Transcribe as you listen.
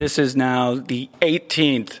This is now the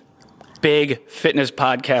 18th Big Fitness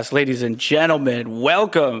Podcast. Ladies and gentlemen,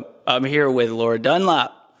 welcome. I'm here with Laura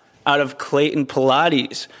Dunlop out of Clayton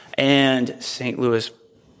Pilates and St. Louis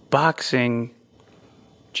Boxing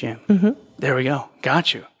Gym. Mm-hmm. There we go.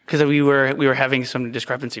 Got you. Because we were having some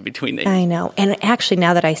discrepancy between names. I know. And actually,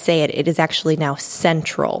 now that I say it, it is actually now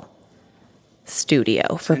Central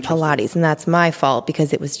Studio for Pilates. And that's my fault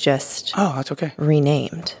because it was just that's okay.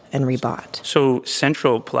 Renamed and rebought. So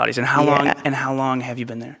Central Pilates. And how long have you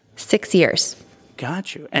been there? 6 years.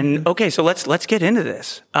 Got you. And okay, so let's get into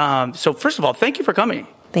this. So first of all, thank you for coming.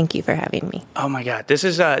 Thank you for having me. Oh my God, this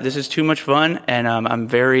is too much fun, and I'm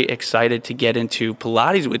very excited to get into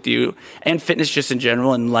Pilates with you and fitness just in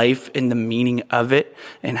general, and life and the meaning of it,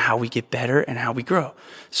 and how we get better and how we grow.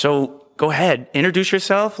 So go ahead, introduce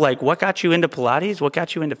yourself. Like, what got you into Pilates? What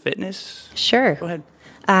got you into fitness? Sure. Go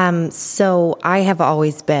ahead. So I have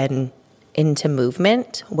always been into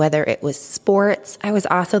movement, whether it was sports. I was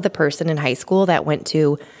also the person in high school that went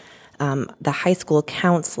to the high school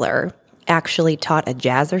counselor actually taught a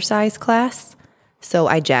jazzercise class. So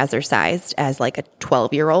I jazzercised as like a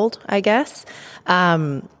 12-year-old, I guess.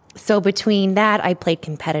 So between that, I played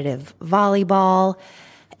competitive volleyball,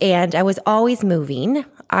 and I was always moving.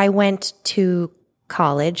 I went to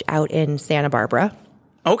college out in Santa Barbara.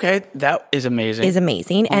 Okay, that is amazing.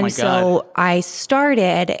 Oh And my so God. I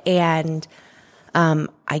started, and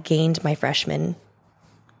I gained my freshman,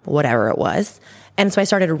 whatever it was. And so I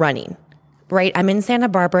started running. Right, I'm in Santa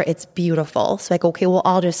Barbara. It's beautiful. So like, okay, well,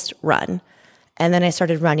 I'll just run. And then I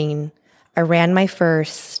started running. I ran my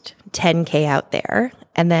first 10K out there,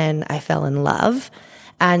 and then I fell in love.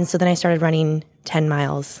 And so then I started running 10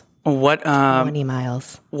 miles. 20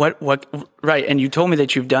 miles. What, right. And you told me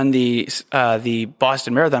that you've done the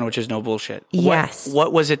Boston Marathon, which is no bullshit. Yes.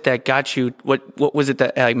 What was it that got you, what was it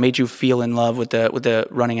that made you feel in love with the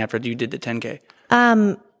running after you did the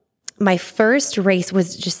 10K? My first race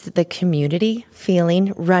was just the community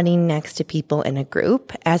feeling, running next to people in a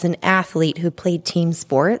group. As an athlete who played team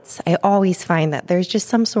sports, I always find that there's just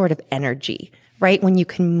some sort of energy, right? When you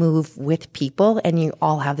can move with people and you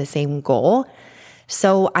all have the same goal.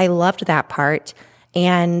 So I loved that part.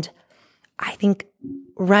 And I think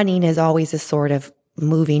running is always a sort of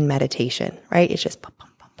moving meditation, right? It's just pump,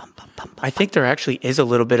 pump, pump, pump, pump, pump. I think there actually is a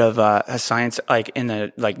little bit of a science, like in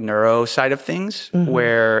the neuro side of things,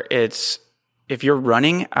 where it's if you're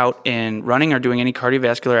running or doing any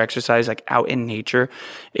cardiovascular exercise, like out in nature,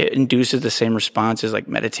 it induces the same response as like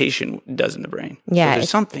meditation does in the brain. Yeah, so there's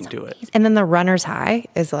something to it. And then the runner's high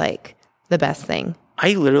is like the best thing.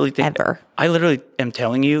 I literally am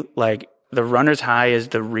telling you, like, the runner's high is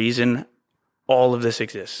the reason all of this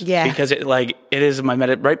exists. Yeah. Because it is my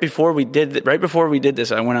right before we did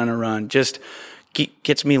this, I went on a run. Just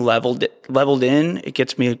gets me leveled in. It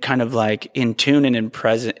gets me kind of like in tune and in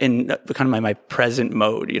kind of my present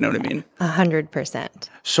mode. You know what I mean? 100%.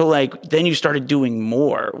 So like, then you started doing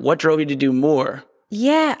more. What drove you to do more?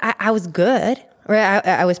 Yeah, I was good. Right,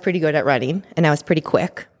 I was pretty good at running, and I was pretty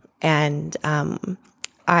quick. And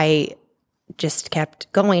I just kept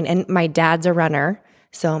going. And my dad's a runner.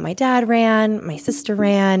 So my dad ran, my sister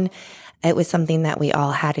ran. It was something that we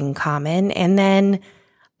all had in common. And then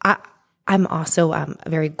I'm also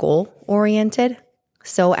very goal-oriented.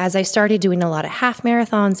 So as I started doing a lot of half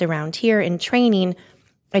marathons around here in training,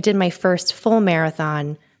 I did my first full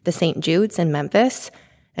marathon, the St. Jude's in Memphis,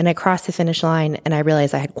 and I crossed the finish line, and I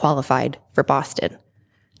realized I had qualified for Boston.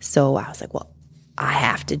 So I was like, well, I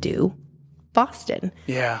have to do Boston.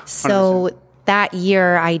 Yeah. 100%. So that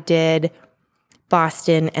year I did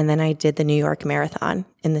Boston, and then I did the New York Marathon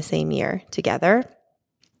in the same year together.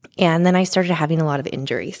 And then I started having a lot of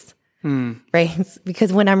injuries, right?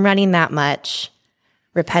 Because when I'm running that much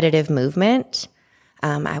repetitive movement,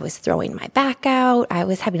 I was throwing my back out. I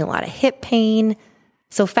was having a lot of hip pain.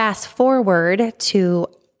 So fast forward to,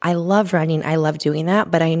 I love running. I love doing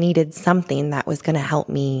that, but I needed something that was going to help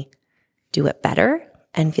me do it better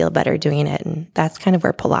and feel better doing it. And that's kind of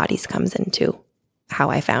where Pilates comes into how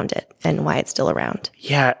I found it and why it's still around.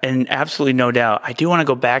 Yeah, and absolutely no doubt. I do want to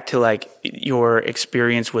go back to like your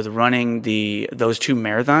experience with running those two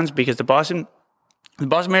marathons, because the Boston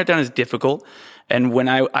Marathon is difficult. And when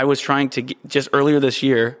I was trying to just earlier this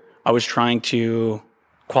year, I was trying to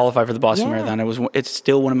qualify for the Boston Marathon. It's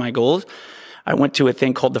still one of my goals. I went to a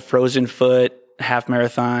thing called the Frozen Foot half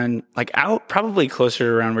marathon, like out probably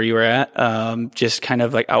closer around where you were at, just kind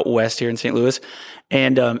of like out west here in St. Louis.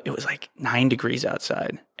 And it was like 9 degrees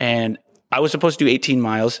outside. And I was supposed to do 18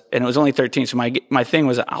 miles and it was only 13. So my thing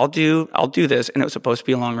was, I'll do this. And it was supposed to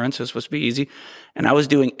be a long run. So it was supposed to be easy. And I was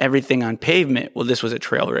doing everything on pavement. Well, this was a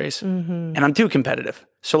trail race and I'm too competitive.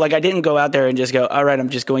 So like I didn't go out there and just go, all right, I'm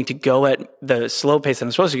just going to go at the slow pace that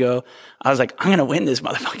I'm supposed to go. I was like, I'm going to win this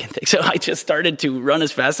motherfucking thing. So I just started to run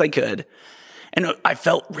as fast as I could. And I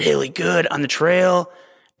felt really good on the trail,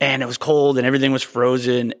 and it was cold and everything was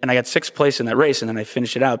frozen. And I got sixth place in that race, and then I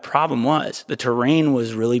finished it out. Problem was the terrain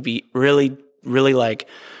was really like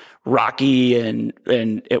rocky, and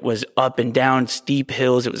it was up and down steep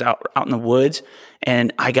hills. It was out in the woods,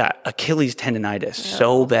 and I got Achilles tendonitis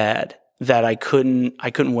so bad that I couldn't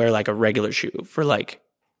wear like a regular shoe for like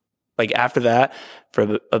after that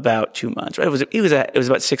for about 2 months. Right? It was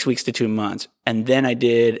about 6 weeks to 2 months. And then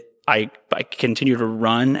I continued to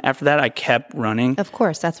run after that. I kept running. Of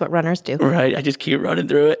course, that's what runners do. Right. I just keep running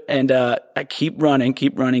through it, and I keep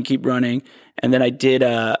running. And then I did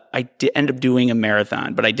end up doing a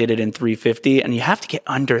marathon, but I did it in 3:50, and you have to get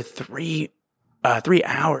under 3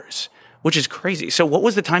 hours, which is crazy. So what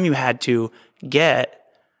was the time you had to get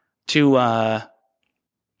to,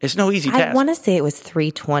 it's no easy task. I want to say it was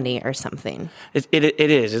 3:20 or something. It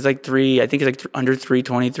is. It's like I think it's like under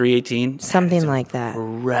 3:20, 3:18. Something like that.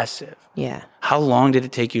 Impressive. Yeah. How long did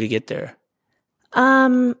it take you to get there?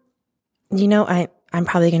 You know, I'm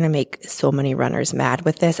probably going to make so many runners mad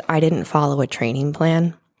with this. I didn't follow a training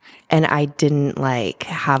plan, and I didn't like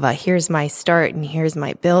have here's my start and here's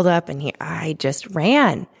my build up, and I just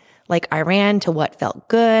ran. Like I ran to what felt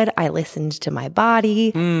good. I listened to my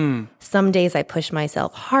body. Some days I pushed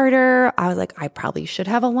myself harder. I was like, I probably should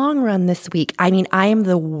have a long run this week. I mean, I am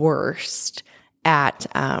the worst at,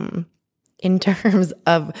 in terms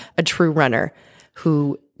of a true runner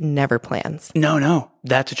who never plans. No,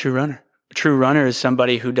 that's a true runner. A true runner is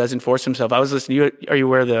somebody who doesn't force himself. I was listening to you. Are you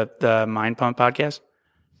aware of the Mind Pump podcast?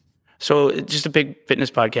 So just a big fitness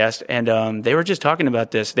podcast. And they were just talking about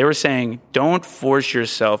this. They were saying, don't force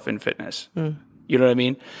yourself in fitness. You know what I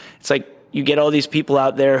mean? It's like you get all these people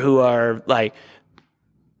out there who are like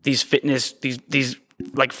these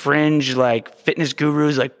like fringe, like fitness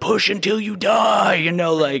gurus, like push until you die. You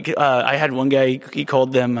know, like I had one guy, he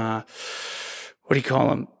called them, what do you call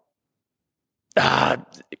them?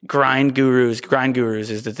 Grind gurus. Grind gurus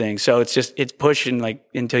is the thing. So it's pushing like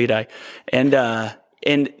until you die.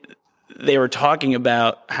 And they were talking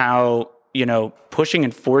about how, you know, pushing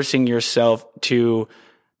and forcing yourself to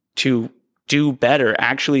do better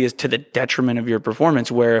actually is to the detriment of your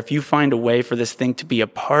performance, where if you find a way for this thing to be a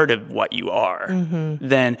part of what you are,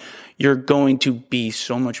 then you're going to be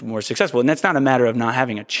so much more successful. And that's not a matter of not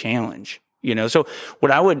having a challenge, you know? So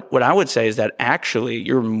what I would say is that actually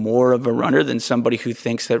you're more of a runner than somebody who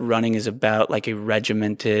thinks that running is about like a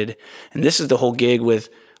regimented, and this is the whole gig with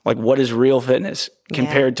like what is real fitness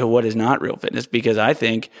compared to what is not real fitness, because I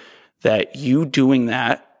think that you doing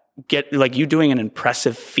that, you doing an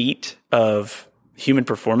impressive feat of human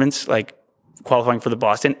performance, like qualifying for the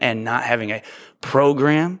Boston and not having a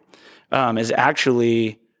program, is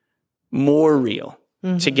actually more real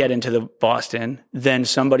to get into the Boston than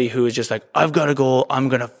somebody who is just like, I've got a goal, I'm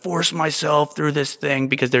going to force myself through this thing,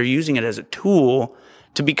 because they're using it as a tool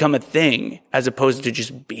to become a thing as opposed to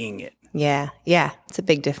just being it. Yeah. It's a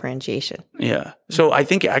big differentiation. Yeah. So I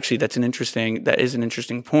think actually that is an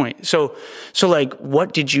interesting point. So like,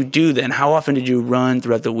 what did you do then? How often did you run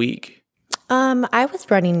throughout the week? I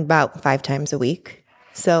was running about 5 times a week.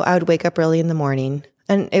 So I would wake up early in the morning,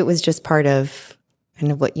 and it was just part of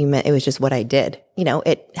kind of what you meant. It was just what I did. You know,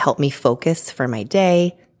 it helped me focus for my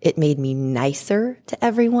day. It made me nicer to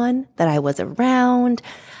everyone that I was around.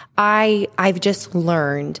 I've just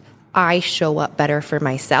learned I show up better for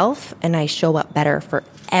myself, and I show up better for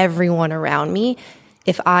everyone around me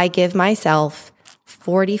if I give myself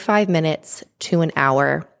 45 minutes to an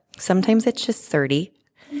hour. Sometimes it's just 30.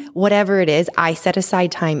 Whatever it is, I set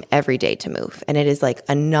aside time every day to move, and it is like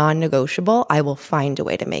a non-negotiable. I will find a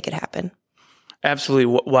way to make it happen.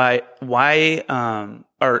 Absolutely. Why,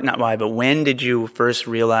 or not why, but when did you first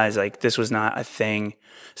realize like this was not a thing?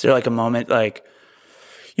 Is there like a moment like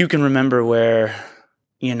you can remember where,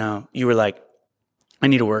 you know, you were like, I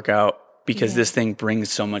need to work out because this thing brings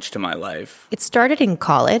so much to my life? It started in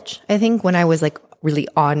college. I think when I was like really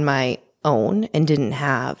on my own and didn't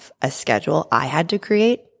have a schedule I had to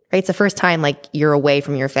create, right? It's the first time like you're away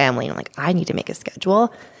from your family and like, I need to make a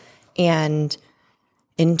schedule. And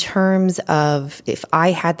in terms of if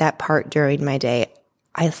I had that part during my day,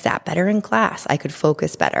 I sat better in class. I could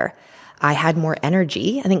focus better. I had more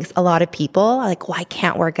energy. I think a lot of people are like, well, I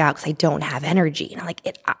can't work out because I don't have energy. And I'm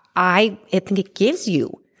like, I think it gives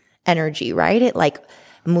you energy, right? It like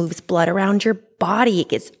moves blood around your body. It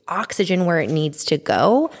gets oxygen where it needs to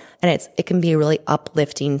go. And it can be a really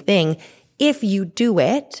uplifting thing if you do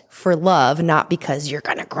it for love, not because you're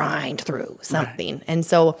going to grind through something. Right. And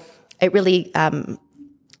so it really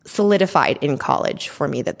solidified in college for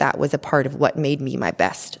me that was a part of what made me my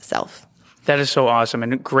best self. That is so awesome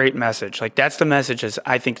and a great message. Like that's the message that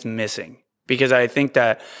I think is missing, because I think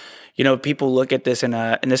that, people look at this and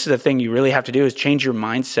this is the thing you really have to do is change your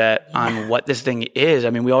mindset on what this thing is. I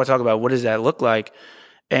mean, we always talk about what does that look like?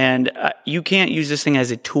 And you can't use this thing as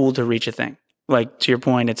a tool to reach a thing. Like to your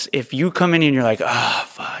point, it's if you come in and you're like,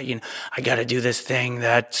 fuck, I got to do this thing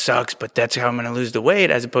that sucks, but that's how I'm going to lose the weight,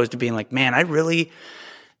 as opposed to being like, man,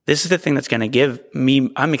 this is the thing that's going to give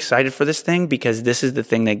me, I'm excited for this thing because this is the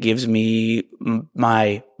thing that gives me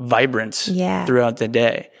my vibrance throughout the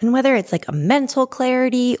day. And whether it's like a mental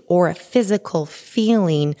clarity or a physical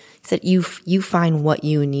feeling, it's that you find what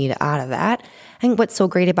you need out of that. I think what's so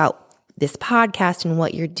great about this podcast and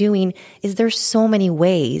what you're doing is there's so many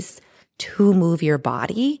ways to move your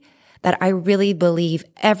body that I really believe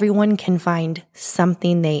everyone can find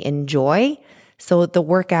something they enjoy. So the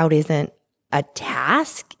workout isn't a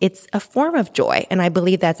task, it's a form of joy. And I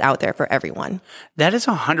believe that's out there for everyone. That is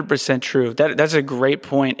 100% true. That's a great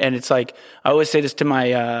point. And it's like, I always say this to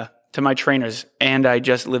my trainers, and I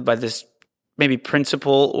just live by this maybe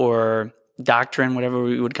principle or doctrine, whatever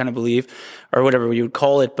we would kind of believe or whatever we would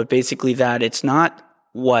call it. But basically that it's not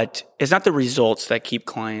the results that keep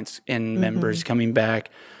clients and members coming back.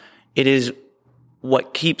 It is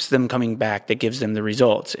what keeps them coming back that gives them the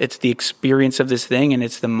results. It's the experience of this thing, and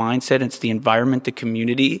it's the mindset, it's the environment, the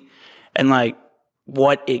community, and like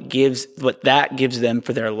what that gives them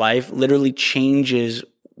for their life literally changes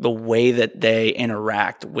the way that they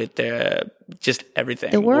interact with just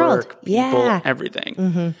everything, the world, work, people,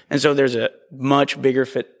 everything. And so there's a much bigger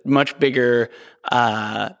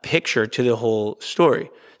picture to the whole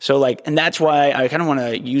story. So like, and that's why I kind of want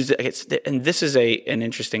to use it. And this is an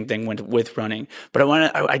interesting thing with running, but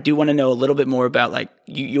I do want to know a little bit more about like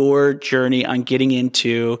your journey on getting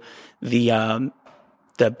into the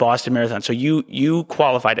Boston Marathon. So you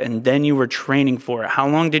qualified and then you were training for it. How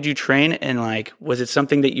long did you train? And like, was it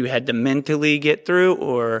something that you had to mentally get through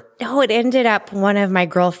or? No, it ended up one of my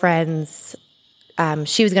girlfriends,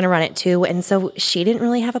 she was going to run it too. And so she didn't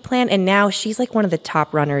really have a plan. And now she's like one of the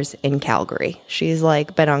top runners in Calgary. She's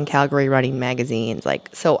like been on Calgary running magazines.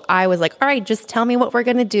 So I was like, all right, just tell me what we're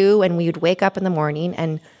going to do. And we would wake up in the morning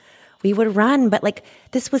and we would run. But like,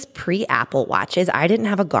 this was pre-Apple Watches. I didn't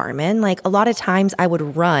have a Garmin. Like a lot of times I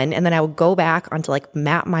would run and then I would go back onto like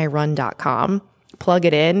mapmyrun.com, plug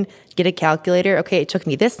it in, get a calculator. Okay, it took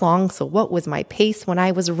me this long. So what was my pace when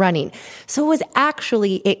I was running? So it was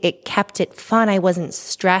actually, it kept it fun. I wasn't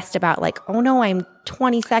stressed about like, oh no, I'm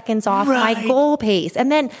 20 seconds off my goal pace.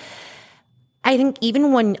 And then I think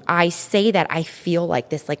even when I say that, I feel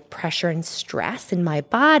like this like pressure and stress in my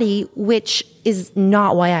body, which is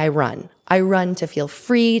not why I run. I run to feel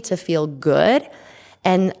free, to feel good.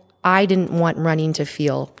 And I didn't want running to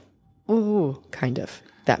feel, kind of.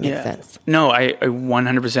 That makes sense. No, I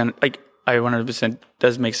 100%, like I 100%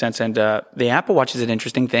 does make sense. And the Apple Watch is an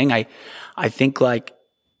interesting thing. I think like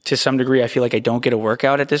to some degree, I feel like I don't get a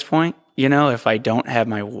workout at this point, if I don't have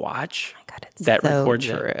my watch that records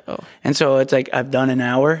it. And so it's like I've done an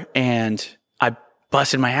hour and I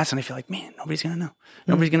busted my ass and I feel like, man, nobody's going to know.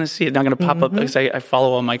 Nobody's going to see it. Not going to pop up because I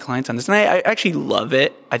follow all my clients on this. And I actually love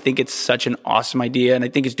it. I think it's such an awesome idea. And I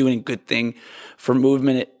think it's doing a good thing for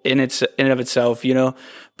movement in and of itself,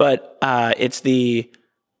 But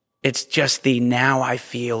it's just the now I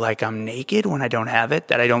feel like I'm naked when I don't have it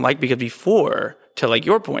that I don't like, because before, to like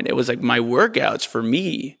your point, it was like my workouts for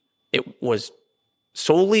me, it was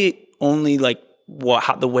solely only like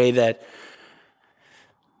the way that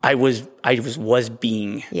I was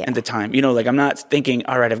being at the time. Like I'm not thinking,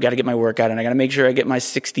 all right, I've got to get my workout and I got to make sure I get my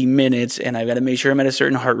 60 minutes and I've got to make sure I'm at a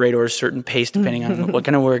certain heart rate or a certain pace depending on what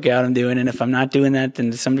kind of workout I'm doing. And if I'm not doing that, then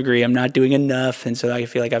to some degree I'm not doing enough. And so I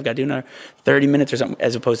feel like I've got to do another 30 minutes or something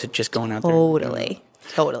as opposed to just going out there.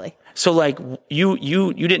 Totally. So like you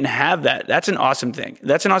didn't have that. That's an awesome thing.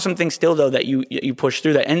 That's an awesome thing still though, that you pushed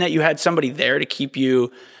through that and that you had somebody there to keep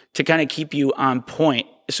you on point.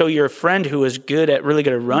 So your friend who was really good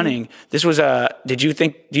at running, this was do you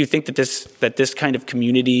think that this kind of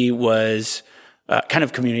community was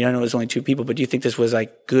community? I know there's only two people, but do you think this was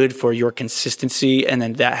like good for your consistency and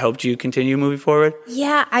then that helped you continue moving forward?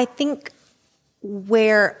 Yeah, I think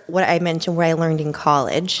what I mentioned, where I learned in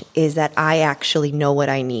college is that I actually know what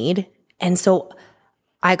I need. And so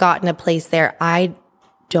I got in a place there. I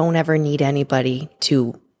don't ever need anybody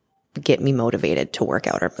to get me motivated to work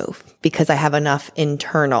out or move because I have enough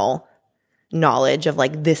internal knowledge of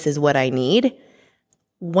like, this is what I need.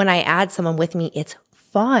 When I add someone with me, it's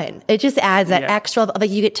fun. It just adds that extra, like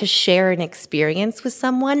you get to share an experience with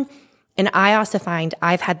someone. And I also find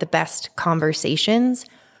I've had the best conversations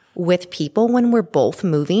with people when we're both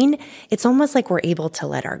moving, it's almost like we're able to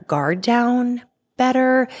let our guard down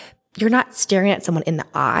better. You're not staring at someone in the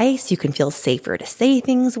eye, so you can feel safer to say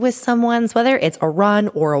things with someone. So whether it's a run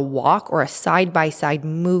or a walk or a side-by-side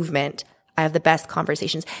movement, I have the best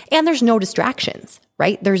conversations. And there's no distractions,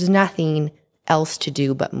 right? There's nothing else to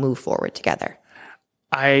do but move forward together.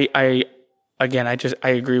 I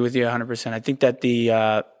agree with you 100%. I think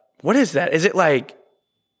that what is that?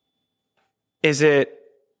 Is it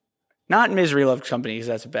not misery loves company? Because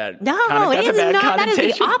that's a bad. No, it is not. That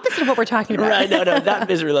is the opposite of what we're talking about. Right? No, not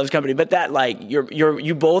misery loves company, but that like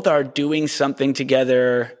you both are doing something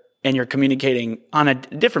together and you're communicating on a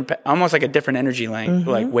different, almost like a different energy length,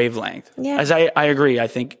 like wavelength. Yeah. As I agree. I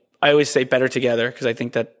think I always say better together because I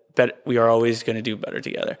think that we are always going to do better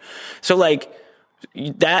together. So like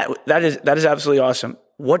that is absolutely awesome.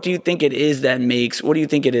 What do you think it is that makes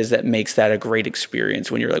that a great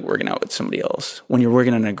experience when you're like working out with somebody else, when you're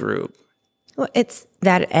working in a group? Well, it's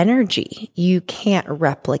that energy. You can't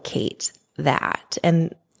replicate that.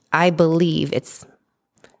 And I believe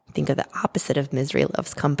think of the opposite of misery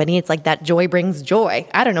loves company. It's like that joy brings joy.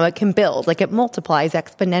 I don't know. It can build, like it multiplies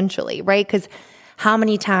exponentially, right? Because how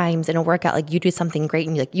many times in a workout, like you do something great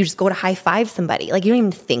and you just go to high five somebody. Like you don't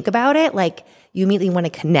even think about it. Like you immediately want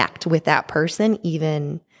to connect with that person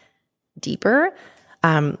even deeper.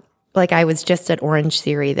 Like I was just at Orange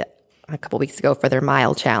Theory a couple weeks ago for their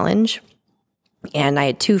mile challenge. And I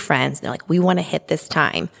had two friends and they're like, we want to hit this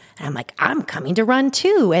time. And I'm like, I'm coming to run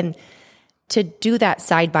too. And to do that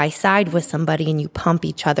side by side with somebody and you pump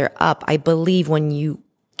each other up, I believe when you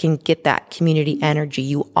can get that community energy,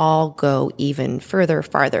 you all go even further,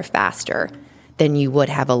 farther, faster than you would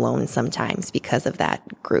have alone sometimes because of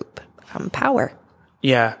that group power.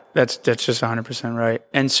 Yeah, that's just 100% right.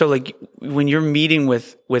 And so like when you're meeting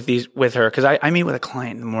with her, because I meet with a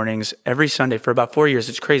client in the mornings every Sunday for about 4 years.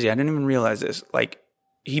 It's crazy. I didn't even realize this. Like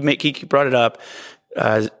he brought it up.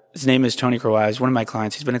 His name is Tony Crowell. He's one of my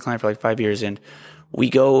clients. He's been a client for like 5 years. And we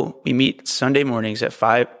meet Sunday mornings at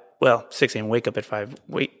 6 a.m. Wake up at 5.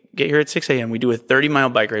 Get here at 6 a.m. We do a 30-mile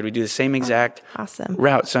bike ride. We do the same exact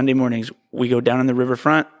route. Sunday mornings, we go down on the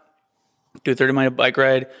riverfront, do a 30-mile bike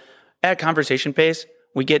ride at conversation pace.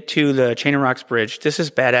 We get to the Chain of Rocks Bridge. This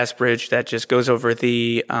is badass bridge that just goes over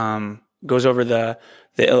the oh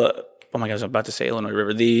my God, I was about to say Illinois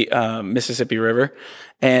River, the Mississippi River.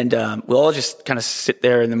 And we'll all just kind of sit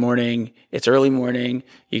there in the morning. It's early morning.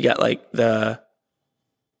 You got like the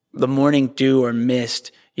morning dew or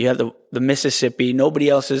mist. You have the Mississippi. Nobody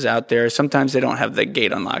else is out there. Sometimes they don't have the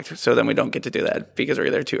gate unlocked, so then we don't get to do that because we're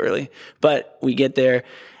there too early. But we get there,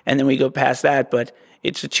 and then we go past that. But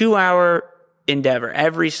it's a 2-hour endeavor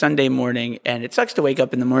every Sunday morning, and it sucks to wake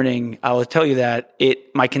up in the morning. I will tell you that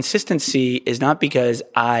my consistency is not because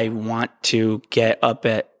I want to get up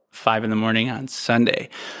at 5 a.m. on Sunday,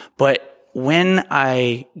 but when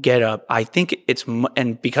I get up, I think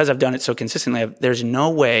and because I've done it so consistently, there's no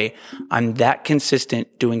way I'm that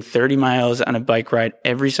consistent doing 30 miles on a bike ride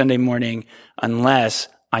every Sunday morning unless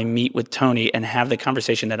I meet with Tony and have the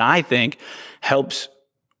conversation that I think helps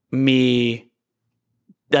me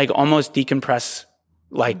like almost decompress,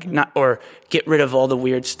 like not, or get rid of all the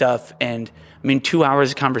weird stuff. And I mean, 2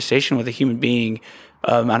 hours of conversation with a human being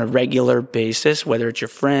on a regular basis, whether it's your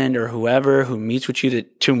friend or whoever who meets with you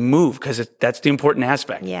to move, because that's the important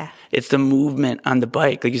aspect. Yeah. It's the movement on the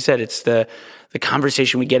bike. Like you said, it's the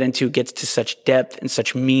conversation we get into gets to such depth and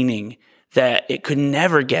such meaning that it could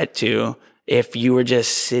never get to if you were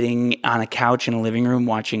just sitting on a couch in a living room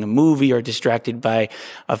watching a movie or distracted by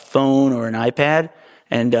a phone or an iPad.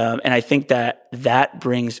 And I think that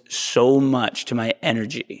brings so much to my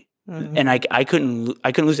energy. Mm-hmm. And I couldn't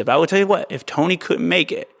lose it. But I will tell you what, if Tony couldn't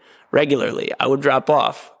make it regularly, I would drop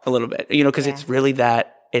off a little bit, because it's really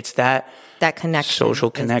that connection,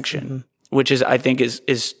 social connection, which is, I think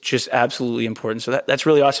is just absolutely important. So that's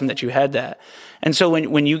really awesome that you had that. And so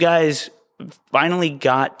when you guys finally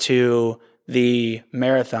got to the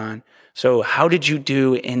marathon, so how did you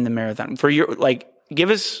do in the marathon give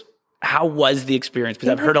us, how was the experience? Because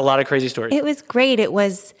I've heard a lot of crazy stories. It was great. It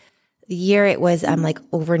was like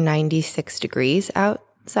over 96 degrees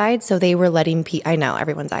outside. So they were letting I know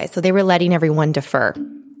everyone's eyes. So they were letting everyone defer.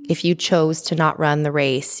 If you chose to not run the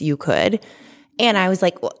race, you could. And I was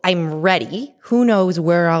like, well, I'm ready. Who knows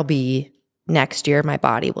where I'll be next year, my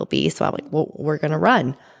body will be. So I'm like, well, we're going to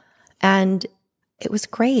run. And it was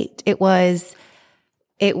great. It was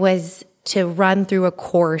to run through a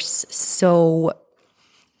course so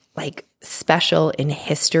like special in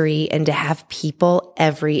history, and to have people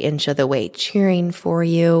every inch of the way cheering for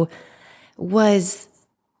you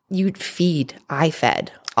I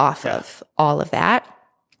fed off of all of that.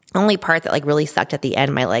 Only part that like really sucked at the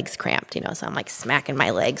end, my legs cramped, so I'm like smacking my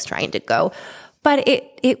legs trying to go. But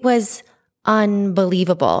it was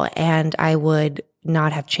unbelievable, and I would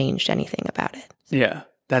not have changed anything about it. Yeah,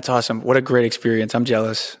 that's awesome. What a great experience. I'm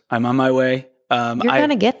jealous. I'm on my way. You're going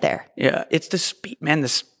to get there. Yeah, it's the speed, man.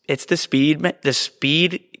 It's the speed. The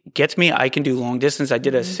speed gets me. I can do long distance. I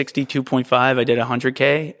did a 62.5. I did a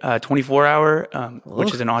 100K, 24-hour,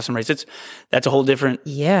 which is an awesome race. That's a whole different.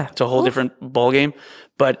 Yeah, it's a whole different ball game.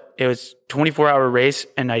 But it was 24-hour race,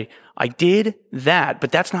 and I did that.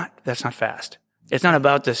 But that's not fast. It's not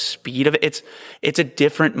about the speed of it. It's a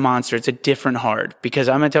different monster. It's a different hard, because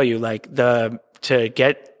I'm gonna tell you, like, to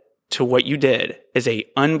get to what you did is a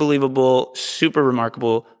unbelievable, super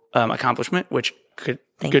remarkable accomplishment. Which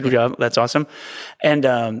good job. That's awesome. And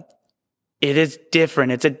it is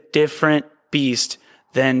different. It's a different beast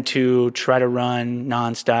than to try to run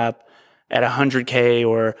nonstop at 100K,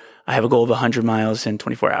 or I have a goal of 100 miles in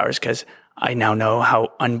 24 hours, because I now know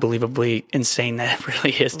how unbelievably insane that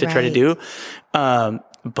really is to try to do.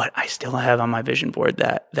 But I still have on my vision board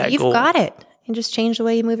that You've goal. You've got it. And just change the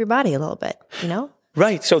way you move your body a little bit,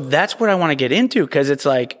 Right. So that's what I want to get into, because it's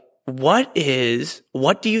like, what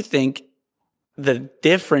do you think the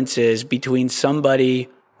difference is between somebody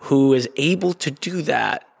who is able to do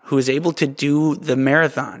that, who is able to do the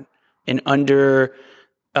marathon in under,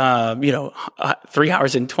 3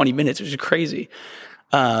 hours and 20 minutes, which is crazy,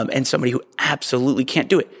 and somebody who absolutely can't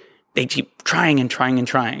do it? They keep trying and trying and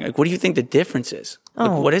trying. Like, what do you think the difference is?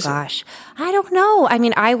 What is it? I don't know. I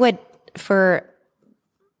mean, I would, I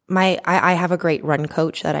have a great run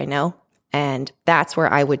coach that I know, and that's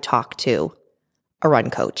where I would talk to a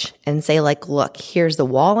run coach and say, like, look, here's the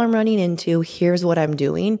wall I'm running into. Here's what I'm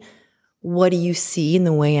doing. What do you see in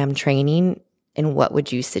the way I'm training? And what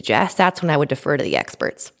would you suggest? That's when I would defer to the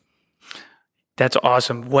experts. That's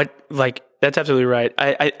awesome. That's absolutely right.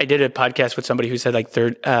 I did a podcast with somebody who said, like,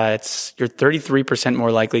 you're 33%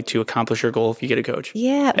 more likely to accomplish your goal if you get a coach.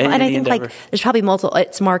 Yeah. And I think like there's probably multiple.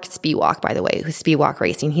 It's Mark Spiewak, by the way, who's Spiewak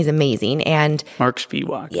Racing. He's amazing. And Mark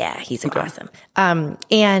Spiewak. Yeah, he's awesome.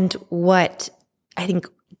 And what I think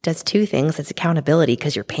does two things. It's accountability,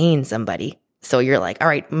 because you're paying somebody. So you're like, all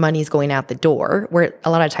right, money's going out the door. Where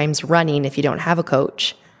a lot of times running, if you don't have a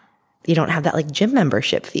coach, you don't have that like gym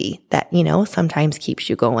membership fee that, sometimes keeps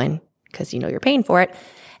you going, because you're paying for it.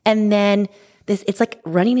 And then it's like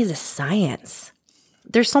running is a science.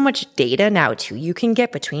 There's so much data now too you can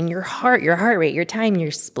get between your heart rate, your time,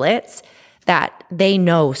 your splits, that they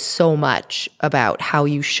know so much about how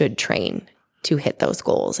you should train to hit those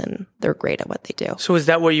goals, and they're great at what they do. So is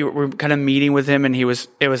that what you were kind of meeting with him, and it was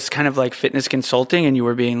kind of like fitness consulting, and you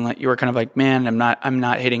were kind of like, man, I'm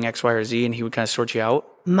not hitting X, Y, or Z, and he would kind of sort you out?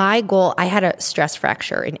 My goal, I had a stress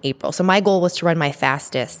fracture in April. So my goal was to run my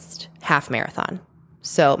fastest half marathon.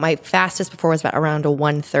 So my fastest before was around a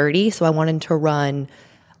 1:30. So I wanted to run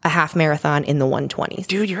a half marathon in the 1:20s.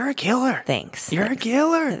 Dude, you're a killer. Thanks. You're a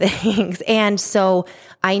killer. Thanks. And so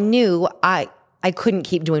I knew I couldn't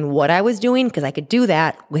keep doing what I was doing, because I could do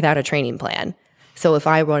that without a training plan. So if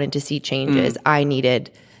I wanted to see changes, I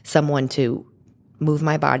needed someone to move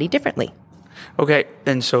my body differently. Okay.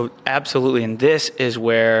 And so absolutely. And this is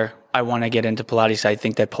where I want to get into Pilates. I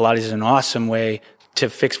think that Pilates is an awesome way to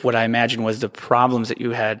fix what I imagine was the problems that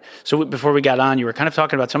you had. So before we got on, you were kind of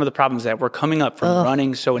talking about some of the problems that were coming up from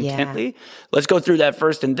running so intently. Yeah. Let's go through that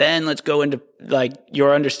first, and then let's go into like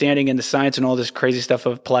your understanding and the science and all this crazy stuff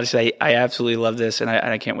of Pilates. I absolutely love this, and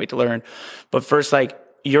I can't wait to learn. But first, like,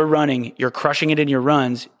 you're running, you're crushing it in your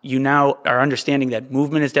runs. You now are understanding that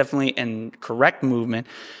movement is definitely, and correct movement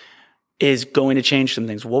is going to change some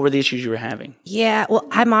things. What were the issues you were having? Yeah, well,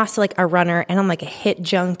 I'm also like a runner, and I'm like a HIIT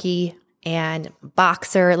junkie and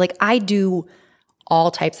boxer. Like, I do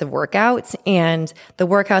all types of workouts, and the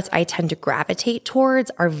workouts I tend to gravitate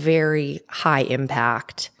towards are very high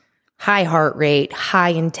impact, high heart rate, high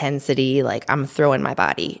intensity. Like, I'm throwing my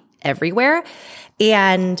body everywhere.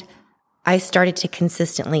 And I started to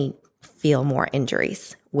consistently feel more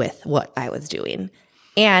injuries with what I was doing.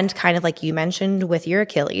 And kind of like you mentioned with your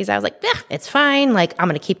Achilles, I was like, it's fine. Like, I'm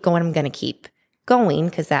going to keep going. I'm going to keep going,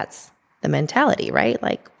 because that's the mentality, right?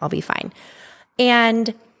 Like, I'll be fine.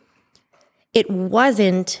 And it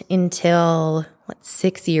wasn't until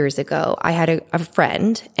 6 years ago, I had a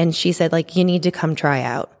friend, and she said, like, you need to come try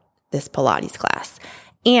out this Pilates class.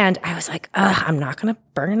 And I was like, I'm not going to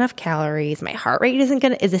burn enough calories. My heart rate isn't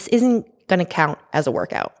going to count as a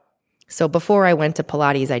workout. So before I went to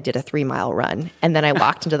Pilates, I did a 3-mile run, and then I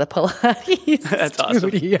walked into the Pilates That's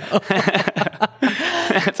studio. Awesome.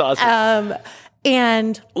 That's awesome.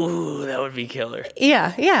 And ooh, that would be killer.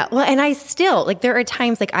 yeah. Well, and I still, like, there are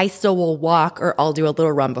times like I still will walk or I'll do a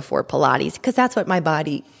little run before Pilates because that's what my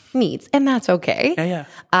body needs. And that's okay. Yeah.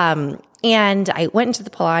 And I went into the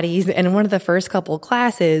Pilates, and in one of the first couple of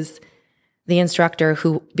classes, the instructor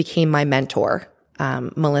who became my mentor,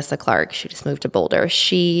 Melissa Clark, she just moved to Boulder.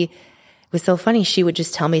 She was so funny. She would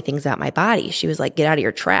just tell me things about my body. She was like, get out of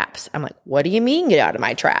your traps. I'm like, what do you mean get out of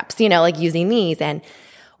my traps? Like using these. And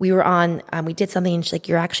we were on, we did something, and she's like,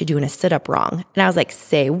 you're actually doing a sit-up wrong. And I was like,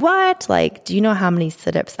 say what? Like, do you know how many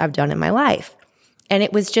sit-ups I've done in my life? And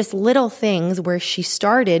it was just little things where she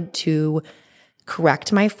started to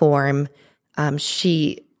correct my form.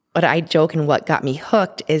 What I joke and what got me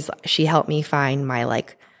hooked is she helped me find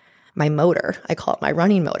my motor. I call it my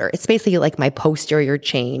running motor. It's basically like my posterior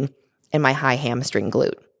chain and my high hamstring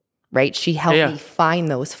glute, right? She helped me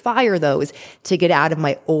fire those to get out of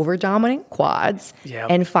my over dominant quads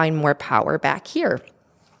and find more power back here.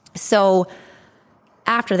 So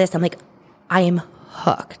after this, I'm like, I am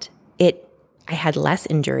hooked. I had less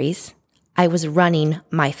injuries. I was running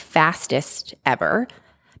my fastest ever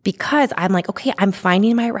because I'm like, okay, I'm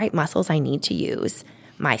finding my right muscles I need to use.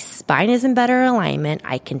 My spine is in better alignment.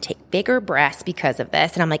 I can take bigger breaths because of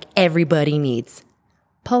this. And I'm like, everybody needs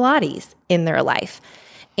Pilates in their life.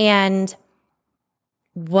 And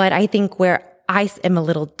what I think where I am a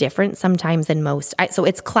little different sometimes than most, so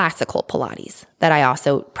it's classical Pilates that I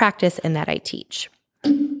also practice and that I teach.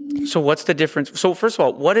 So what's the difference? So first of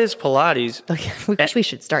all, what is Pilates? Okay, we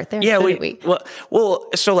should start there. Yeah, well,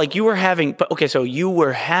 so like you were having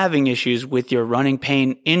issues with your running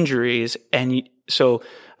pain injuries. And so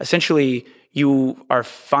essentially you are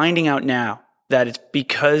finding out now that it's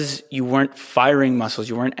because you weren't firing muscles,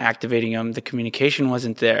 you weren't activating them, the communication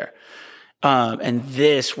wasn't there. And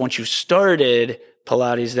this, once you started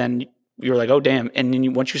Pilates, then you're like, oh, damn. And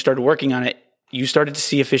then once you started working on it, you started to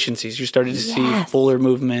see efficiencies. You started to see fuller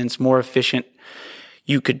movements, more efficient.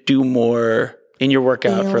 You could do more in your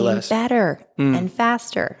workout for less. Better and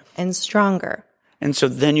faster and stronger. And so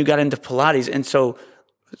then you got into Pilates. And so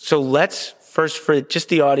let's first, for just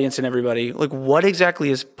the audience and everybody, like what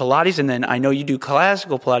exactly is Pilates? And then I know you do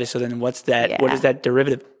classical Pilates. So then what's that? Yeah. What is that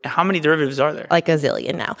derivative? How many derivatives are there? Like a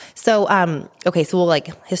zillion now. So, so we'll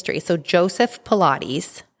history. So Joseph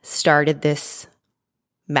Pilates started this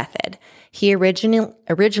method. He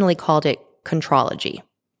originally called it contrology.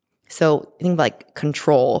 So think like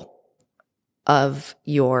control of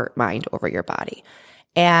your mind over your body.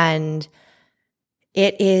 And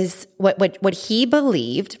it is what he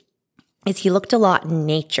believed is he looked a lot in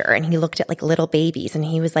nature, and he looked at like little babies, and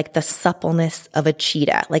he was like the suppleness of a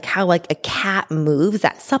cheetah, like how like a cat moves,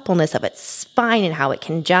 that suppleness of its spine and how it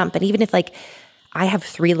can jump. And even if like I have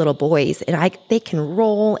 3 little boys, and they can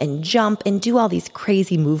roll and jump and do all these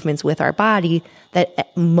crazy movements with our body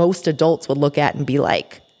that most adults would look at and be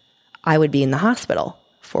like, I would be in the hospital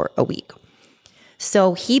for a week.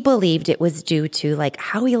 So he believed it was due to like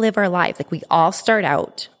how we live our lives. Like we all start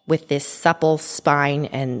out with this supple spine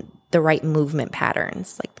and the right movement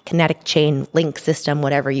patterns, like the kinetic chain link system,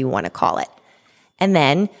 whatever you want to call it. And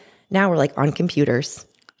then now we're like on computers,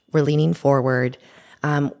 we're leaning forward.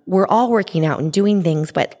 We're all working out and doing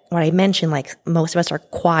things, but what I mentioned, like most of us are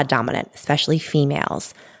quad dominant, especially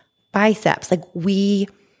females. Biceps, like we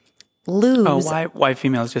lose. Oh, why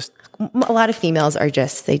females? Just a lot of females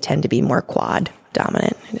they tend to be more quad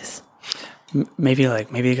dominant. Maybe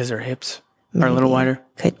because their hips are a little wider.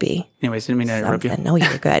 Could be. Anyways, didn't mean to interrupt you. No,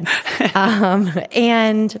 you're good.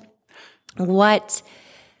 And what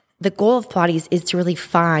the goal of Pilates is to really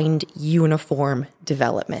find uniform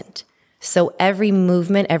development. So every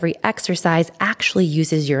movement, every exercise actually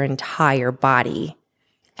uses your entire body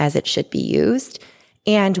as it should be used.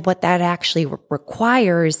 And what that actually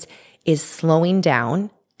requires is slowing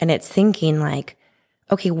down, and it's thinking like,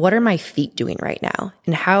 okay, what are my feet doing right now?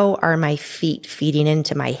 And how are my feet feeding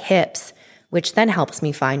into my hips, which then helps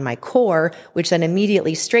me find my core, which then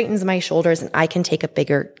immediately straightens my shoulders, and I can take a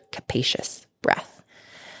bigger, capacious breath.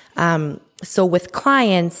 So with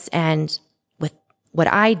clients and what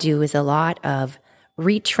I do is a lot of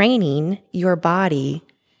retraining your body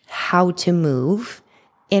how to move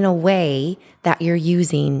in a way that you're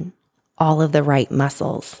using all of the right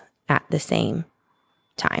muscles at the same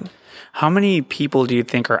time. How many people do you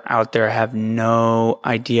think are out there have no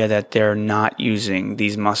idea that they're not using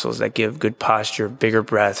these muscles that give good posture, bigger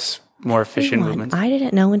breaths, more efficient movements? I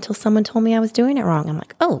didn't know until someone told me I was doing it wrong. I'm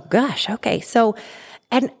like, oh gosh, okay. So,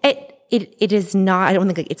 and it is not, I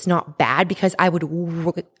don't think it's not bad because I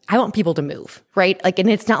want people to move, right? Like, and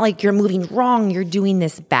it's not like you're moving wrong, you're doing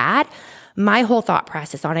this bad. My whole thought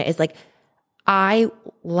process on it is like, I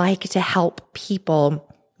like to help people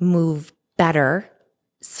move better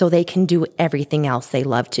so they can do everything else they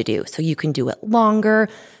love to do. So you can do it longer,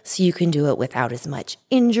 so you can do it without as much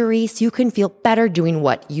injury, so you can feel better doing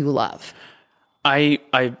what you love. I'm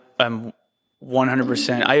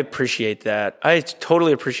 100%. I appreciate that. I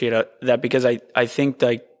totally appreciate that because I think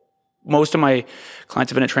like most of my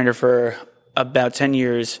clients have been a trainer for about 10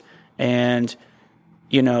 years. And,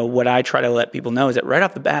 what I try to let people know is that right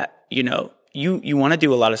off the bat, you want to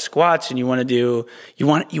do a lot of squats and you want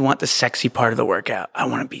the sexy part of the workout. I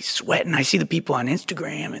want to be sweating. I see the people on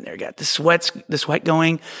Instagram and they've got the sweat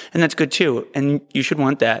going, and that's good too. And you should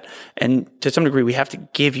want that. And to some degree, we have to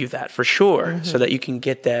give you that for sure, so that you can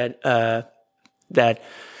get that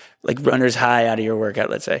like runner's high out of your workout,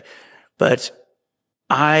 let's say. But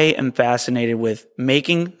I am fascinated with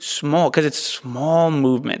making because it's small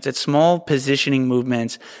movements, it's small positioning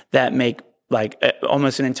movements that make like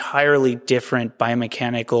almost an entirely different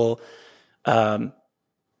biomechanical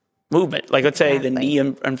movement. Like let's say the knee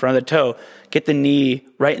in front of the toe, get the knee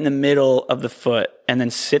right in the middle of the foot and then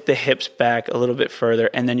sit the hips back a little bit further,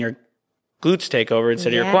 and then your glutes take over instead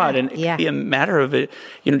of your quad. And it could be a matter of it,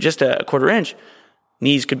 just a quarter inch.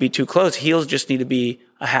 Knees could be too close. Heels just need to be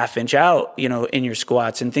a half inch out, in your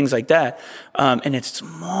squats and things like that. And it's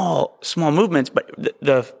small movements, but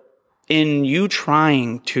in you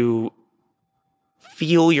trying to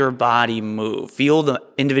feel your body move, feel the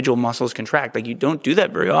individual muscles contract. Like you don't do that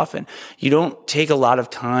very often. You don't take a lot of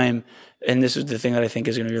time. And this is the thing that I think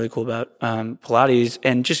is going to be really cool about Pilates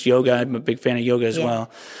and just yoga. I'm a big fan of yoga as well.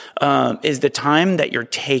 Is the time that you're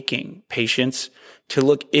taking, patience, to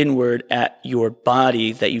look inward at your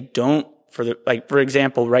body that you don't, for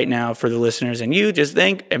example, right now for the listeners, and you just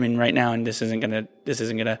think, right now, and this isn't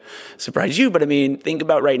gonna surprise you, but think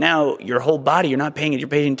about right now, your whole body, you're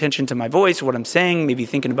paying attention to my voice, what I'm saying, maybe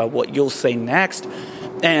thinking about what you'll say next,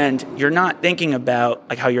 and you're not thinking about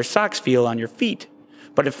like how your socks feel on your feet.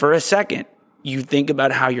 But if for a second you think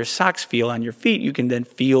about how your socks feel on your feet, you can then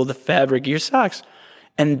feel the fabric of your socks.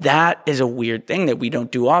 And that is a weird thing that we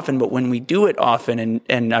don't do often, but when we do it often,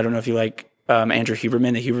 and I don't know if you like Andrew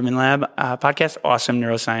Huberman, the Huberman Lab podcast, awesome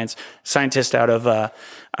neuroscience scientist out of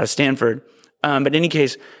Stanford. But in any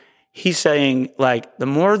case, he's saying like the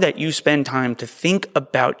more that you spend time to think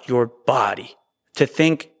about your body, to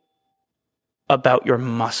think about your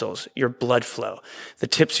muscles, your blood flow, the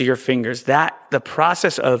tips of your fingers, that the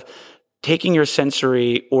process of taking your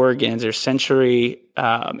sensory organs or sensory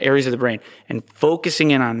areas of the brain and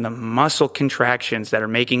focusing in on the muscle contractions that are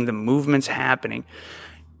making the movements happening,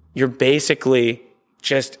 you're basically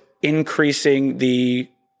just increasing your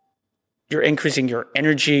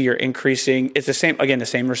energy, it's the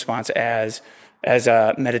same response as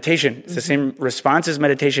meditation. It's the same response as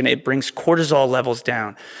meditation. It brings cortisol levels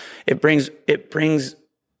down. It brings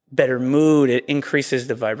better mood. It increases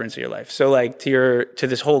the vibrance of your life. So like to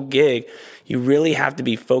this whole gig, you really have to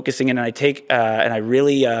be focusing in. And I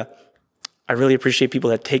really appreciate people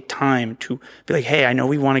that take time to be like, hey, I know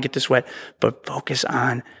we want to get to sweat, but focus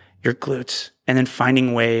on your glutes and then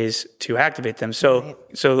finding ways to activate them. So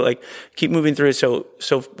like keep moving through it. So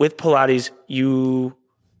with Pilates, you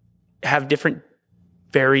have different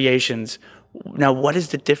variations. Now, what is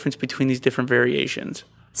the difference between these different variations?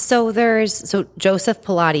 So Joseph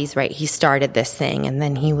Pilates, right? He started this thing and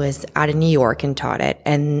then he was out in New York and taught it,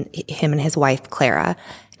 and him and his wife, Clara.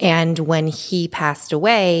 And when he passed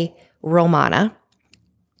away, Romana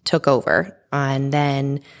took over, and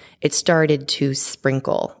then it started to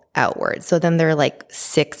sprinkle outward. So then there are like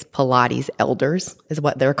 6 Pilates elders is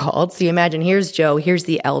what they're called. So you imagine here's Joe, here's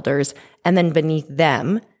the elders, and then beneath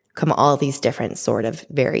them come all these different sort of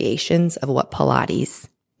variations of what Pilates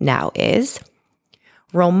now is.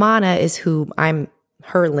 Romana is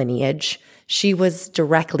her lineage. She was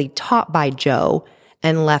directly taught by Joe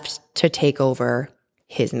and left to take over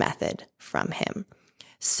his method from him.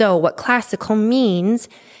 So what classical means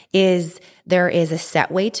is there is a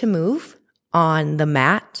set way to move on the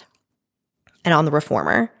mat and on the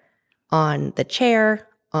reformer, on the chair,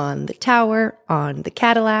 on the tower, on the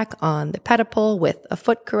Cadillac, on the pedipole with a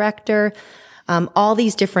foot corrector, all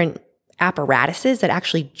these different apparatuses that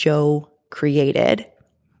actually Joe created.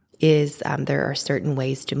 There are certain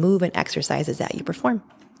ways to move and exercises that you perform.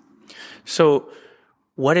 So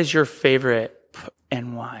what is your favorite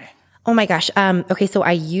and why? Oh my gosh. Okay. So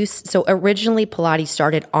originally Pilates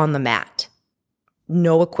started on the mat,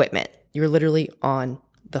 no equipment. You're literally on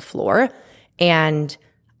the floor, and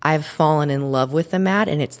I've fallen in love with the mat,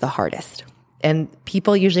 and it's the hardest. And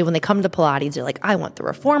people usually, when they come to Pilates, they're like, I want the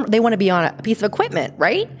reformer. They want to be on a piece of equipment,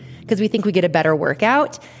 right? Because we think we get a better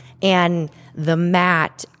workout. And The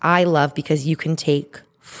mat I love because you can take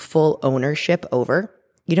full ownership over.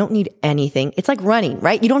 You don't need anything. It's like running,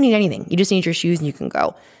 right? You don't need anything. You just need your shoes and you can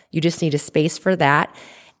go. You just need a space for that.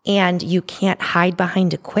 And you can't hide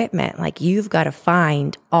behind equipment. Like you've got to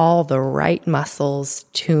find all the right muscles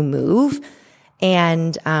to move.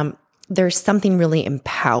 And there's something really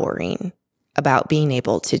empowering about being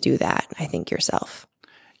able to do that, I think, yourself.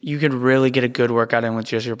 You could really get a good workout in with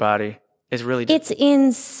just your body. It's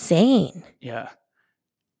insane. Yeah.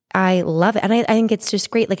 I love it. And I think it's just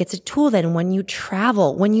great. Like it's a tool then when you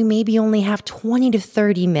travel, when you maybe only have 20 to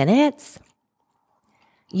 30 minutes,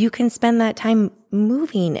 you can spend that time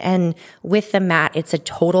moving. And with the mat, it's a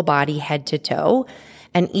total body head to toe.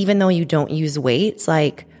 And even though you don't use weights,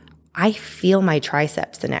 like I feel my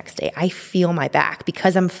triceps the next day. I feel my back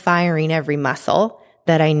because I'm firing every muscle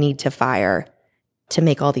that I need to fire to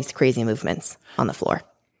make all these crazy movements on the floor.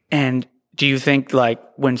 And do you think like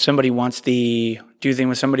when somebody wants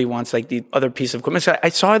like the other piece of equipment? So I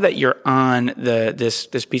saw that you're on this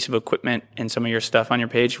piece of equipment and some of your stuff on your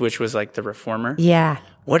page, which was like the reformer. Yeah.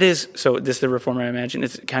 The reformer, I imagine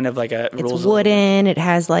it's kind of like it's wooden. It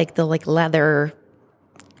has like the leather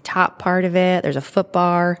top part of it. There's a foot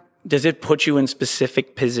bar. Does it put you in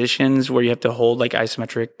specific positions where you have to hold like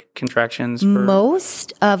isometric contractions?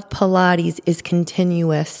 Most of Pilates is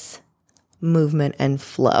continuous movement and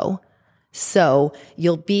flow. So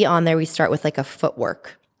you'll be on there. We start with like a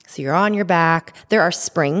footwork. So you're on your back. There are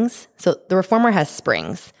springs. So the reformer has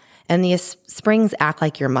springs, and the springs act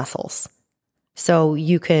like your muscles. So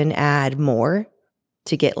you can add more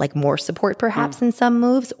to get like more support perhaps in some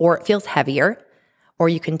moves, or it feels heavier, or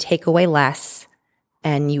you can take away less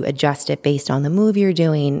and you adjust it based on the move you're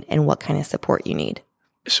doing and what kind of support you need.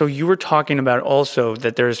 So you were talking about also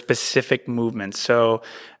that there are specific movements. So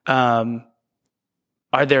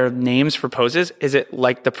are there names for poses? Is it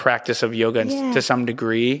like the practice of yoga to some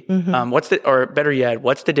degree? Mm-hmm. Or better yet,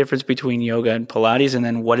 what's the difference between yoga and Pilates? And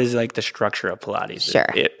then what is like the structure of Pilates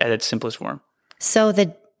at its simplest form? So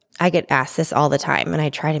I get asked this all the time and I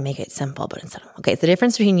try to make it simple, but instead of, the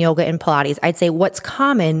difference between yoga and Pilates, I'd say what's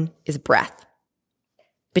common is breath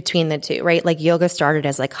between the two, right? Like yoga started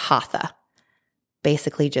as like hatha,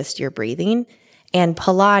 basically just your breathing. And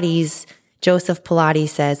Pilates, Joseph Pilates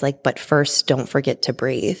says like, but first don't forget to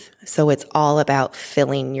breathe. So it's all about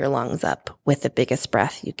filling your lungs up with the biggest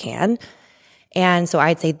breath you can. And so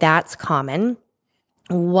I'd say that's common.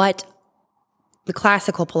 What the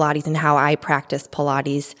classical Pilates and how I practice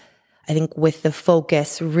Pilates, I think with the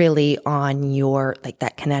focus really on your, like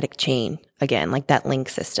that kinetic chain, again, like that link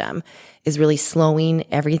system is really slowing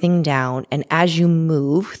everything down. And as you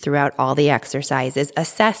move throughout all the exercises,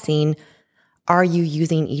 assessing, are you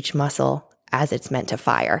using each muscle as it's meant to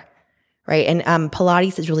fire, right? And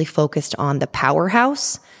Pilates is really focused on the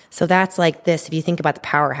powerhouse. So that's like this. If you think about the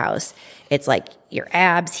powerhouse, it's like your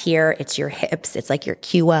abs here, it's your hips, it's like your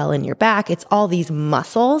QL in your back. It's all these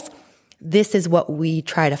muscles. This is what we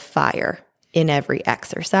try to fire in every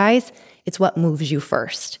exercise. It's what moves you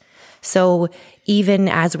first. So even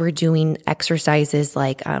as we're doing exercises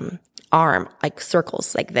like arm, like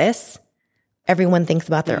circles like this, everyone thinks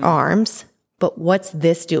about their arms, but what's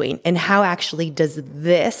this doing? And how actually does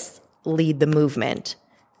this lead the movement?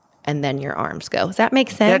 And then your arms go. Does that make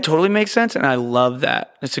sense? Yeah, it totally makes sense. And I love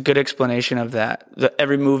that. It's a good explanation of that.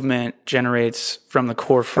 Every movement generates from the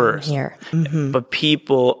core first. Here. Mm-hmm. But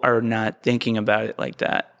people are not thinking about it like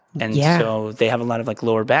that. And so they have a lot of like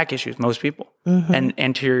lower back issues, most people, and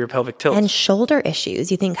anterior pelvic tilts. And shoulder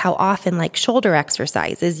issues. You think how often like shoulder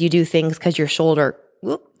exercises, you do things because your shoulder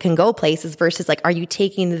can go places versus like, are you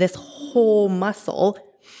taking this whole muscle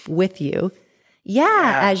with you?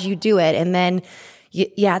 Yeah. As you do it. And then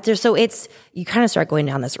so you kind of start going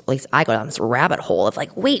down this, at least I go down this rabbit hole of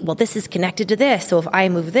like, wait, well, this is connected to this. So if I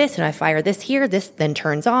move this and I fire this here, this then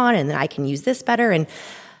turns on and then I can use this better. And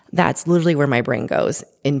that's literally where my brain goes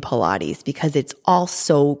in Pilates because it's all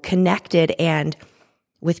so connected. And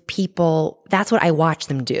with people, that's what I watch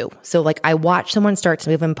them do. So like I watch someone start to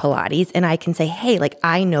move in Pilates and I can say, hey, like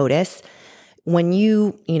I notice when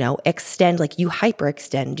you extend, like you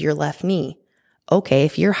hyperextend your left knee. Okay,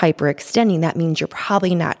 if you're hyperextending, that means you're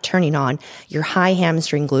probably not turning on your high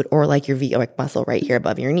hamstring glute or like your VOIC muscle right here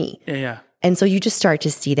above your knee. Yeah. And so you just start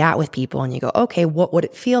to see that with people and you go, okay, what would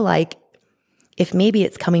it feel like if maybe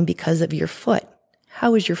it's coming because of your foot?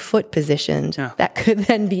 How is your foot positioned? Yeah. That could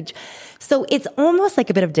then be. So it's almost like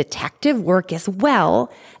a bit of detective work as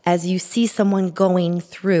well as you see someone going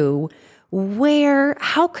through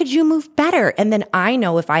how could you move better? And then I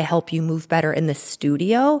know if I help you move better in the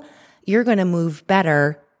studio, you're going to move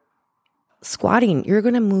better squatting. You're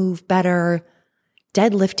going to move better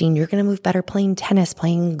deadlifting, you're going to move better playing tennis,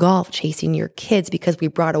 playing golf, chasing your kids, because we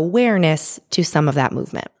brought awareness to some of that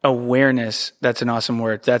movement. Awareness. That's an awesome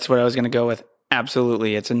word. That's what I was going to go with.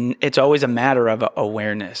 Absolutely. It's always a matter of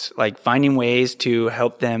awareness, like finding ways to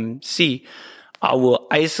help them see. I will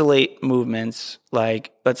isolate movements.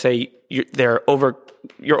 Like, let's say you're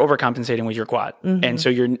overcompensating with your quad. Mm-hmm. And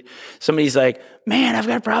so somebody's like, man, I've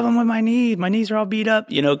got a problem with my knees. My knees are all beat up,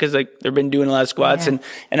 cause like they've been doing a lot of squats. Yeah.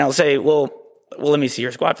 And I'll say, well, let me see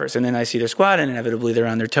your squat first. And then I see their squat, and inevitably they're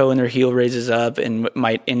on their toe and their heel raises up and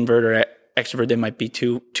might invert or extrovert. They might be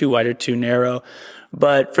too wide or too narrow.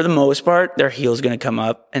 But for the most part, their heel's going to come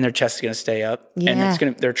up and their chest is going to stay up. Yeah.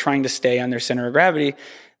 And they're trying to stay on their center of gravity.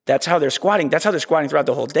 That's how they're squatting. That's how they're squatting throughout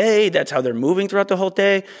the whole day. That's how they're moving throughout the whole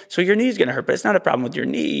day. So your knee's going to hurt, but it's not a problem with your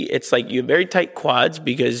knee. It's like you have very tight quads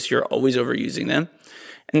because you're always overusing them.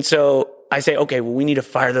 And so I say, okay, well, we need to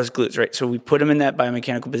fire those glutes, right? So we put them in that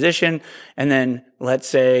biomechanical position, and then let's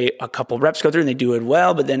say a couple reps go through and they do it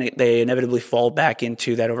well, but then they inevitably fall back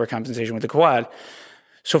into that overcompensation with the quad.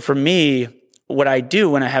 So for me, what I do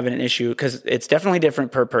when I have an issue, because it's definitely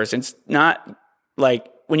different per person. It's not like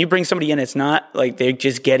when you bring somebody in, it's not like they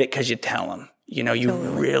just get it because you tell them. You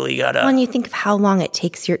really got to. Well, and you think of how long it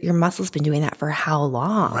takes. Your muscle's been doing that for how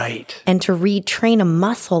long? Right. And to retrain a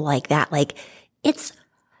muscle like that,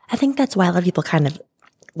 I think that's why a lot of people kind of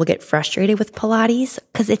will get frustrated with Pilates,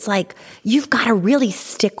 because it's like, you've got to really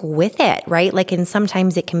stick with it, right? Like, and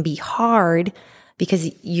sometimes it can be hard because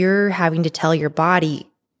you're having to tell your body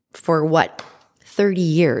for 30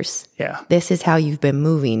 years. Yeah. This is how you've been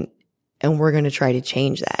moving, and we're going to try to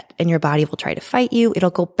change that. And your body will try to fight you.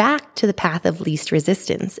 It'll go back to the path of least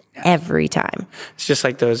resistance every time. It's just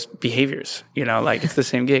like those behaviors, like it's the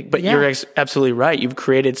same gig. But you're absolutely right. You've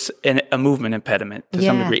created a movement impediment to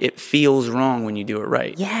some degree. It feels wrong when you do it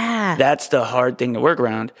right. Yeah. That's the hard thing to work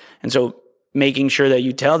around. And so making sure that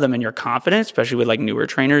you tell them and you're confident, especially with like newer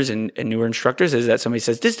trainers and newer instructors, is that somebody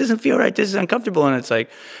says, this doesn't feel right, this is uncomfortable. And it's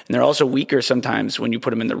like, and they're also weaker sometimes when you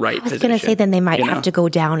put them in the right position. I was going to say, then they might have to go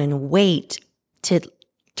down and wait to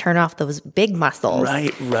turn off those big muscles.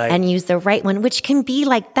 Right. And use the right one, which can be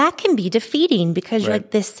that can be defeating, because you're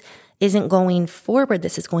like, this isn't going forward,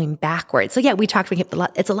 this is going backwards. So we talked about a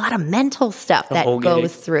lot. It's a lot of mental stuff that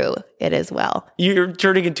goes through it as well. You're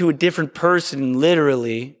turning into a different person,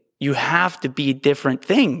 literally. You have to be a different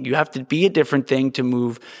thing. You have to be a different thing to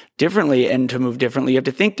move differently, and to move differently, you have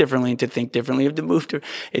to think differently, and to think differently, you have to move to,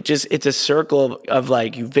 it's a circle of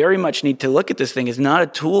like, you very much need to look at this thing as not a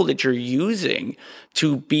tool that you're using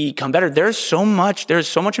to become better. There's so much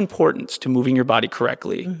importance to moving your body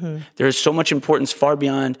correctly. Mm-hmm. There's so much importance far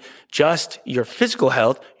beyond just your physical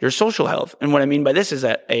health, your social health. And what I mean by this is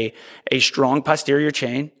that a strong posterior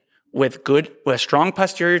chain, with a strong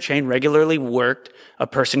posterior chain regularly worked, a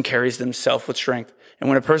person carries themselves with strength. And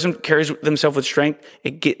when a person carries themselves with strength,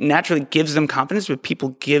 it naturally gives them confidence, but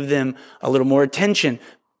people give them a little more attention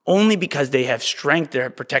only because they have strength. They're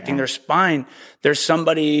protecting their spine. There's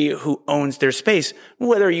somebody who owns their space.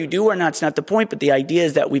 Whether you do or not, it's not the point, but the idea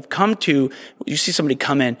is that we've come to, you see somebody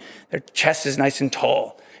come in, their chest is nice and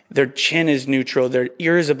tall, their chin is neutral, their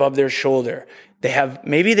ear is above their shoulder.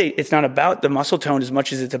 It's not about the muscle tone as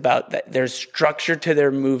much as it's about that there's structure to their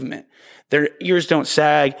movement. Their ears don't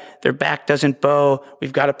sag. Their back doesn't bow.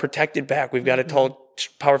 We've got a protected back. We've got a tall,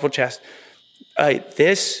 powerful chest.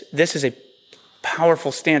 This is a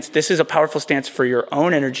powerful stance. This is a powerful stance for your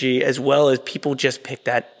own energy, as well as people just pick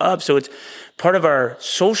that up. So it's part of our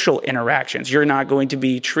social interactions. You're not going to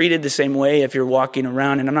be treated the same way if you're walking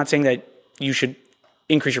around. And I'm not saying that you should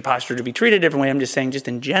increase your posture to be treated a different way. I'm just saying, just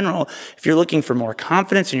in general, if you're looking for more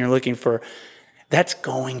confidence and you're looking for, that's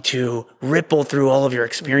going to ripple through all of your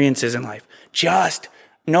experiences in life. Just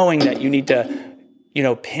knowing that you need to,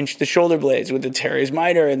 pinch the shoulder blades with the teres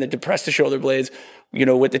minor, and depress the shoulder blades,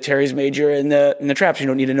 with the teres major and the traps. You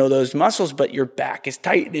don't need to know those muscles, but your back is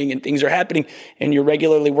tightening and things are happening, and you're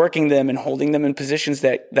regularly working them and holding them in positions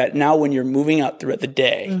that now when you're moving out throughout the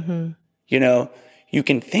day, you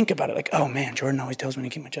can think about it like, oh man, Jordan always tells me to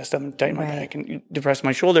keep my chest up and tighten my back and depress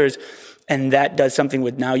my shoulders. And that does something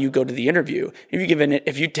with, now you go to the interview.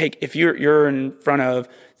 If you're in front of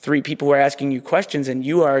 3 people who are asking you questions, and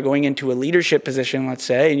you are going into a leadership position, let's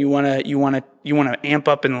say, and you want to amp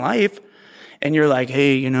up in life, and you're like,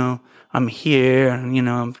 hey, I'm here, and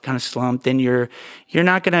I'm kind of slumped, and you're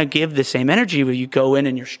not going to give the same energy, but you go in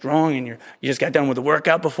and you're strong, and you just got done with a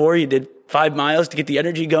workout before, you did 5 miles to get the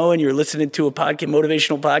energy going, you're listening to a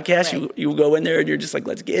motivational podcast, right. You go in there and you're just like,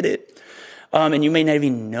 let's get it. And you might not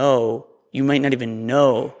even know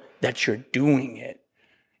that you're doing it.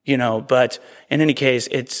 but in any case,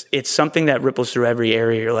 it's something that ripples through every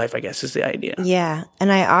area of your life, I guess, is the idea. Yeah.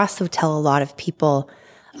 And I also tell a lot of people,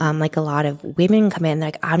 like a lot of women come in,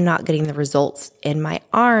 like, I'm not getting the results in my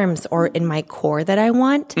arms or in my core that I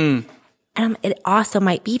want. And it also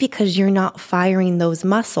might be because you're not firing those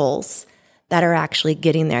muscles that are actually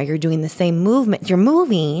getting there. You're doing the same movement. You're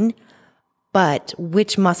moving, but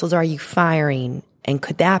which muscles are you firing? And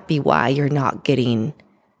could that be why you're not getting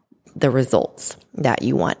the results that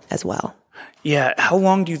you want as well? Yeah. How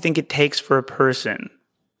long do you think it takes for a person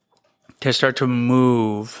to start to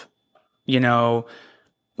move,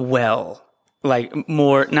 well, like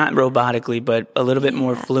more, not robotically, but a little bit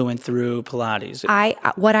more fluent through Pilates?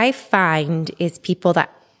 What I find is people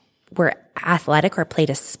that were athletic or played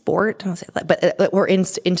a sport, I don't say that, but were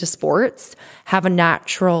into sports, have a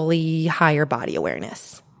naturally higher body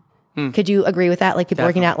awareness. Could you agree with that? Like people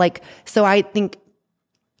working out, so I think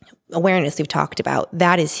awareness we've talked about,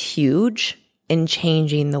 that is huge in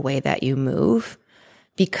changing the way that you move,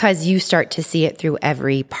 because you start to see it through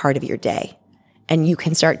every part of your day and you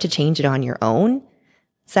can start to change it on your own.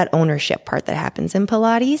 It's that ownership part that happens in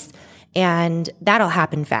Pilates, and that'll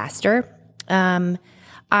happen faster.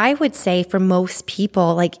 I would say for most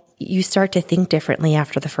people, like you start to think differently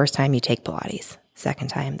after the first time you take Pilates, second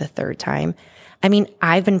time, the third time. I mean,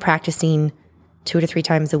 I've been practicing 2 to 3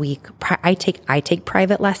 times a week. I take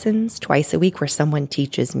private lessons twice a week where someone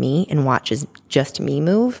teaches me and watches just me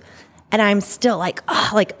move. And I'm still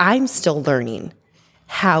I'm still learning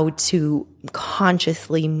how to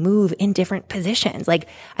consciously move in different positions. Like,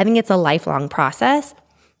 I think it's a lifelong process.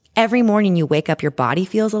 Every morning you wake up, your body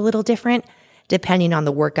feels a little different. Depending on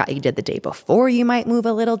the workout you did the day before, you might move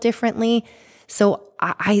a little differently. So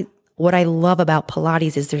what I love about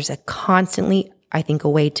Pilates is there's a constantly, I think, a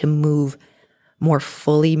way to move more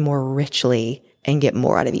fully, more richly, and get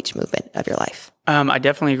more out of each movement of your life. I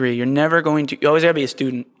definitely agree. You always gotta be a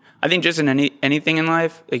student. I think just in anything in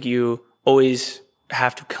life, like you always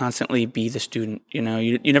have to constantly be the student. You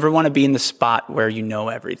never want to be in the spot where you know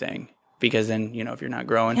everything, because then, if you're not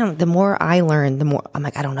growing. Yeah, the more I learn, the more I'm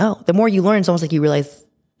like, I don't know. The more you learn, it's almost like you realize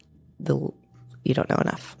you don't know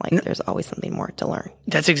enough. Like there's always something more to learn.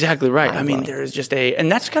 That's exactly right. I mean, there is just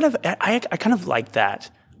and that's kind of, I kind of like that.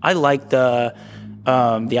 I like the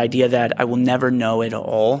idea that I will never know it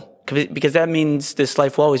all, because that means this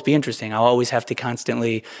life will always be interesting. I'll always have to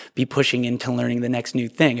constantly be pushing into learning the next new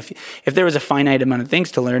thing. If there was a finite amount of things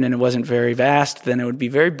to learn and it wasn't very vast, then it would be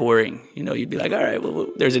very boring. You'd be like, all right, well,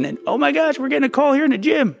 there's oh my gosh, we're getting a call here in the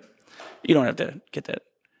gym. You don't have to get that.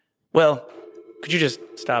 Well, could you just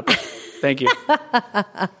stop? Thank you.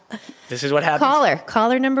 This is what happens.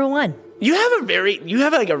 Caller number 1. You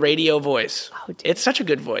have like a radio voice. Oh, dude. It's such a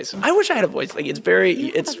good voice. I wish I had a voice. Like it's a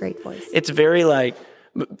great voice. It's very like,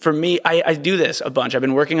 for me, I do this a bunch. I've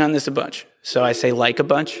been working on this a bunch. So I say like a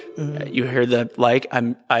bunch. Mm-hmm. You hear the like.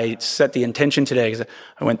 I set the intention today because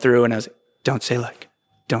I went through and I was like, don't say like.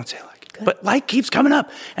 Good. But like keeps coming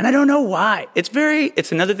up, and I don't know why.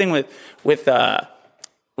 It's another thing with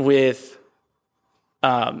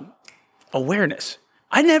awareness.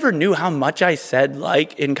 I never knew how much I said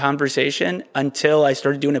like in conversation until I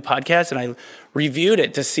started doing a podcast and I reviewed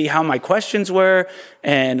it to see how my questions were.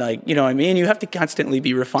 And like, you know what I mean? You have to constantly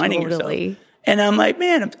be refining yourself. And I'm like,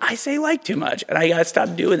 man, I say like too much. And I got to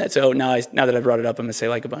stop doing that. So now that I brought it up, I'm going to say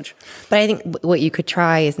like a bunch. But I think what you could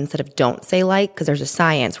try is, instead of don't say like, because there's a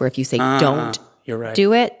science where if you say don't you're right.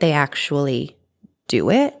 do it, they actually do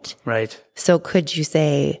it. Right. So could you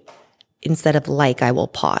say, instead of like, I will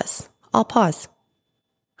pause. I'll pause.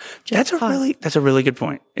 That's a really good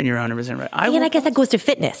point, and you're 100% right. I guess that goes to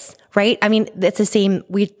fitness, right? I mean, it's the same.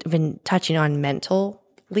 We've been touching on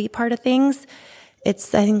mentally part of things.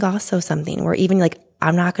 It's, I think, also something where even like,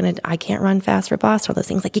 I can't run fast for boss, or those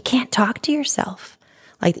things. Like, you can't talk to yourself.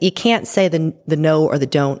 Like, you can't say the no or the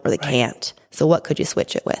don't or the can't. So what could you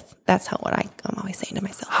switch it with? That's what I'm always saying to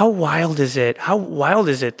myself. How wild is it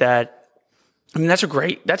that, I mean, that's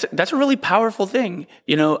a really powerful thing.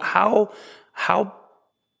 How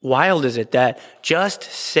wild is it that just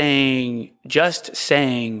saying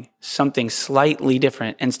something slightly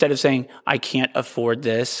different, instead of saying, I can't afford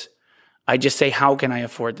this, I just say, how can I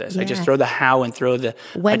afford this? Yeah. I just throw the how and throw the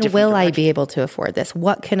when will I be able to afford this?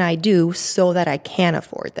 What can I do so that I can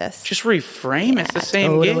afford this? Just reframe. Yeah, it's the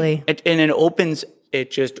same game. And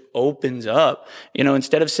it just opens up.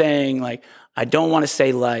 Instead of saying like, I don't want to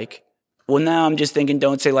say like, well, now I'm just thinking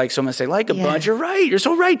don't say like, so I'm going to say like a bunch. You're right. You're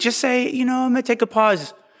so right. Just say, I'm going to take a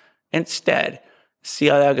pause instead. See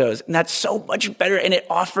how that goes. And that's so much better. And it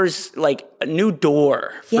offers like a new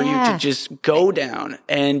door for you to just go down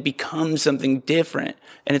and become something different.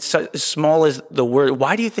 And it's so, as small as the word.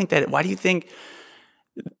 Why do you think that? Why do you think,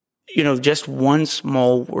 just one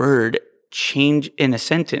small word change in a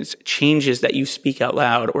sentence changes that you speak out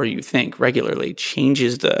loud or you think regularly,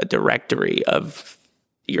 changes the directory of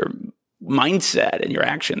your mindset and your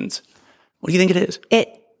actions? What do you think it is?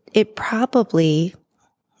 It probably,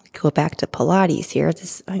 go back to Pilates here,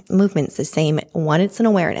 this movement's the same. One, it's an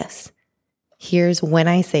awareness. Here's when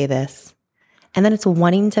I say this. And then it's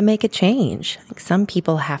wanting to make a change. Like some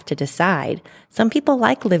people have to decide. Some people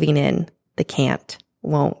like living in the can't,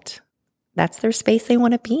 won't. That's their space they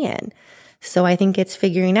want to be in. So I think it's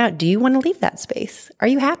figuring out, do you want to leave that space? Are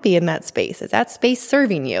you happy in that space? Is that space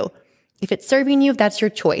serving you? If it's serving you, that's your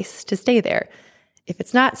choice to stay there. If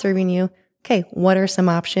it's not serving you, okay, what are some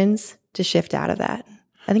options to shift out of that?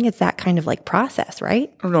 I think it's that kind of like process,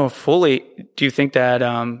 right? I don't know fully. Do you think that,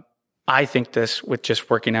 I think this with just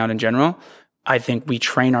working out in general, I think we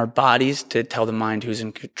train our bodies to tell the mind who's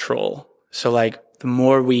in control. So like the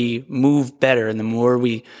more we move better and the more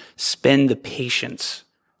we spend the patience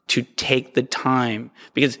to take the time,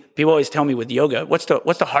 because people always tell me with yoga, what's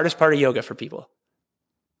the hardest part of yoga for people?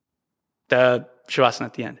 The shavasana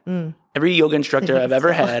at the end. Every yoga instructor I've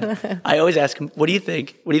ever had, I always ask them, what do you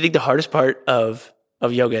think? What do you think the hardest part of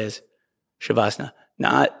yoga is? Shavasana.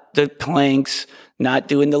 Not the planks, not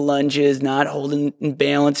doing the lunges, not holding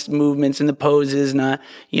balanced movements in the poses, not,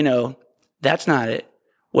 that's not it.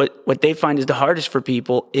 What they find is the hardest for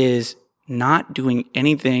people is not doing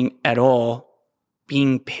anything at all,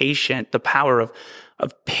 being patient, the power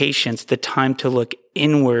of patience, the time to look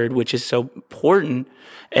inward, which is so important.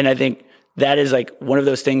 And I think that is like one of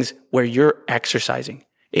those things where you're exercising.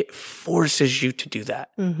 It forces you to do that.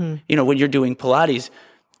 Mm-hmm. When you're doing Pilates,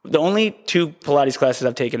 the only 2 Pilates classes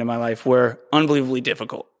I've taken in my life were unbelievably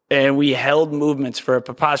difficult. And we held movements for a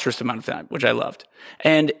preposterous amount of time, which I loved.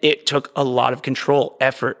 And it took a lot of control,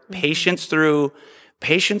 effort, patience through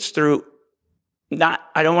not,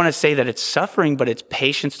 I don't want to say that it's suffering, but it's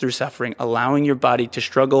patience through suffering, allowing your body to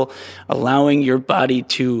struggle, allowing your body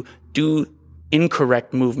to do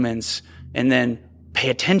incorrect movements, and then pay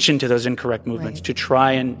attention to those incorrect movements to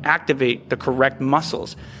try and activate the correct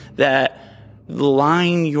muscles that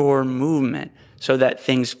line your movement so that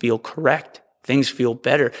things feel correct, things feel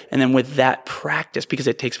better. And then with that practice, because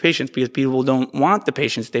it takes patience, because people don't want the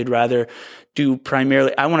patience, they'd rather do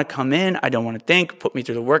primarily, I want to come in, I don't want to think, put me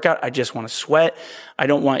through the workout, I just want to sweat. I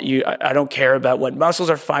don't care about what muscles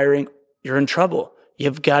are firing. You're in trouble.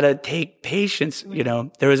 You've got to take patience.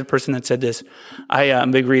 There was a person that said this. I'm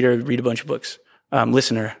a big reader, read a bunch of books,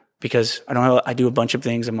 listener, because I do a bunch of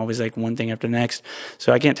things. I'm always like one thing after the next.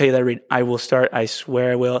 So I can't tell you that I read. I will start. I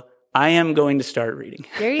swear I will. I am going to start reading.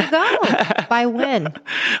 There you go. By when?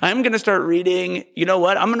 I'm going to start reading. You know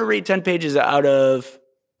what? I'm going to read 10 pages out of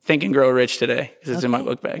Think and Grow Rich today, because it's in my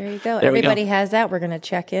book bag. There you go. Everybody has that. We're going to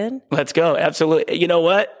check in. Let's go. Absolutely. You know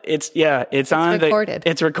what? It's recorded.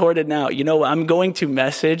 It's recorded now. You know what? I'm going to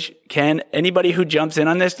message Ken. Anybody who jumps in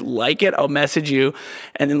on this, like it, I'll message you.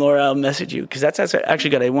 And then Laura, I'll message you. Because that's actually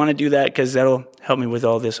good. I want to do that because that'll help me with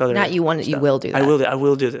all this other stuff. You will do that. I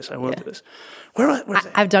will do this. Do this.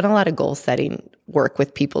 I've done a lot of goal setting work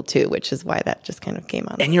with people too, which is why that just kind of came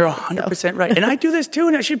on. And you're 100% right. And I do this too,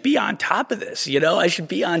 and I should be on top of this. I should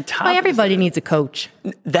be on top. Well, everybody needs a coach.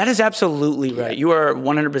 That is absolutely right. You are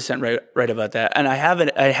 100% right about that. And I have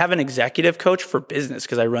an executive coach for business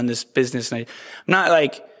because I run this business, and I'm not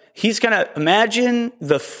like. He's going to imagine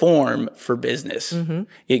the form for business,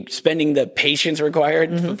 spending the patience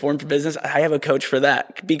required for form for business. I have a coach for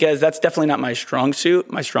that because that's definitely not my strong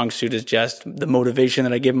suit. My strong suit is just the motivation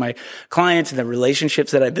that I give my clients and the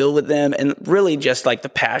relationships that I build with them, and really just like the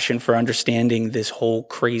passion for understanding this whole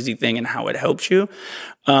crazy thing and how it helps you.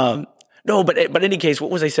 But in any case,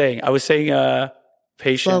 what was I saying? I was saying,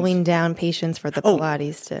 patience. Slowing down patience for the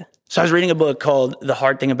Pilates to. So I was reading a book called The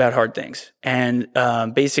Hard Thing About Hard Things. And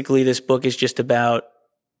basically this book is just about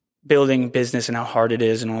building business and how hard it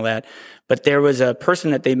is and all that. But there was a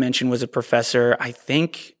person that they mentioned was a professor, I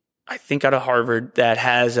think out of Harvard, that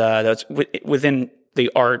has that's within the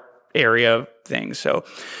art area of things. So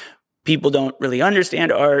people don't really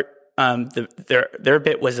understand art. Their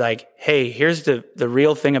bit was like, hey, here's the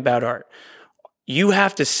real thing about art. You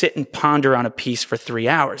have to sit and ponder on a piece for 3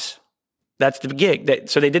 hours. That's the gig.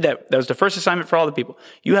 So they did that. That was the first assignment for all the people.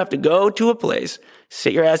 You have to go to a place,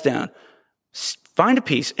 sit your ass down, find a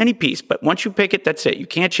piece, any piece. But once you pick it, that's it. You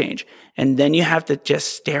can't change. And then you have to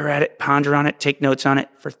just stare at it, ponder on it, take notes on it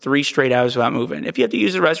for 3 straight hours without moving. If you have to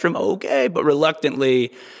use the restroom, okay, but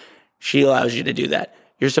reluctantly she allows you to do that.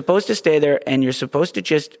 You're supposed to stay there and you're supposed to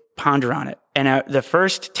just ponder on it. And the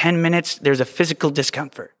first 10 minutes, there's a physical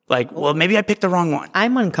discomfort. Like, well, maybe I picked the wrong one.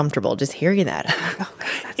 I'm uncomfortable just hearing that. Oh,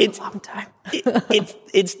 God, that's a long time.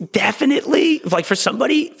 It's definitely like for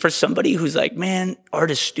somebody who's like, man,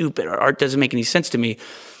 art is stupid or art doesn't make any sense to me,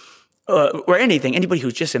 or anybody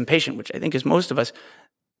who's just impatient, which I think is most of us.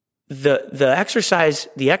 The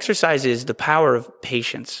exercise is the power of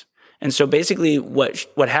patience. And so basically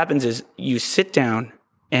what happens is you sit down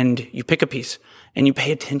and you pick a piece and you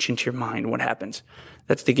pay attention to your mind. What happens?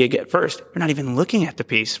 That's the gig at first. You're not even looking at the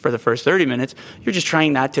piece for the first 30 minutes. You're just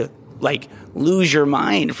trying not to like lose your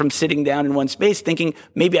mind from sitting down in one space thinking,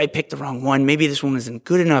 maybe I picked the wrong one. Maybe this one isn't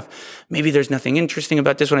good enough. Maybe there's nothing interesting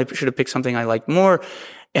about this one. I should have picked something I liked more.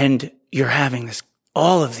 And you're having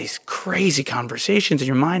all of these crazy conversations in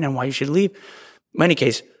your mind on why you should leave. In any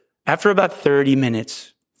case, after about 30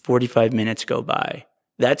 minutes, 45 minutes go by,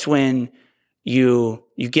 that's when you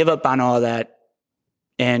give up on all that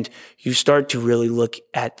and you start to really look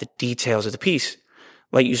at the details of the piece.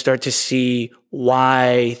 Like you start to see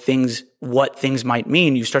what things might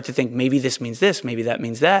mean. You start to think, maybe this means this, maybe that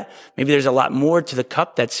means that. Maybe there's a lot more to the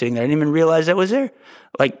cup that's sitting there. I didn't even realize that was there.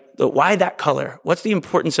 Like, why that color? What's the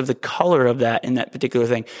importance of the color of that in that particular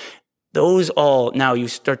thing? Now you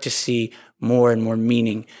start to see more and more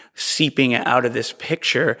meaning seeping out of this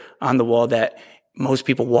picture on the wall that most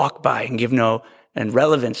people walk by and give no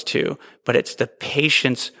relevance to, but it's the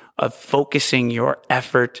patience of focusing your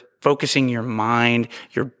effort, focusing your mind,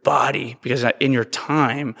 your body, because in your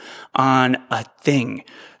time on a thing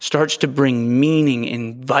starts to bring meaning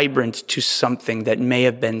and vibrance to something that may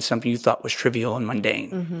have been something you thought was trivial and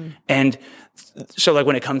mundane. Mm-hmm. And so like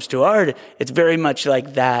when it comes to art, it's very much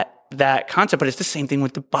like that concept, but it's the same thing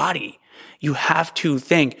with the body. You have to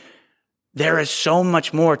think there is so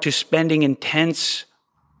much more to spending intense,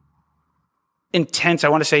 an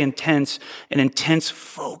intense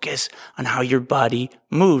focus on how your body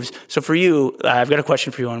moves. So for you, I've got a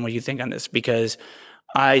question for you on what you think on this, because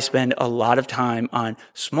I spend a lot of time on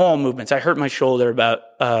small movements. I hurt my shoulder about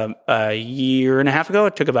a year and a half ago.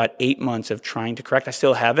 It took about 8 months of trying to correct. I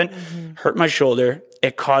still haven't. Mm-hmm. Hurt my shoulder.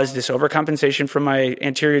 It caused this overcompensation from my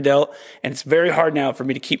anterior delt. And it's very hard now for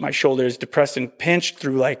me to keep my shoulders depressed and pinched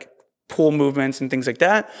through like pull movements and things like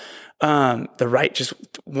that. The right just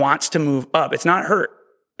wants to move up. It's not hurt.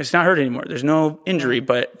 It's not hurt anymore. There's no injury,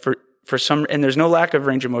 but for some, and there's no lack of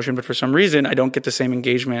range of motion, but for some reason, I don't get the same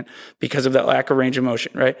engagement because of that lack of range of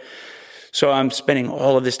motion, right? So I'm spending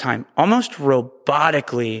all of this time almost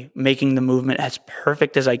robotically making the movement as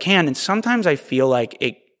perfect as I can. And sometimes I feel like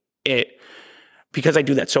it because I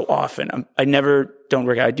do that so often. Don't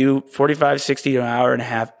work. I do 45, 60 to an hour and a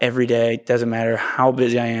half every day. Doesn't matter how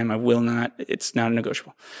busy I am. I will not. It's not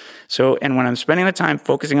negotiable. So, and when I'm spending the time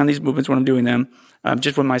focusing on these movements, when I'm doing them,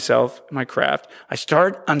 just with myself, my craft,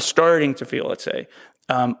 I'm starting to feel, let's say,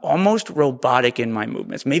 almost robotic in my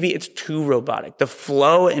movements. Maybe it's too robotic. The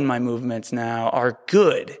flow in my movements now are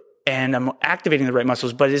good and I'm activating the right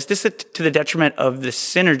muscles, but is this to the detriment of the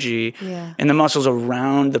synergy and the muscles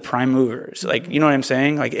around the prime movers? Like, you know what I'm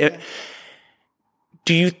saying? Like,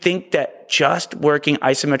 do you think that just working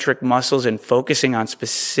isometric muscles and focusing on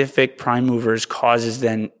specific prime movers causes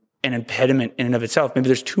then an impediment in and of itself? Maybe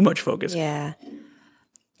there's too much focus. Yeah.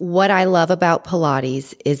 What I love about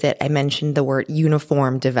Pilates is that I mentioned the word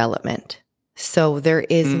uniform development. So there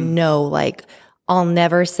is no like, I'll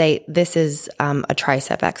never say this is a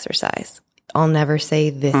tricep exercise. I'll never say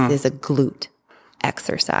this is a glute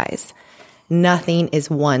exercise. Nothing is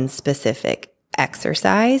one specific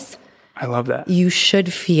exercise. I love that. You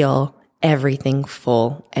should feel everything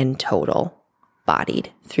full and total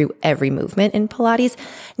bodied through every movement in Pilates.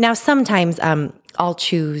 Now, sometimes I'll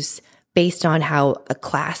choose based on how a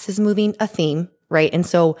class is moving a theme, right? And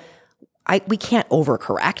so we can't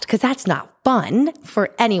overcorrect because that's not fun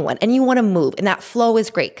for anyone. And you want to move. And that flow is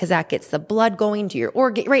great because that gets the blood going to your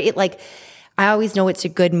organ, right? I always know it's a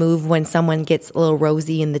good move when someone gets a little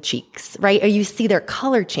rosy in the cheeks, right? Or you see their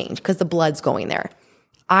color change because the blood's going there.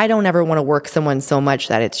 I don't ever want to work someone so much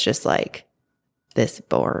that it's just like this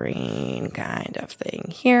boring kind of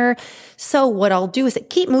thing here. So what I'll do is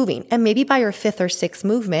keep moving. And maybe by your fifth or sixth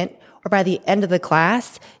movement, or by the end of the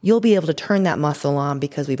class, you'll be able to turn that muscle on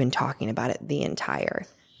because we've been talking about it the entire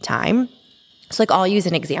time. So I'll use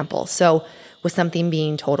an example. So with something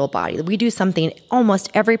being total body, we do something almost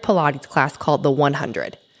every Pilates class called the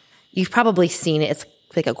 100. You've probably seen it. It's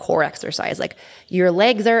like a core exercise. Like your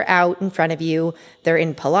legs are out in front of you. They're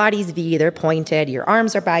in Pilates V. They're pointed. Your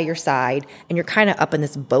arms are by your side. And you're kind of up in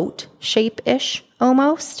this boat shape-ish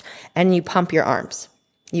almost. And you pump your arms.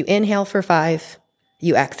 You inhale for 5.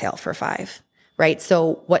 you exhale for 5, right?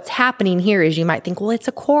 So what's happening here is you might think, well, it's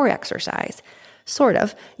a core exercise. Sort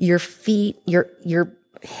of. Your feet, your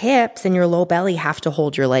hips and your low belly have to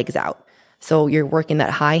hold your legs out. So you're working that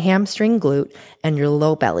high hamstring glute, and your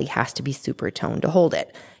low belly has to be super toned to hold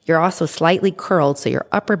it. You're also slightly curled, so your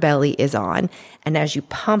upper belly is on. And as you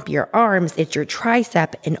pump your arms, it's your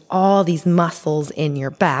tricep and all these muscles in your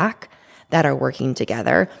back that are working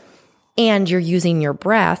together. And you're using your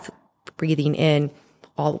breath, breathing in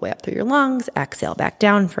all the way up through your lungs, exhale back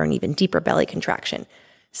down for an even deeper belly contraction.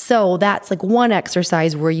 So that's like one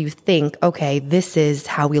exercise where you think, okay, this is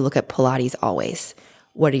how we look at Pilates always.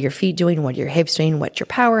 What are your feet doing? What are your hips doing? What's your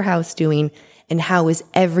powerhouse doing? And how is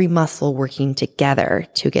every muscle working together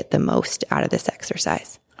to get the most out of this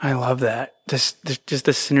exercise? I love that. Just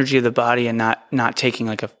the synergy of the body, and not taking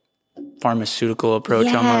like a pharmaceutical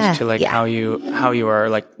approach almost to like how you are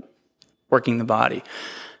like working the body.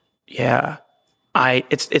 Yeah.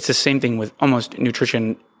 It's the same thing with almost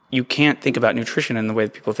nutrition. You can't think about nutrition in the way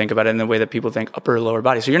that people think about it, in the way that people think upper or lower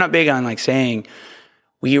body. So you're not big on like saying,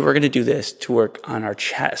 we're going to do this to work on our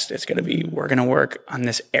chest. It's going to be, we're going to work on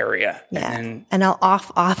this area. Yeah. And I'll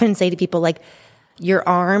often say to people, like, your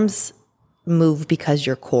arms move because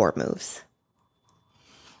your core moves.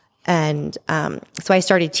 And so I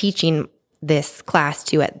started teaching this class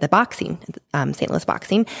too at the boxing, St. Louis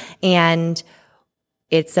Boxing. And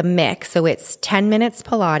it's a mix. So it's 10 minutes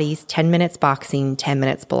Pilates, 10 minutes boxing, 10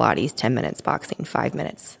 minutes Pilates, 10 minutes boxing, 5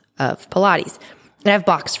 minutes of Pilates. And I've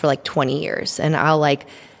boxed for like 20 years, and I'll like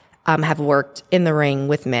have worked in the ring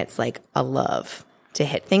with mitts. Like, I love to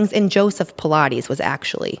hit things. And Joseph Pilates was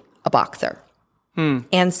actually a boxer.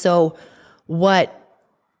 And so what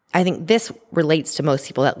I think this relates to most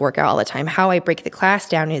people that work out all the time. How I break the class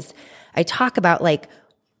down is I talk about like,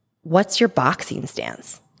 what's your boxing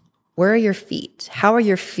stance? Where are your feet? How are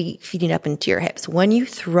your feet feeding up into your hips? When you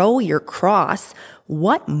throw your cross,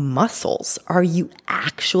 what muscles are you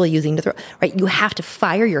actually using to throw, right? You have to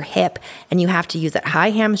fire your hip, and you have to use that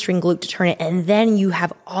high hamstring glute to turn it. And then you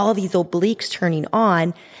have all these obliques turning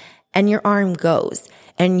on, and your arm goes,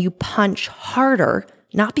 and you punch harder,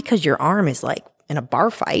 not because your arm is like in a bar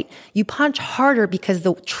fight. You punch harder because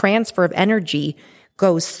the transfer of energy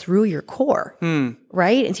goes through your core,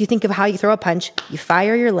 right? And so you think of how you throw a punch, you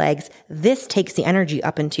fire your legs, this takes the energy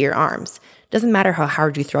up into your arms. Doesn't matter how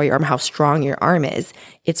hard you throw your arm, how strong your arm is,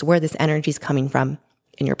 it's where this energy is coming from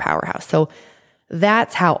in your powerhouse. So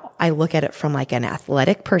that's how I look at it from like an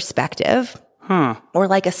athletic perspective, or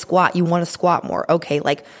like a squat. You want to squat more. Okay,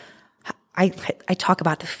 like I talk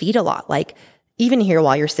about the feet a lot. Like even here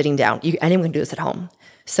while you're sitting down, anyone can do this at home.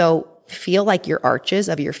 So feel like your arches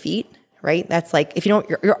of your feet, right? That's like, if you don't,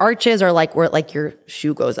 your arches are like where like your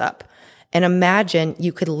shoe goes up. And imagine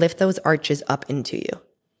you could lift those arches up into you.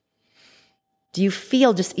 Do you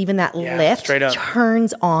feel just even that lift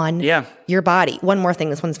turns on your body? One more thing,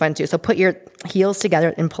 this one's fun too. So put your heels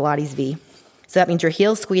together in Pilates V. So that means your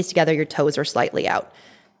heels squeeze together, your toes are slightly out.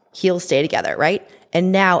 Heels stay together, right?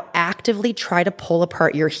 And now actively try to pull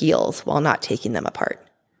apart your heels while not taking them apart.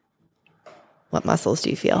 What muscles do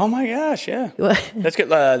you feel? Oh my gosh, yeah. That's good.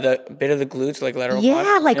 The bit of the glutes, like lateral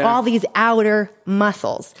quad. All these outer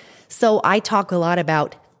muscles. So I talk a lot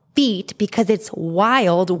about feet because it's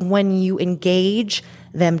wild when you engage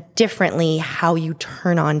them differently, how you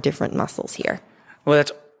turn on different muscles here. Well,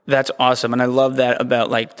 that's awesome. And I love that about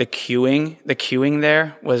like the cueing. The cueing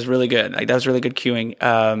there was really good. Like that was really good cueing.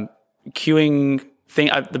 Cueing thing,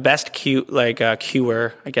 the best cue, like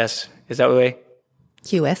cuer, I guess. Is that the way?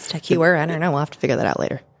 Cueist, a cuer, I don't know. We'll have to figure that out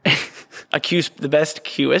later. The best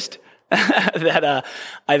cueist that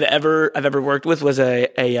I've ever worked with was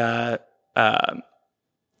a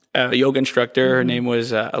yoga instructor. Her name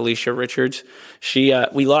was Alicia Richards.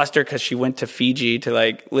 We lost her because she went to Fiji to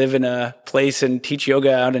like live in a place and teach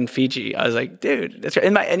yoga out in Fiji. I was like, dude, that's right.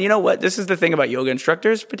 And you know what? This is the thing about yoga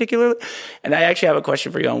instructors particularly. And I actually have a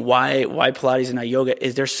question for you on why Pilates and not yoga.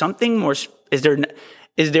 Is there something more? Is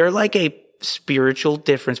there like a spiritual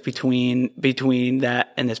difference between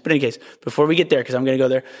that and this? But in any case, before we get there, because I'm going to go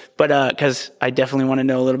there, but because I definitely want to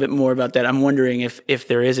know a little bit more about that. I'm wondering if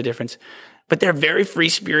there is a difference. But they're very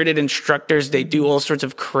free-spirited instructors. They do all sorts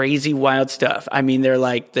of crazy, wild stuff. I mean, they're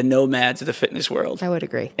like the nomads of the fitness world. I would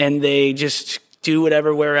agree. And they just do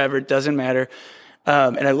whatever, wherever. It doesn't matter.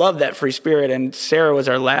 And I love that free spirit. And Sarah was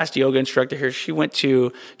our last yoga instructor here. She went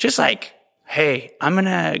to just like, hey, I'm going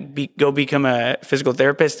to go become a physical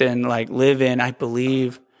therapist and like live in, I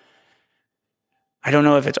believe, I don't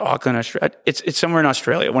know if it's Auckland, Australia. It's somewhere in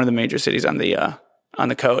Australia, one of the major cities on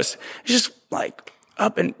the coast. It's just like,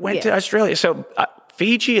 up and went to Australia. So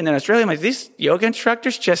Fiji and then Australia. I'm like, these yoga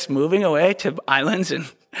instructors just moving away to islands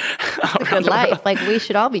and good life. Like we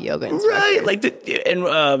should all be yoga instructors. Right. Like,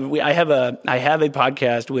 I have a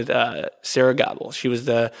podcast with Sarah Gobble. She was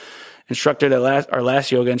the instructor our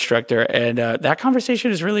last yoga instructor, and that conversation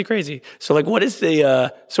is really crazy. So, like, what is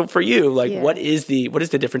the so for you? Like, what is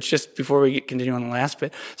the difference? Just before we continue on the last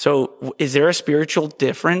bit. So, is there a spiritual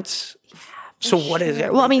difference? So, what is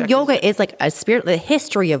it? Well, I mean, yoga is like a spirit. The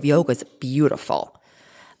history of yoga is beautiful.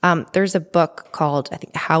 There's a book called, I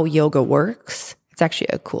think, How Yoga Works. It's actually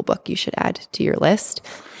a cool book you should add to your list.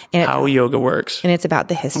 And How Yoga Works. And it's about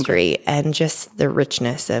the history and just the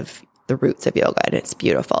richness of the roots of yoga, and it's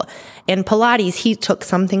beautiful. And Pilates, he took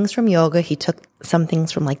some things from yoga. He took some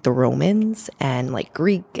things from like the Romans and like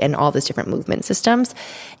Greek and all these different movement systems.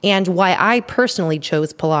 And why I personally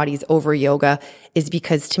chose Pilates over yoga is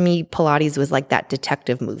because to me, Pilates was like that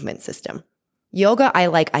detective movement system. Yoga,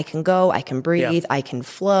 I can go, I can breathe, I can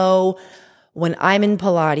flow. When I'm in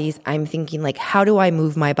Pilates, I'm thinking like, how do I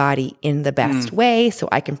move my body in the best way so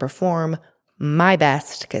I can perform my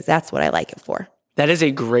best? Because that's what I like it for. That is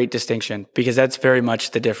a great distinction because that's very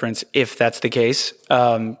much the difference if that's the case.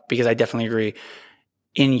 Because I definitely agree.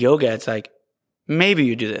 In yoga, it's like, maybe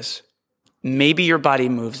you do this. Maybe your body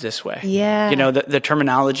moves this way. Yeah. You know, the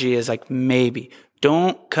terminology is like, maybe.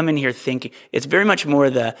 Don't come in here thinking. It's very much more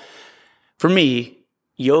for me,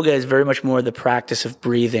 yoga is very much more the practice of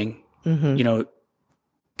breathing, you know,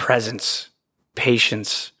 presence,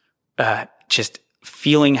 patience, just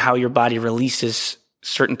feeling how your body releases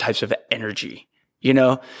certain types of energy. You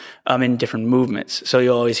know, in different movements. So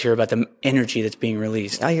you'll always hear about the energy that's being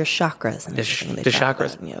released. All your chakras. And the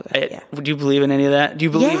chakras. In yoga. Do you believe in any of that? Do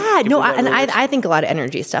you believe? Yeah, no, I think a lot of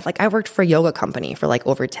energy stuff. Like I worked for a yoga company for like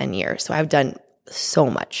over 10 years. So I've done so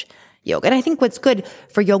much yoga. And I think what's good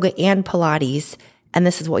for yoga and Pilates, and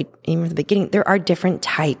this is what even from the beginning, there are different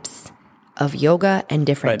types of yoga and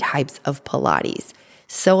different types of Pilates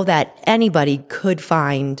so that anybody could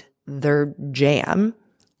find their jam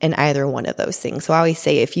in either one of those things. So I always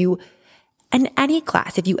say in any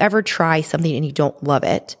class, if you ever try something and you don't love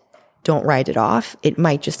it, don't write it off. It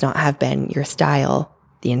might just not have been your style,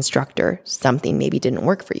 the instructor, something maybe didn't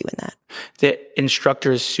work for you in that. The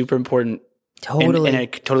instructor is super important. Totally. And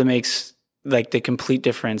it totally makes like the complete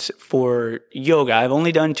difference for yoga. I've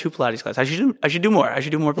only done 2 Pilates classes. I should do more. I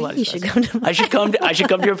should do more Pilates classes. I should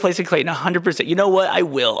come to your place in Clayton 100%. You know what? I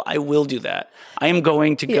will do that. I am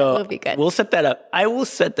going to go. It'll be good. We'll set that up. I will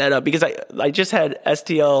set that up because I just had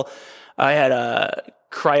STL. I had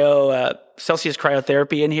Celsius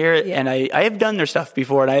cryotherapy in here, and I have done their stuff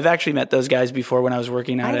before, and I've actually met those guys before when I was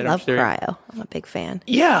working out at love cryo. I'm a big fan.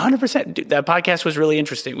 Yeah, 100%. Dude, that podcast was really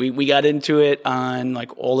interesting. We got into it on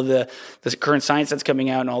like all of the current science that's coming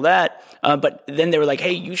out and all that. But then they were like,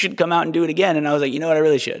 hey, you should come out and do it again. And I was like, you know what? I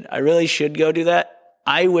really should. I really should go do that.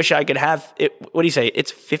 I wish I could have it. What do you say?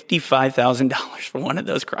 It's $55,000 for one of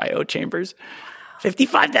those cryo chambers.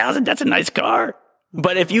 $55,000. That's a nice car.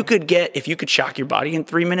 But if you could shock your body in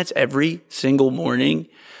 3 minutes every single morning,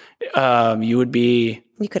 you would be.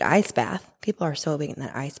 You could ice bath. People are so big in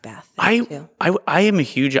that ice bath. I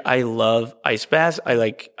love ice baths. I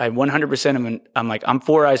 100%. I'm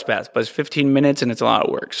for ice baths, but it's 15 minutes and it's a lot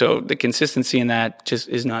of work. So the consistency in that just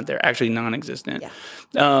is not there. Actually, non-existent.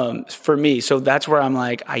 Yeah. For me. So that's where I'm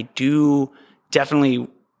like, I do definitely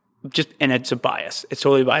and it's a bias. It's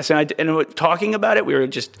totally a bias. And talking about it,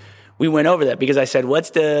 we went over that because I said, what's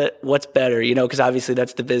better, you know, because obviously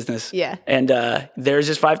that's the business. Yeah. And theirs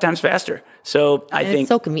is 5 times faster. So I think. It's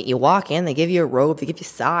so convenient. You walk in, they give you a robe, they give you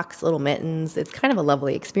socks, little mittens. It's kind of a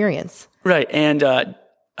lovely experience. Right. And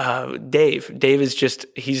Dave is just,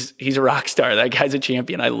 he's a rock star. That guy's a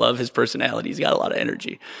champion. I love his personality. He's got a lot of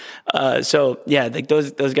energy. So yeah, like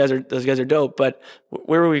those guys are dope. But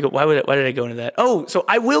where were we go? Why did I go into that? Oh, so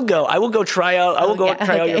I will go try out. I will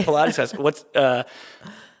try out your Pilates class.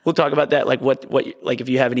 We'll talk about that, like what like if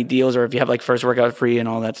you have any deals or if you have like first workout free and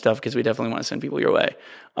all that stuff, because we definitely want to send people your way.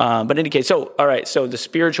 But in any case, all right, so the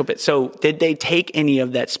spiritual bit. So did they take any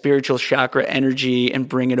of that spiritual chakra energy and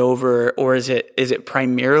bring it over, or is it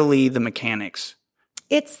primarily the mechanics?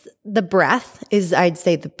 It's the breath is, I'd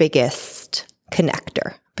say, the biggest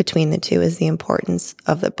connector between the two is the importance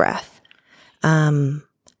of the breath. The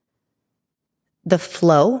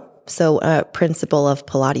flow. So a principle of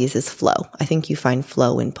Pilates is flow. I think you find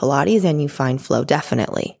flow in Pilates and you find flow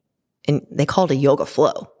definitely. And they call it a yoga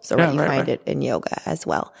flow. So you find it in yoga as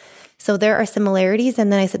well. So there are similarities.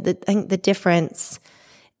 And then I said that I think the difference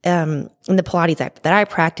in the Pilates that I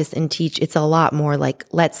practice and teach, it's a lot more like,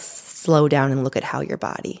 let's slow down and look at how your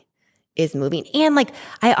body is moving. And like,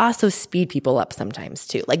 I also speed people up sometimes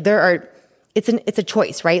too. Like there are it's a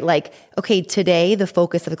choice, right? Like, okay, today the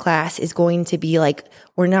focus of the class is going to be like,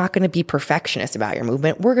 we're not going to be perfectionist about your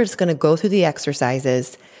movement. We're just going to go through the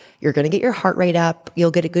exercises. You're going to get your heart rate up.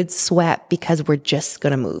 You'll get a good sweat because we're just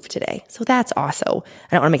going to move today. So that's also,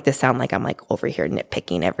 I don't want to make this sound like I'm like over here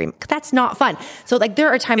nitpicking that's not fun. So like there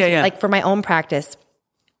are times like for my own practice,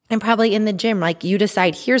 I'm probably in the gym, like you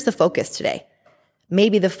decide, here's the focus today.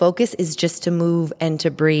 Maybe the focus is just to move and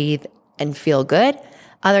to breathe and feel good.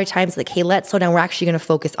 Other times, like, hey, let's slow down. We're actually going to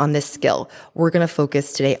focus on this skill. We're going to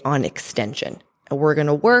focus today on extension. And we're going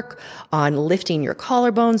to work on lifting your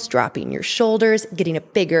collarbones, dropping your shoulders, getting a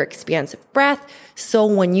bigger, expansive breath. So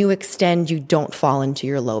when you extend, you don't fall into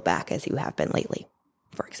your low back as you have been lately,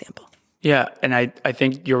 for example. Yeah, and I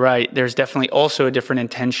think you're right. There's definitely also a different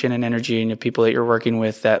intention and energy in the people that you're working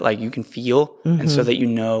with that like you can feel. And so that you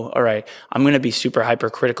know, all right, I'm going to be super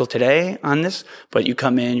hypercritical today on this, but you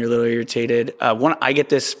come in, you're a little irritated. I get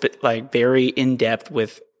this like very in-depth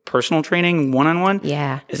with personal training, one-on-one.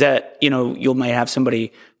 Yeah. Is that, you might have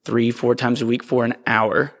somebody 3-4 times a week for an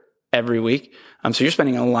hour every week. So you're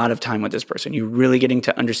spending a lot of time with this person. You're really getting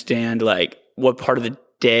to understand like what part of the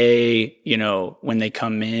day, when they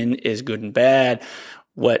come in is good and bad,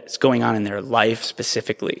 what's going on in their life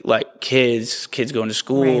specifically, like kids going to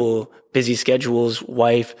school, busy schedules,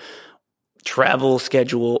 wife, travel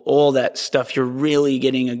schedule, all that stuff. You're really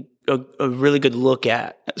getting a really good look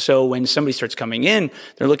at. So when somebody starts coming in,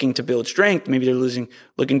 they're looking to build strength. Maybe they're looking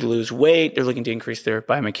to lose weight. They're looking to increase their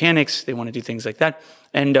biomechanics. They want to do things like that.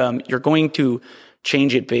 And you're going to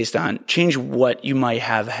change what you might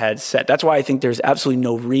have had set. That's why I think there's absolutely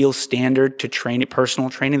no real standard to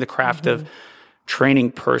personal training, the craft of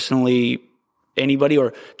training personally anybody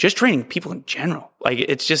or just training people in general. Like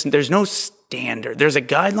it's just, there's no standard. There's a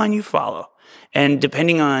guideline you follow. And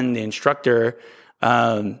depending on the instructor,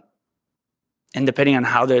 and depending on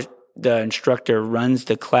how the instructor runs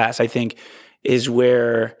the class, I think is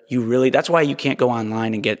where that's why you can't go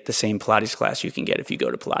online and get the same Pilates class you can get if you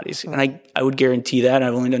go to Pilates. And I would guarantee that.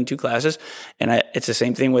 I've only done 2 classes and it's the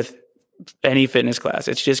same thing with any fitness class.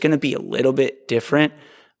 It's just going to be a little bit different,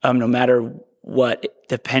 no matter what,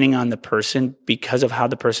 depending on the person, because of how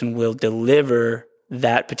the person will deliver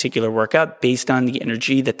that particular workout based on the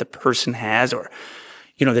energy that the person has or,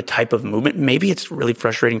 the type of movement. Maybe it's really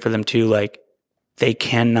frustrating for them too. Like they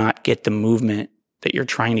cannot get the movement that you're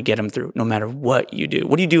trying to get them through no matter what you do.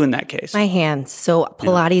 What do you do in that case? My hands. So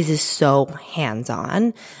Pilates is so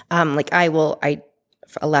hands-on.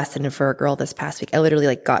 A lesson for a girl this past week, I literally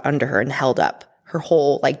like got under her and held up her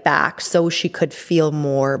whole like back so she could feel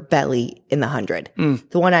more belly in the 100.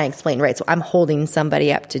 The one I explained, right? So I'm holding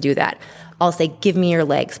somebody up to do that. I'll say, give me your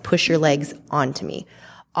legs, push your legs onto me.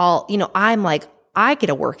 I'm like, I get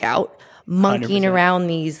a workout monkeying 100%. Around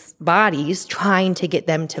these bodies, trying to get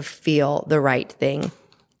them to feel the right thing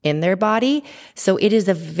in their body. So it is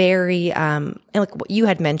a very, and like what you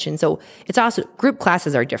had mentioned. So it's also, group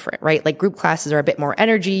classes are different, right? Like group classes are a bit more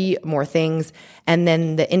energy, more things. And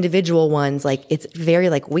then the individual ones, like it's very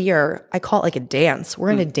like I call it like a dance.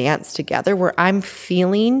 We're in a dance together where I'm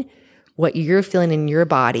feeling what you're feeling in your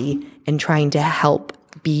body and trying to help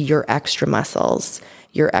be your extra muscles,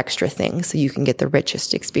 your extra things, so you can get the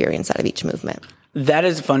richest experience out of each movement. That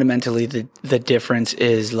is fundamentally the difference,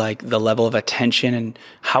 is like the level of attention and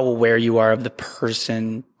how aware you are of the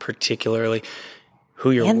person, particularly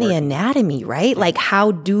who you're and the anatomy, right? Like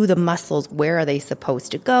how do the muscles, where are they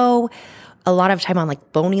supposed to go? A lot of time on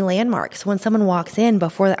like bony landmarks. When someone walks in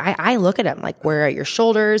before I look at them, like where are your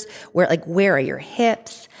shoulders? Where are your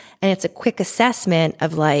hips? And it's a quick assessment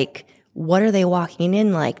of like, what are they walking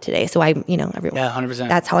in like today? So everyone. Yeah, 100%.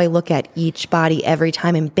 That's how I look at each body every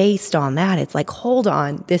time. And based on that, it's like, hold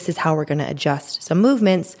on, this is how we're going to adjust some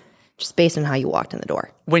movements just based on how you walked in the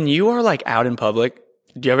door. When you are like out in public,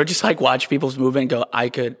 do you ever just like watch people's movement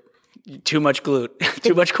and go, too much glute,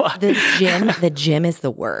 too much quad? The gym is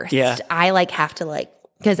the worst. Yeah. I like have to like,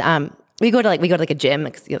 because we go to a gym,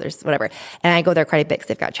 because there's whatever. And I go there quite a bit because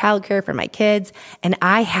they've got childcare for my kids. And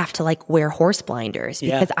I have to like wear horse blinders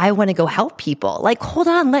because I want to go help people. Like, hold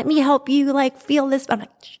on, let me help you like feel this. I'm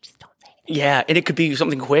like, just don't say anything. Yeah. And it could be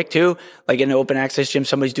something quick too. Like in an open access gym,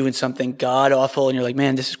 somebody's doing something god awful and you're like,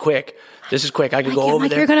 man, this is quick. I could go over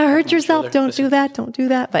there. You're going to hurt yourself. Don't do that.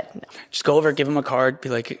 But no. Just go over, give them a card. Be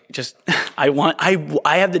like,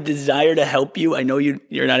 I have the desire to help you. I know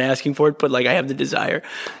you're not asking for it, but like I have the desire.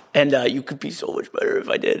 And you could be so much better if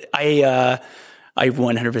I did. I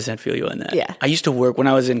 100% feel you on that. Yeah. I used to work, when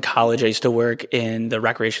I was in college, I used to work in the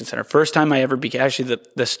recreation center. First time I ever became, actually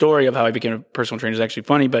the story of how I became a personal trainer is actually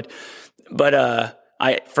funny, but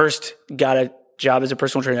I first got a job as a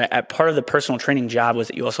personal trainer, part of the personal training job was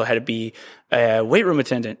that you also had to be a weight room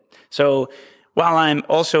attendant. So while I'm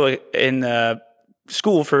also in the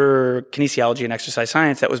school for kinesiology and exercise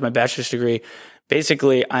science, that was my bachelor's degree.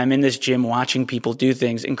 Basically, I'm in this gym watching people do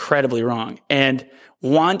things incredibly wrong and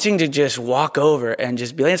wanting to just walk over and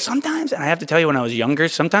just be like, sometimes, and I have to tell you, when I was younger,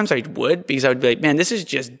 sometimes I would, because I would be like, man, this is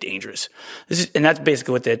just dangerous. And that's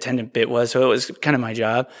basically what the attendant bit was. So it was kind of my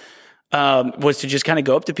job. Was to just kind of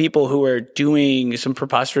go up to people who are doing some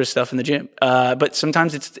preposterous stuff in the gym. But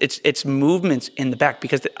sometimes it's movements in the back,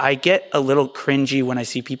 because I get a little cringy when I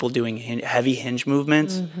see people doing heavy hinge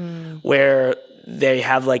movements where they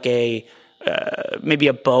have like maybe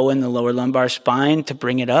a bow in the lower lumbar spine to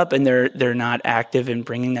bring it up, and they're not active in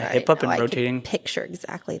bringing that hip up and rotating. I can picture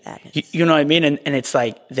exactly that. You know what I mean? And it's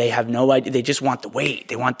like they have no idea. They just want the weight.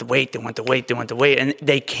 They want the weight. They want the weight. They want the weight. And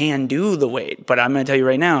they can do the weight. But I'm going to tell you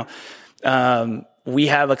right now, we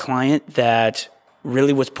have a client that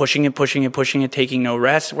really was pushing it, taking no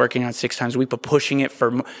rest, working on 6 times a week, but pushing it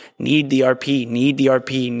for need the RP.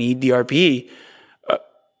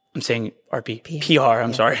 I'm saying RP, PR.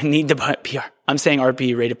 I'm sorry. Need the PR. I'm saying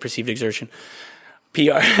RP, rate of perceived exertion.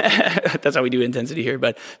 PR. That's how we do intensity here.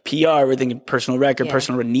 But PR, we're thinking personal record,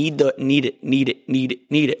 personal need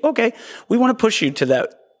it. Okay. We want to push you to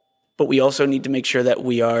that, but we also need to make sure that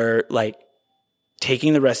we are like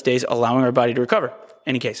taking the rest days, allowing our body to recover.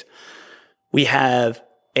 Any case, we have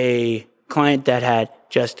a client that had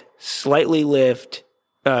just slightly lifted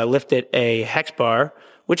a hex bar,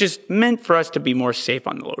 which is meant for us to be more safe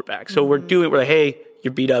on the lower back. So we're like, hey,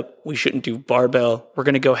 you're beat up. We shouldn't do barbell. We're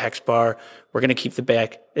going to go hex bar. We're going to keep the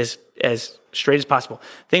back as straight as possible.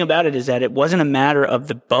 Thing about it is that it wasn't a matter of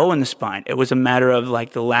the bow in the spine. It was a matter of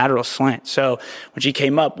like the lateral slant. So when she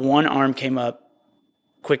came up, one arm came up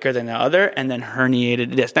quicker than the other and then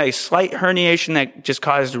herniated this. Now, a slight herniation that just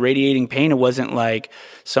caused radiating pain. It wasn't like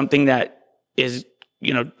something that is,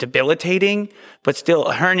 debilitating, but still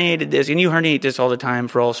a herniated disc. And you herniate this all the time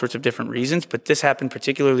for all sorts of different reasons. But this happened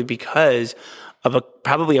particularly because of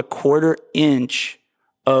probably a 1/4 inch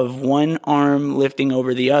of one arm lifting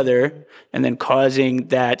over the other and then causing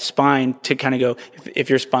that spine to kind of go, if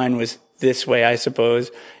your spine was this way, I suppose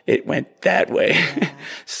it went that way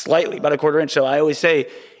slightly, about a 1/4 inch. So I always say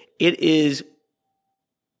it is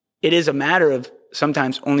a matter of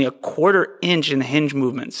sometimes only a 1/4 inch in the hinge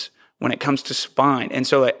movements when it comes to spine. And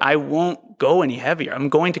so I won't go any heavier. I'm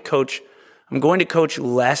going to coach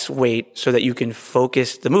less weight so that you can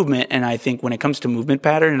focus the movement. And I think when it comes to movement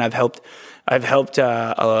pattern, and I've helped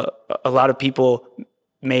a lot of people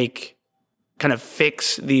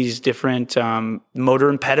fix these different motor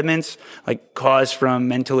impediments, like caused from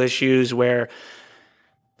mental issues, where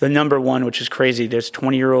the number one, which is crazy, there's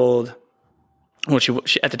 20-year-old, well,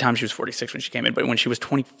 she at the time she was 46 when she came in, but when she was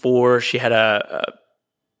 24, she had a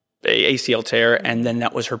ACL tear, and then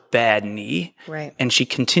that was her bad knee. Right. And she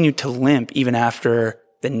continued to limp even after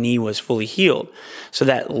the knee was fully healed. So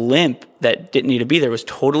that limp that didn't need to be there was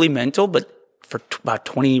totally mental, but for about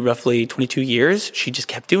roughly 22 years, she just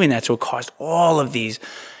kept doing that. So it caused all of these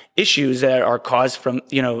issues that are caused from,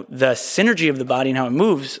 the synergy of the body and how it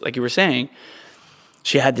moves, like you were saying.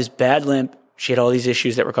 She had this bad limp. She had all these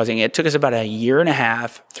issues that were causing it. It took us about a year and a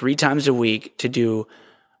half, 3 times a week, to do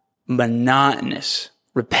monotonous,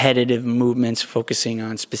 repetitive movements focusing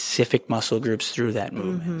on specific muscle groups through that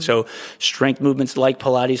movement. Mm-hmm. So strength movements like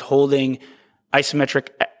Pilates, holding isometric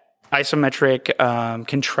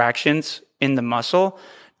contractions in the muscle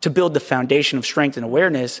to build the foundation of strength and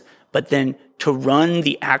awareness, but then to run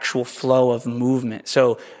the actual flow of movement.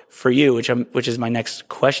 So for you, which is my next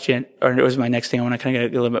question, or it was my next thing I want to kind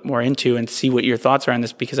of get a little bit more into and see what your thoughts are on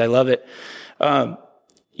this, because I love it.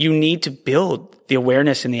 You need to build the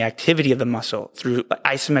awareness and the activity of the muscle through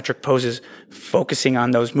isometric poses, focusing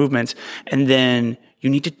on those movements. And then you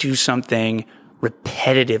need to do something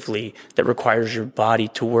repetitively that requires your body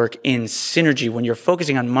to work in synergy when you're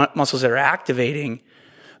focusing on muscles that are activating,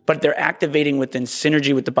 but they're activating within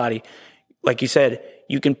synergy with the body. Like you said,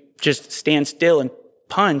 you can just stand still and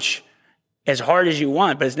punch as hard as you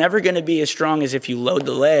want, but it's never going to be as strong as if you load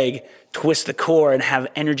the leg, twist the core, and have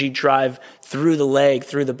energy drive through the leg,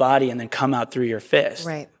 through the body, and then come out through your fist.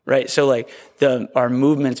 Right. So like our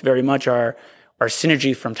movements very much are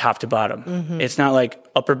synergy from top to bottom. Mm-hmm. It's not like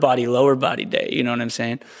upper body, lower body day. You know what I'm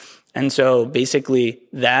saying? And so basically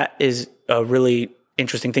that is a really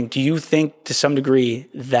interesting thing. Do you think to some degree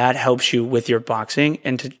that helps you with your boxing,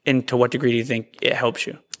 and to what degree do you think it helps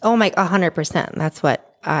you? Oh my, 100%. That's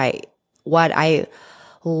what I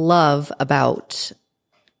love about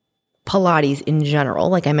Pilates in general.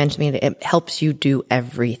 Like I mentioned, it helps you do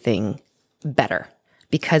everything better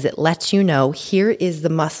because it lets you know here is the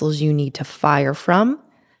muscles you need to fire from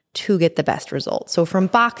to get the best result. So from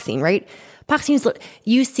boxing, right? Boxing is,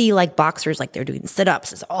 you see like boxers, like they're doing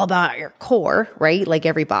sit-ups. It's all about your core, right? Like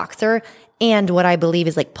every boxer. And what I believe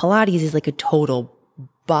is like Pilates is like a total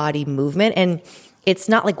body movement. And it's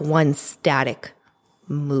not like one static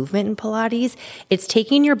movement in Pilates. It's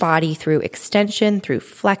taking your body through extension, through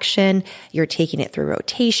flexion. You're taking it through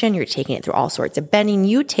rotation. You're taking it through all sorts of bending.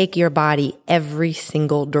 You take your body every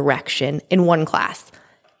single direction in one class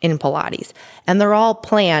in Pilates. And they're all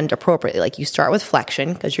planned appropriately. Like you start with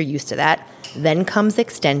flexion because you're used to that. Then comes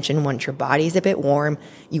extension once your body's a bit warm.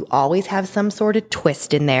 You always have some sort of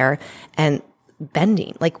twist in there and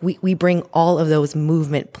bending. Like we bring all of those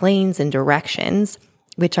movement planes and directions,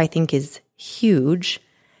 which I think is huge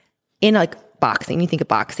in like boxing. You think of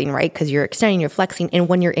boxing, right? Because you're extending, you're flexing. And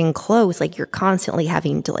when you're in close, like you're constantly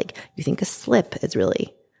having to like, you think a slip is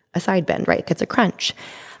really a side bend, right? It's a crunch.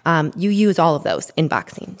 You use all of those in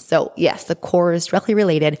boxing. So yes, the core is directly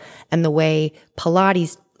related. And the way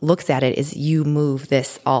Pilates looks at it is you move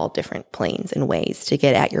this all different planes and ways to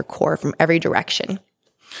get at your core from every direction.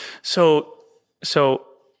 So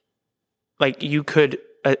like you could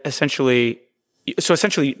essentially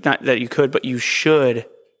not that you could, but you should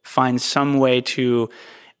find some way to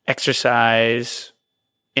exercise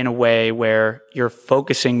in a way where you're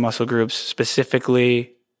focusing muscle groups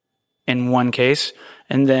specifically in one case,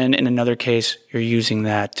 and then in another case, you're using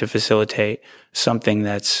that to facilitate something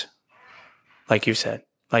that's, like you said,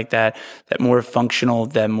 like that more functional,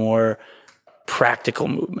 that more practical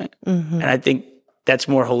movement. Mm-hmm. And I think that's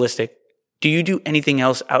more holistic. Do you do anything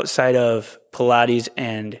else outside of Pilates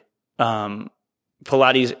and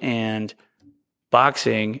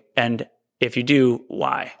boxing? And if you do,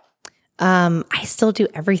 why? I still do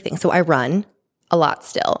everything. So I run a lot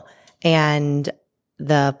still. And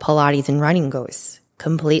the Pilates and running goes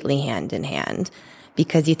completely hand in hand,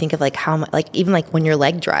 because you think of like how much, like even like when your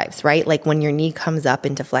leg drives, right? Like when your knee comes up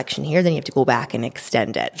into flexion here, then you have to go back and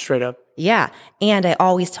extend it. Straight up. Yeah. And I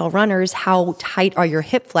always tell runners, how tight are your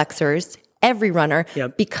hip flexors? Every runner,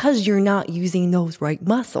 yep. Because you're not using those right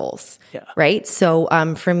muscles, yeah. Right? So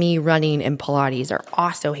for me, running and Pilates are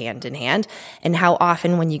also hand in hand. And how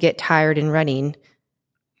often when you get tired in running,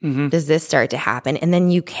 mm-hmm. does this start to happen? And then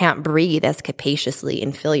you can't breathe as capaciously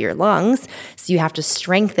and fill your lungs. So you have to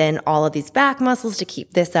strengthen all of these back muscles to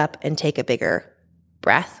keep this up and take a bigger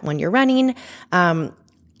breath when you're running.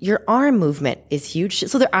 Your arm movement is huge.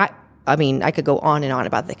 So I mean, I could go on and on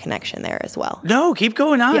about the connection there as well. No, keep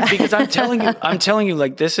going on, yeah. Because I'm telling you,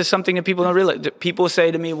 like, this is something that people don't realize. People say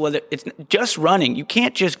to me, well, it's just running. You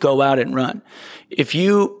can't just go out and run. If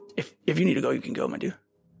you need to go, you can go, my dude.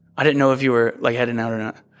 I didn't know if you were like heading out or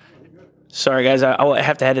not. Sorry, guys. I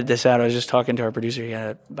have to edit this out. I was just talking to our producer. He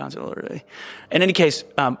had to bounce it a little early. In any case,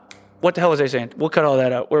 what the hell was I saying? We'll cut all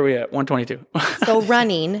that out. Where are we at? 122. So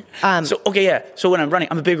running. So when I'm running,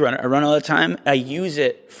 I'm a big runner. I run all the time. I use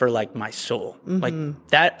it for like my soul. Mm-hmm. Like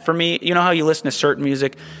that for me, you know how you listen to certain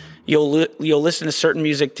music? You'll listen to certain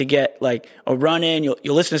music to get like a run in.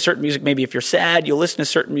 You'll listen to certain music maybe if you're sad. You'll listen to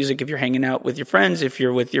certain music if you're hanging out with your friends, if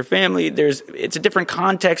you're with your family. It's a different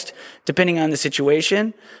context depending on the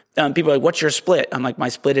situation. People are like, what's your split? I'm like, my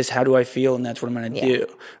split is how do I feel, and that's what I'm going to do,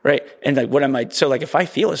 right? And like, what am I? So like, if I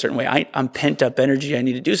feel a certain way, I'm pent up energy. I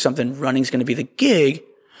need to do something. Running's going to be the gig.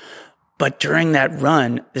 But during that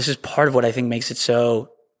run, this is part of what I think makes it so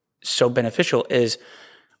beneficial. Is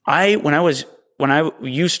when I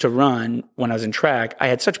used to run, when I was in track, I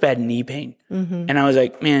had such bad knee pain. Mm-hmm. And I was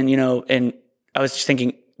like, man, and I was just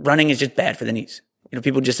thinking running is just bad for the knees.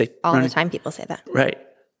 People just say all the time people say that. Right.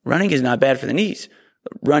 Running is not bad for the knees.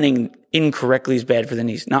 Running incorrectly is bad for the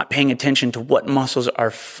knees. Not paying attention to what muscles are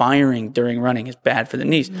firing during running is bad for the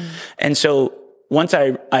knees. Mm. And so once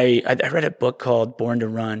I read a book called Born to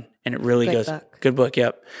Run, and it really good book.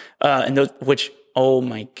 Yep. Oh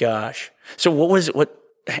my gosh. So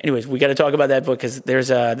anyways, we got to talk about that book, because there's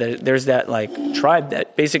that like tribe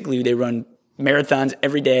that basically they run marathons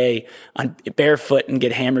every day on barefoot and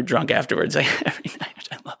get hammered drunk afterwards, like every night, which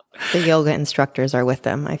I love. The yoga instructors are with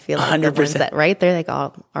them. I feel like 100%, right? They're like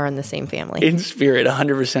all are in the same family. In spirit,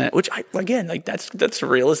 100%, which that's the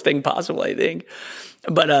realest thing possible, I think.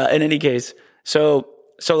 But in any case, so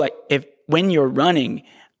like when you're running,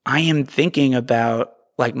 I am thinking about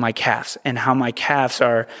like my calves and how my calves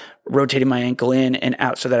are rotating my ankle in and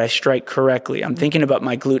out so that I strike correctly. I'm thinking about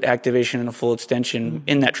my glute activation and a full extension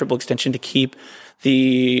in that triple extension to keep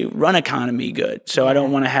the run economy good. So I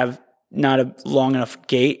don't want to have not a long enough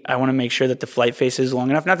gait. I want to make sure that the flight phase is long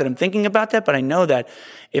enough. Not that I'm thinking about that, but I know that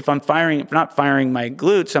if not firing my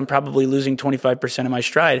glutes, I'm probably losing 25% of my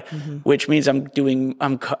stride, which means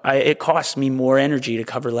it costs me more energy to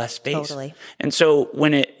cover less space. Totally. And so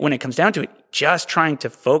when it comes down to it, just trying to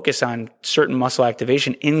focus on certain muscle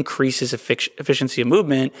activation increases efficiency of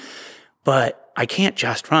movement, but I can't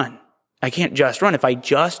just run. If I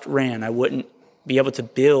just ran, I wouldn't be able to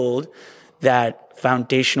build that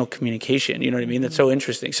foundational communication. You know what I mean? That's so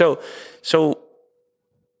interesting. So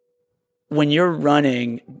when you're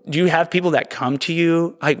running, do you have people that come to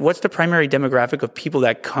you? Like, what's the primary demographic of people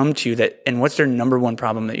that come to you and what's their number one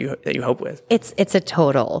problem that you help with? It's a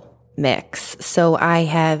total mix. So I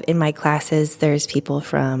have in my classes, there's people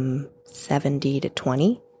from 70 to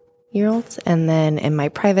 20-year-olds. And then in my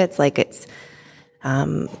privates, like it's,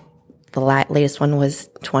 the latest one was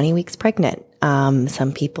 20 weeks pregnant.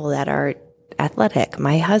 Some people that are athletic.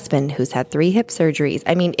 My husband, who's had 3 hip surgeries.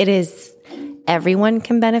 I mean, everyone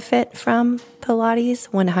can benefit from Pilates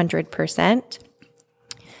 100%.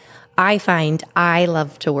 I find I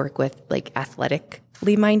love to work with like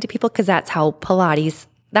athletically minded people because that's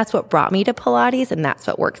what brought me to Pilates and that's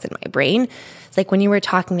what works in my brain. It's like when you were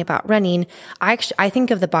talking about running, I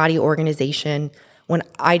think of the body organization when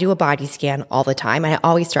I do a body scan all the time, and I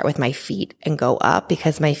always start with my feet and go up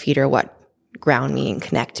because my feet are what ground me and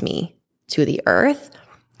connect me to the earth.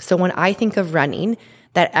 So when I think of running,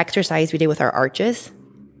 that exercise we did with our arches,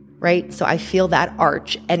 right? So I feel that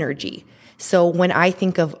arch energy. So when I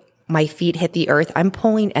think of my feet hit the earth, I'm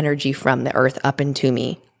pulling energy from the earth up into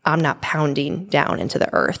me. I'm not pounding down into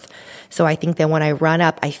the earth. So I think that when I run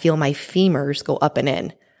up, I feel my femurs go up and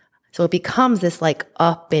in. So it becomes this like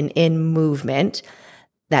up and in movement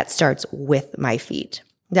that starts with my feet.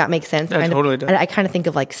 That makes sense? That totally does. I kind of think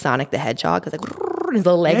of like Sonic the Hedgehog. It's like his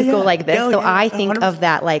little legs go like this. So I think 100%. Of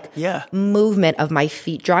that like movement of my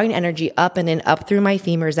feet, drawing energy up and in, up through my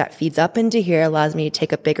femurs that feeds up into here, allows me to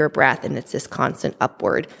take a bigger breath. And it's this constant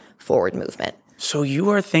upward, forward movement. So you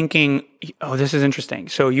are thinking, this is interesting.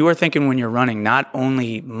 So you are thinking when you're running, not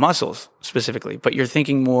only muscles specifically, but you're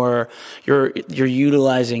thinking more, you're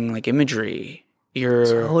utilizing like imagery. You're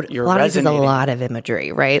Pilates is a lot of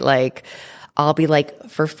imagery, right? Like I'll be like,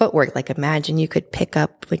 for footwork, like imagine you could pick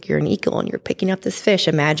up, like you're an eagle and you're picking up this fish.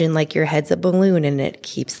 Imagine like your head's a balloon and it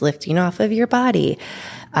keeps lifting off of your body.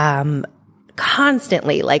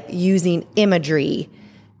 Constantly like using imagery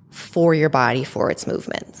for your body, for its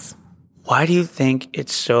movements. Why do you think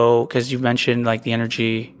it's so, because you mentioned like the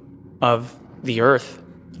energy of the earth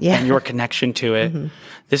and your connection to it. Mm-hmm.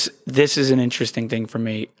 This is an interesting thing for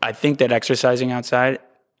me. I think that exercising outside,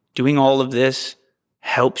 doing all of this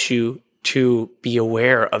helps you to be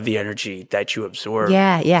aware of the energy that you absorb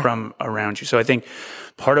from around you. So I think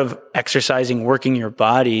part of exercising, working your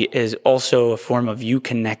body is also a form of you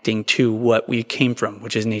connecting to what we came from,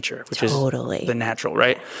 which is nature, which is the natural,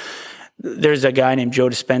 right? There's a guy named Joe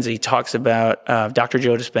Dispenza. He talks about, Dr.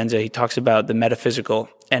 Joe Dispenza, he talks about the metaphysical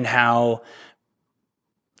and how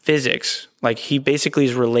physics, like he basically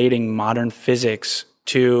is relating modern physics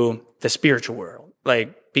to the spiritual world,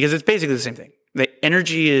 like, because it's basically the same thing. The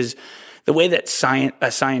energy is the way that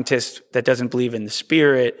a scientist that doesn't believe in the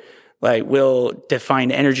spirit, like, will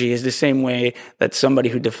define energy is the same way that somebody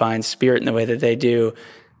who defines spirit in the way that they do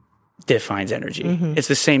defines energy. Mm-hmm. It's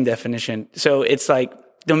the same definition. So it's like,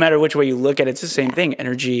 no matter which way you look at it, it's the same thing.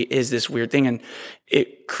 Energy is this weird thing and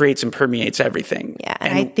it creates and permeates everything. Yeah.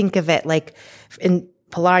 And I think of it like in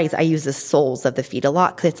Pilates, I use the soles of the feet a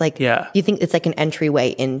lot because it's like, you think it's like an entryway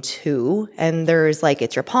into, and there's like,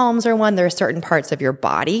 it's your palms are one, there are certain parts of your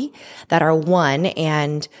body that are one.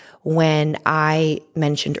 And when I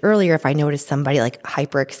mentioned earlier, if I notice somebody like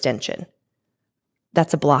hyperextension,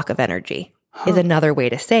 that's a block of energy is another way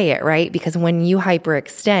to say it, right? Because when you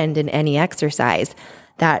hyperextend in any exercise,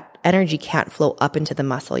 that energy can't flow up into the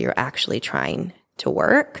muscle you're actually trying to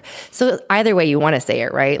work. So either way you want to say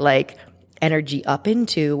it, right? Like energy up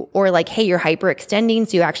into, or like, hey, you're hyperextending,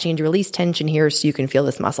 so you actually need to release tension here so you can feel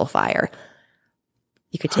this muscle fire.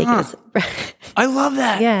 You could take it as... I love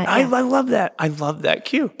that. Yeah. I love that. I love that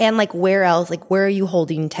cue. And like where else, like where are you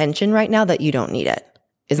holding tension right now that you don't need it?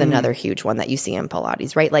 Is another huge one that you see in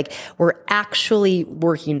Pilates, right? Like we're actually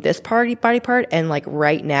working this body part, and like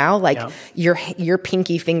right now, like your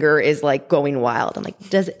pinky finger is like going wild. I'm like,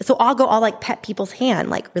 so I'll like pet people's hand,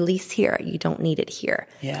 like release here. You don't need it here.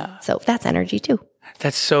 Yeah. So that's energy too.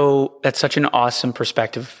 That's such an awesome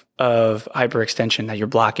perspective of hyperextension, that you're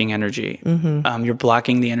blocking energy. Mm-hmm. You're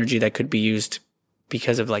blocking the energy that could be used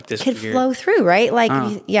because of like this could weird flow through, right?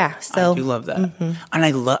 Like, yeah. So I do love that. And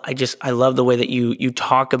I love the way that you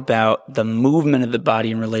talk about the movement of the body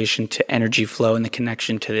in relation to energy flow and the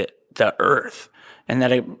connection to the earth, and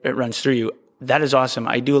that it runs through you. That is awesome.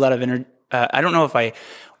 I do a lot of I don't know if I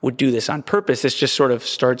would do this on purpose. This just sort of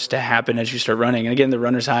starts to happen as you start running. And again, the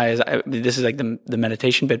runner's high this is like the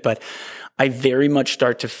meditation bit, but I very much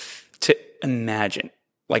start to imagine,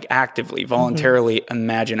 like actively, voluntarily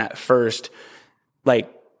imagine at first,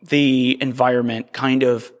 like the environment kind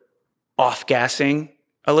of off-gassing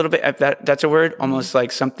a little bit. If that's a word, almost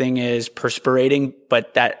like something is perspirating,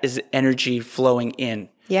 but that is energy flowing in.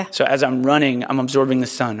 Yeah. So as I'm running, I'm absorbing the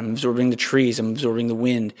sun, I'm absorbing the trees, I'm absorbing the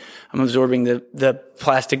wind, I'm absorbing the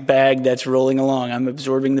plastic bag that's rolling along, I'm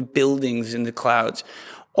absorbing the buildings in the clouds.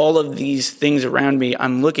 All of these things around me,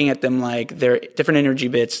 I'm looking at them like they're different energy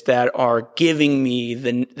bits that are giving me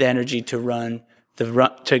the energy to run,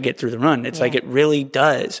 to get through the run. It's like it really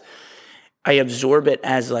does. I absorb it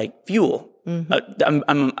as like fuel.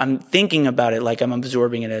 I'm thinking about it like I'm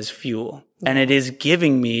absorbing it as fuel, and it is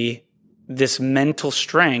giving me this mental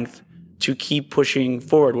strength to keep pushing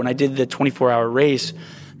forward. When I did the 24-hour race,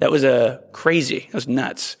 that was crazy. It was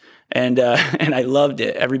nuts. And I loved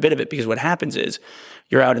it, every bit of it, because what happens is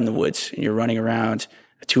you're out in the woods and you're running around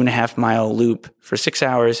a 2.5 mile loop for 6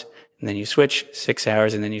 hours, and then you switch 6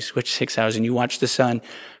 hours, and then you switch 6 hours, and you watch the sun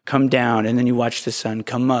come down, and then you watch the sun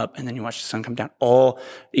come up, and then you watch the sun come down.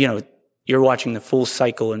 You're watching the full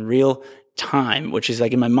cycle in real time, which is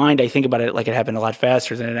like in my mind, I think about it like it happened a lot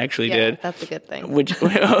faster than it actually did. That's a good thing. Which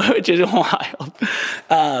is wild.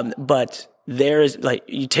 But there's like,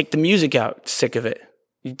 you take the music out, sick of it.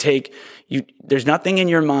 There's nothing in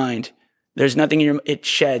your mind. There's nothing it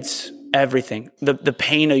sheds everything. The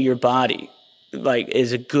pain of your body, like,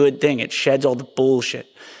 is a good thing. It sheds all the bullshit.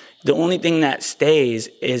 The only thing that stays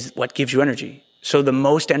is what gives you energy. So the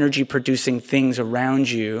most energy producing things around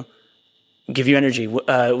you give you energy.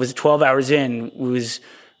 It was 12 hours in. It was,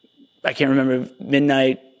 I can't remember,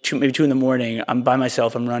 midnight, maybe 2 a.m. I'm by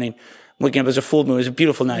myself. I'm running. I'm looking up. It was a full moon. It was a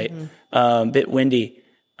beautiful night. A bit windy.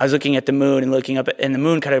 I was looking at the moon and looking up, and the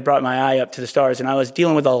moon kind of brought my eye up to the stars, and I was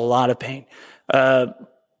dealing with a lot of pain.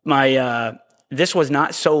 This was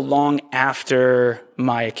not so long after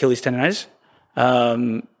my Achilles tendonitis,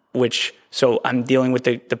 so I'm dealing with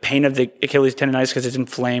the pain of the Achilles tendonitis because it's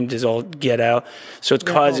inflamed as all get out. So it's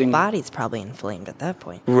causing... Your whole body's probably inflamed at that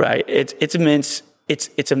point. Right. It's immense.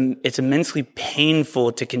 It's immensely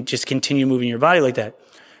painful to just continue moving your body like that.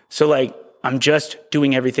 So like, I'm just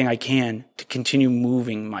doing everything I can to continue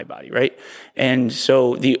moving my body, right? And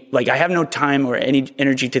so I have no time or any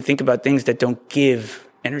energy to think about things that don't give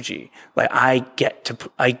energy. Like I get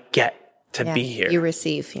to be here. You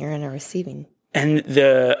receive. You're in a receiving. And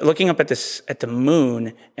looking up at the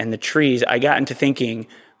moon and the trees, I got into thinking,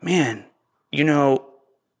 man,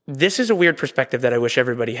 this is a weird perspective that I wish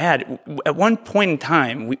everybody had. At one point in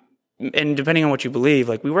time, and depending on what you believe,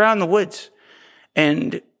 like we were out in the woods,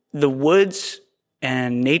 and the woods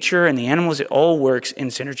and nature and the animals, it all works in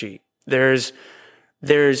synergy. There's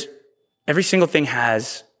every single thing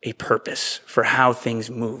has a purpose for how things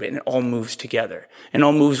move, and it all moves together and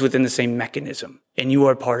all moves within the same mechanism. And you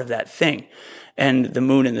are part of that thing. And the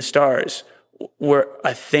moon and the stars were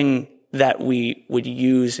a thing that we would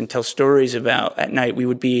use and tell stories about at night. We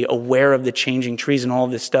would be aware of the changing trees and all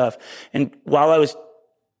of this stuff. And while I was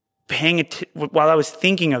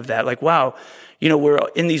thinking of that, like, wow, we're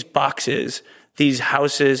in these boxes, these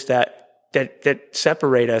houses that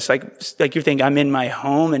separate us. Like you think I'm in my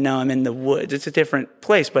home and now I'm in the woods. It's a different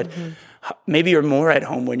place, but maybe you're more at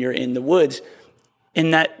home when you're in the woods.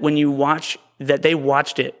 In that when you watch that, they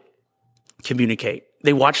watched it communicate.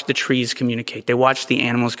 They watched the trees communicate. They watched the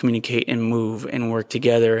animals communicate and move and work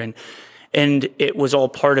together. And it was all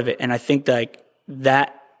part of it. And I think like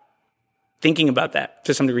that, thinking about that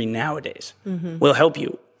to some degree nowadays will help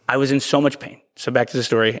you. I was in so much pain. So back to the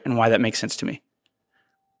story and why that makes sense to me.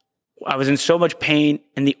 I was in so much pain,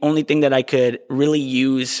 and the only thing that I could really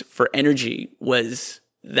use for energy was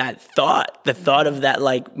that thought, the thought of that,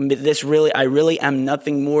 like, I really am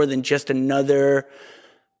nothing more than just another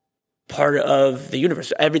part of the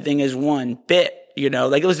universe. Everything is one bit,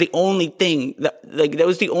 like it was the only thing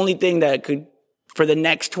that could, for the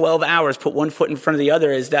next 12 hours, put one foot in front of the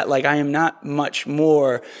other, is that like, I am not much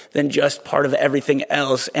more than just part of everything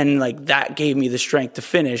else. And like, that gave me the strength to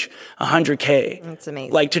finish 100K. That's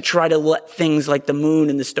amazing. Like to try to let things like the moon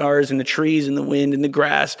and the stars and the trees and the wind and the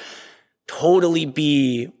grass totally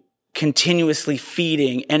be continuously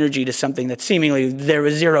feeding energy to something that seemingly there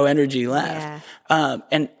was zero energy left.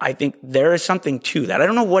 And I think there is something to that. I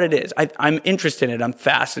don't know what it is. I'm interested in it. I'm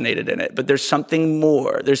fascinated in it, but there's something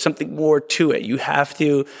more. There's something more to it. You have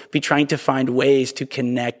to be trying to find ways to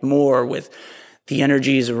connect more with the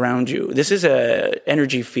energies around you. This is a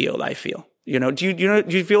energy field, I feel. Do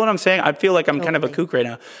you feel what I'm saying? I feel like I'm kind of a kook right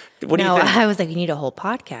now. What do you think? I was like, you need a whole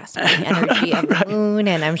podcast on the energy of the moon,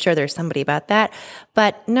 and I'm sure there's somebody about that.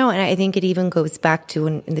 But no, and I think it even goes back to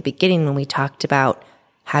in the beginning when we talked about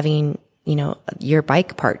having, your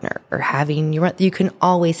bike partner or having you can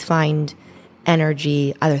always find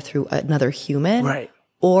energy either through another human, right,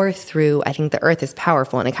 or through, I think the earth is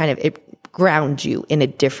powerful and it grounds you in a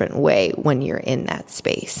different way when you're in that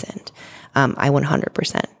space. And I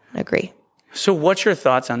 100% agree. So what's your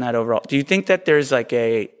thoughts on that overall? Do you think that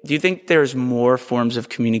there's more forms of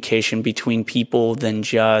communication between people than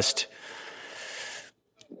just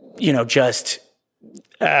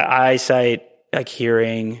eyesight, like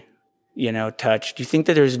hearing, touch? Do you think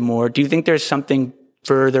that there's more? Do you think there's something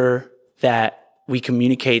further that we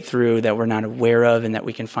communicate through that we're not aware of and that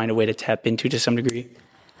we can find a way to tap into to some degree?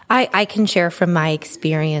 I can share from my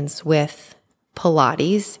experience with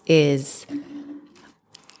Pilates is,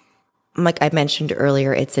 like I mentioned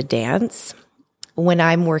earlier, it's a dance. When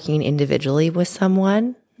I'm working individually with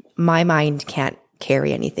someone, my mind can't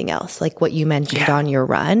carry anything else. Like what you mentioned on your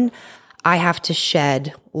run, I have to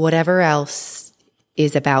shed whatever else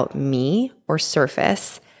is about me or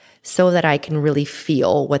surface so that I can really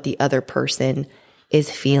feel what the other person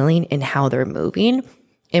is feeling and how they're moving.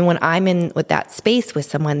 And when I'm in with that space with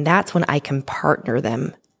someone, that's when I can partner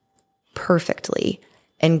them perfectly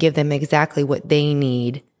and give them exactly what they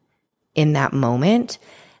need in that moment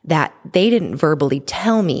that they didn't verbally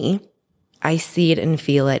tell me. I see it and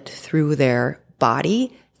feel it through their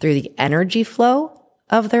body, through the energy flow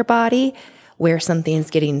of their body, where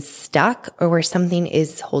something's getting stuck or where something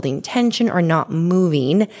is holding tension or not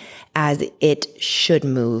moving as it should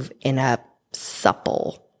move in a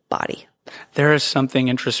supple body. There is something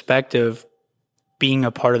introspective being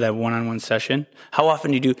a part of that one-on-one session. How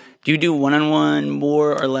often do you do one-on-one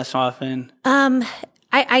more or less often?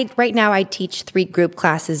 I right now I teach 3 group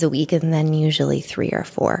classes a week and then usually 3 or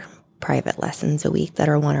 4 private lessons a week that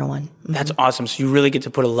are one-on-one. Mm-hmm. That's awesome. So you really get to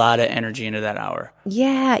put a lot of energy into that hour.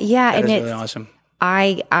 Yeah. That is really awesome.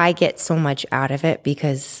 I get so much out of it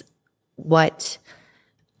because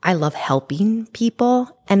I love helping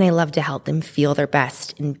people and I love to help them feel their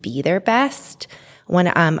best and be their best. When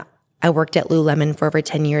I worked at Lululemon for over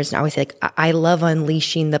 10 years and I always say, I love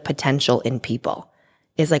unleashing the potential in people.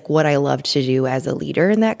 Is like what I love to do as a leader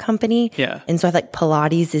in that company. Yeah. And so I feel like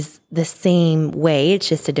Pilates is the same way. It's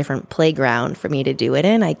just a different playground for me to do it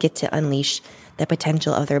in. I get to unleash the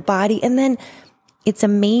potential of their body. And then it's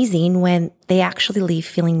amazing when they actually leave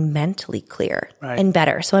feeling mentally clear and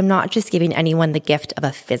better. So I'm not just giving anyone the gift of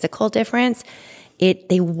a physical difference.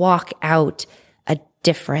 They walk out a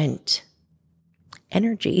different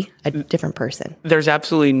energy, a different person. There's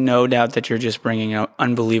absolutely no doubt that you're just bringing an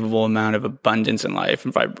unbelievable amount of abundance in life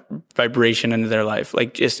and vibration into their life,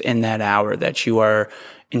 like just in that hour that you are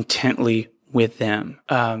intently with them.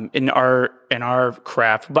 In our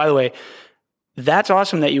craft, by the way, that's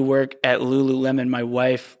awesome that you work at Lululemon. My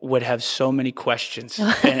wife would have so many questions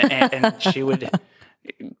and she would,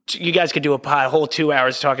 you guys could do a whole 2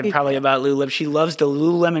 hours talking probably about Lululemon. She loves the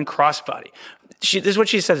Lululemon crossbody. This is what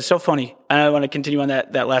she says. It's so funny. And I want to continue on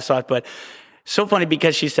that last thought, but so funny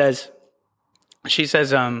because she says,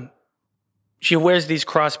 she wears these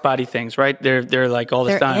crossbody things, right? They're like all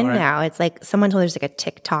the time. They're in right? now. It's like someone told there's like a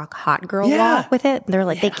TikTok hot girl walk with it. They're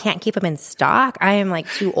like, they can't keep them in stock. I am like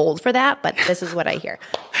too old for that, but this is what I hear.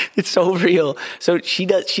 It's so real. So she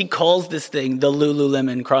calls this thing the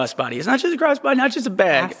Lululemon crossbody. It's not just a crossbody, not just a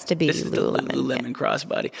bag. It has to be this Lululemon. Is the Lululemon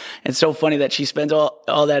crossbody. And it's so funny that she spends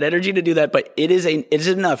all that energy to do that, but it is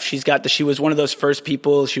enough. She was one of those first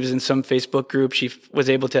people. She was in some Facebook group. She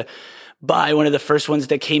was able to buy one of the first ones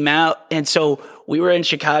that came out. And so we were in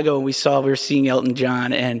Chicago and we were seeing Elton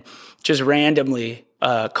John, and just randomly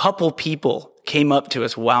a couple people came up to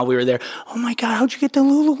us while we were there. Oh my God, how'd you get the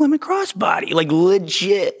Lululemon crossbody? Like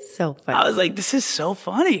legit. So funny. I was like, this is so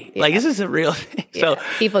funny. Yeah. Like this is a real thing. Yeah. So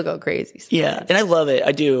people go crazy. So yeah. And I love it.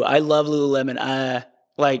 I do. I love Lululemon.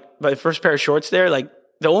 Like my first pair of shorts there, like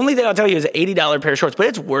the only thing I'll tell you is an $80 pair of shorts, but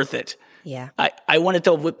it's worth it. Yeah. I want to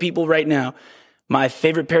tell people right now, my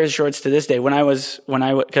favorite pair of shorts to this day,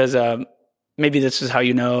 because maybe this is how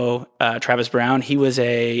you know Travis Brown. He was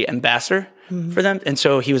a ambassador for them, and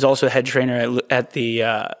so he was also head trainer at the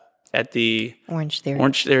Orange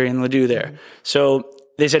Theory in Ladue there. So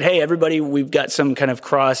they said, hey, everybody, we've got some kind of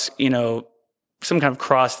cross thing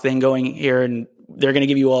going here, and they're going to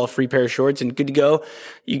give you all a free pair of shorts and good to go.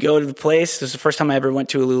 You go to the place. This is the first time I ever went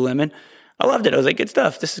to a Lululemon. I loved it. I was like, good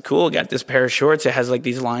stuff. This is cool. I got this pair of shorts. It has like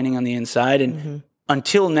these lining on the inside. And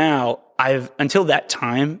until that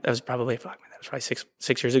time, that was probably, that was probably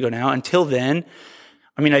six years ago now. Until then,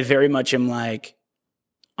 I mean, I very much am like,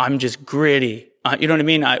 I'm just gritty. You know what I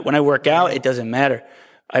mean? When I work out, it doesn't matter.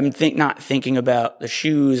 I'm not thinking about the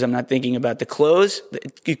shoes. I'm not thinking about the clothes.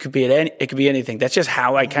 It could be anything. That's just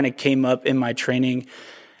how I kind of came up in my training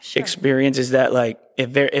experience. Is that like it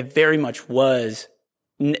very much was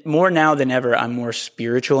more now than ever. I'm more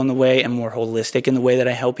spiritual in the way and more holistic in the way that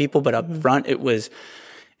I help people. But up front, it was,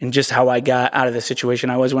 and just how I got out of the situation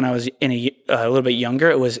I was when I was in a little bit younger.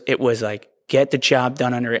 It was like get the job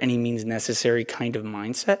done under any means necessary kind of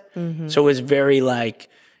mindset. So it was very like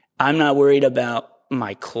I'm not worried about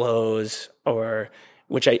my clothes, or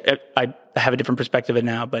which I have a different perspective of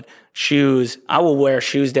now, but shoes, I will wear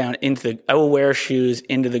shoes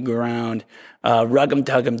into the ground, rug 'em,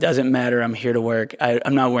 tug 'em, doesn't matter. I'm here to work.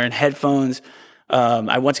 I'm not wearing headphones.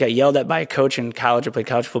 I once got yelled at by a coach in college. I played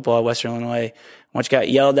college football at Western Illinois. Once got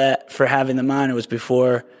yelled at for having them on. It was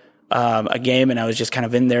before a game, and I was just kind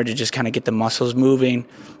of in there to just kind of get the muscles moving.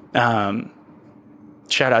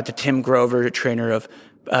 Shout out to Tim Grover, trainer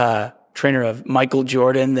of Michael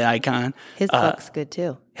Jordan, the icon. His book's good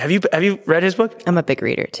too. Have you read his book? I'm a big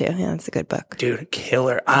reader too. Yeah, it's a good book. Dude,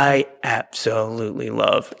 killer. I absolutely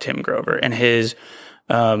love Tim Grover and his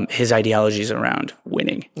ideologies around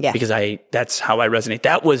winning. Yeah. Because that's how I resonate.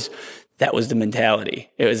 That was the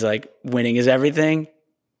mentality. It was like winning is everything.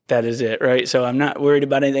 That is it, right? So I'm not worried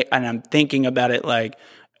about anything, and I'm thinking about it like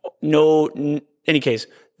any case,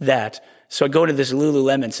 that. So I go to this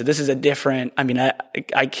Lululemon. So this is a different, I mean,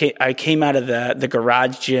 I came out of the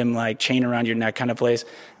garage gym, like chain around your neck kind of place.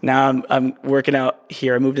 Now I'm working out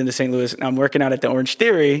here. I moved into St. Louis, and I'm working out at the Orange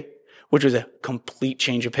Theory, which was a complete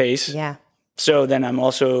change of pace. Yeah. So then I'm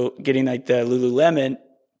also getting like the Lululemon,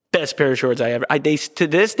 best pair of shorts I ever, to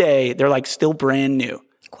this day, they're like still brand new.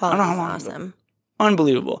 Quality's awesome.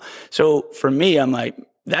 Unbelievable. So for me, I'm like,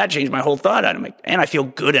 that changed my whole thought. I'm like, and I feel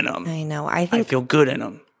good in them. I know. I feel good in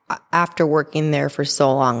them. After working there for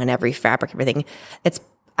so long and every fabric, everything,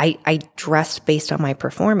 I dressed based on my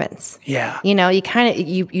performance. Yeah. You know, you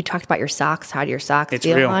talked about your socks. How do your socks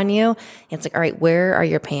feel on you? It's like, all right, where are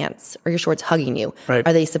your pants or your shorts hugging you? Right.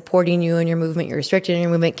 Are they supporting you in your movement? You're restricted in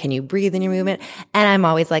your movement. Can you breathe in your movement? And I'm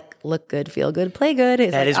always like, look good, feel good, play good.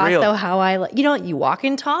 It's that like is also real. how you walk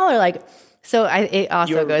in tall or like, so it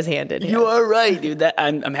also goes hand in hand. You are right, dude.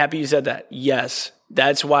 I'm happy you said that. Yes.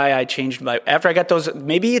 That's why I changed after I got those,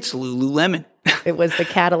 maybe it's Lululemon. It was the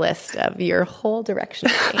catalyst of your whole direction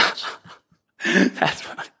change. That's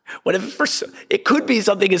what if it could be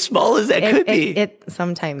something as small as that could be. It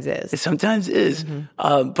sometimes is. It sometimes is.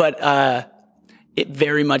 But it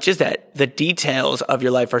very much is that. The details of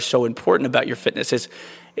your life are so important about your fitness.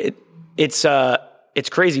 It's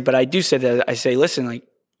crazy, but I do say that. I say, listen, like,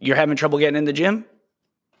 you're having trouble getting in the gym?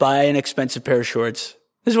 Buy an expensive pair of shorts.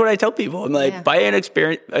 This is what I tell people. I'm like, buy an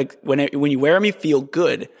experience. Like when you wear them, you feel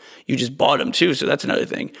good. You just bought them too, so that's another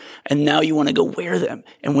thing. And now you want to go wear them.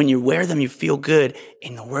 And when you wear them, you feel good,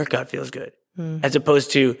 and the workout feels good. As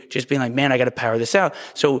opposed to just being like, man, I got to power this out.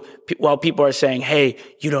 So while people are saying, hey,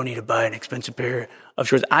 you don't need to buy an expensive pair of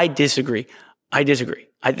shorts, I disagree. I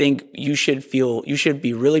think you should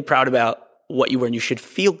be really proud about what you wear, and you should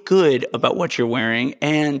feel good about what you're wearing.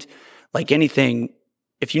 And like anything,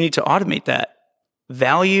 if you need to automate that,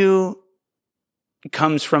 value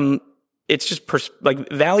comes from, it's just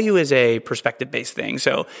value is a perspective-based thing.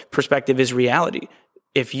 So perspective is reality.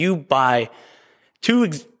 If you buy two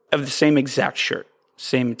of the same exact shirt,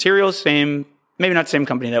 same material, maybe not same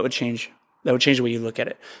company, that would change the way you look at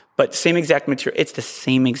it. But same exact material, it's the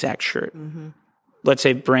same exact shirt. Let's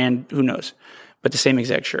say brand, who knows, but the same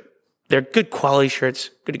exact shirt. They're good quality shirts,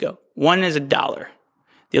 good to go. One is $1.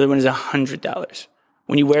 The other one is $100.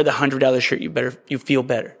 When you wear the $100 shirt, you feel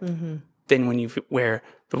better than when you wear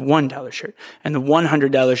the $1 shirt. And the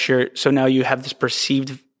 $100 shirt, so now you have this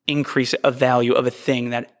perceived increase of value of a thing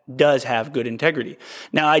that does have good integrity.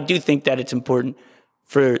 Now, I do think that it's important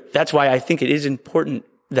that's why I think it is important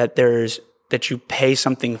that that you pay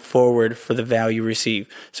something forward for the value you receive.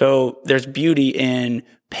 So there's beauty in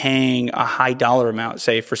paying a high dollar amount,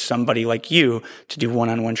 say for somebody like you to do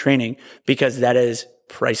one-on-one training, because that is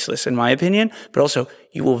priceless in my opinion, but also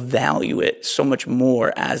you will value it so much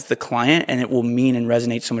more as the client, and it will mean and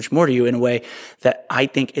resonate so much more to you in a way that I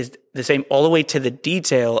think is the same all the way to the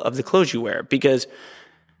detail of the clothes you wear. Because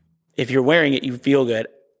if you're wearing it, you feel good.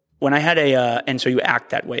 when I had and so you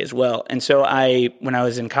act that way as well. And so when I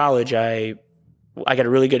was in college, I got a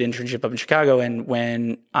really good internship up in Chicago. And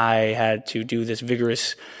when I had to do this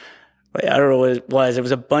vigorous, I don't know what it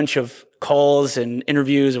was a bunch of calls and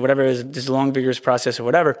interviews or whatever. It was this long, vigorous process or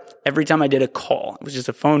whatever. Every time I did a call, it was just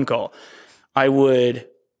a phone call, I would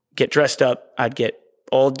get dressed up. I'd get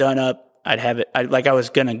all done up. I'd have it like I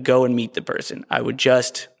was going to go and meet the person. I would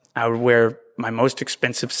wear my most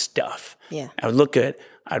expensive stuff. Yeah. I would look good.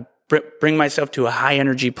 I'd bring myself to a high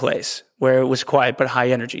energy place where it was quiet, but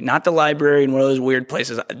high energy, not the library and one of those weird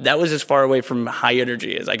places. That was as far away from high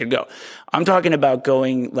energy as I could go. I'm talking about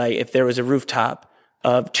going, like, if there was a rooftop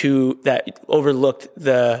that overlooked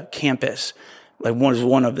the campus, like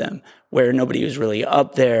one of them, where nobody was really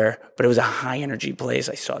up there, but it was a high energy place.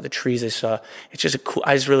 I saw the trees. it's just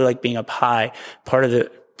I just really like being up high. Part of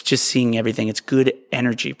just seeing everything. It's good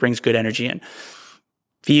energy, brings good energy in.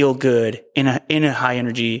 Feel good in a high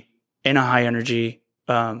energy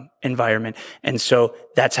environment. And so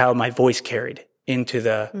that's how my voice carried into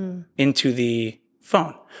the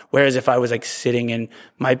phone. Whereas if I was like sitting in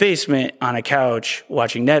my basement on a couch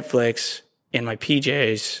watching Netflix in my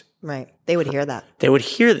PJs, right, they would hear that. They would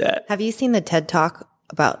hear that. Have you seen the TED Talk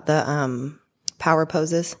about the power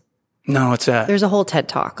poses? No, what's that? There's a whole TED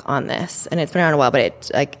Talk on this, and it's been around a while, but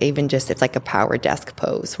it's like it's like a power desk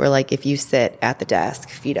pose where, like, if you sit at the desk,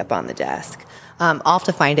 feet up on the desk, I'll have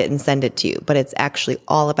to find it and send it to you, but it's actually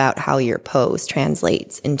all about how your pose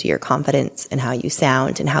translates into your confidence and how you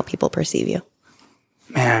sound and how people perceive you.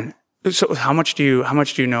 Man, so how much do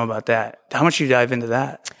you know about that? How much do you dive into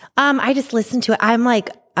that? I just listen to it. I'm like,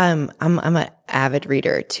 I'm an avid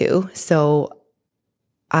reader too. So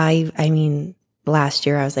I mean, last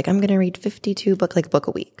year I was like, I'm going to read 52 book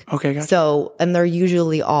a week. Okay. Gotcha. So, and they're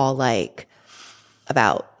usually all like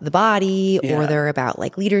about the body, or they're about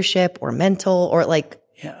like leadership or mental, or like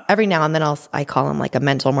every now and then I call them like a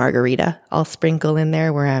mental margarita. I'll sprinkle in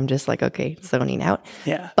there where I'm just like, okay, zoning out.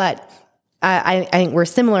 Yeah. But I think we're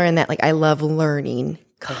similar in that, like, I love learning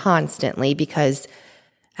constantly because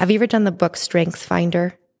have you ever done the book Strengths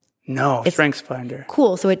Finder? No, Strengths Finder.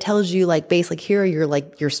 Cool. So it tells you, like, basically here are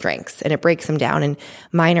your strengths, and it breaks them down, and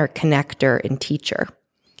mine are connector and teacher.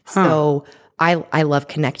 So I love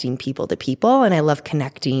connecting people to people, and I love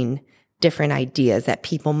connecting different ideas that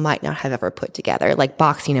people might not have ever put together, like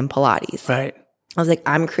boxing and Pilates. Right. I was like,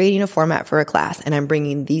 I'm creating a format for a class, and I'm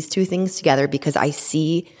bringing these two things together because I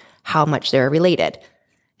see how much they're related.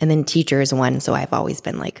 And then teacher is one. So I've always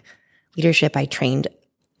been like leadership. I trained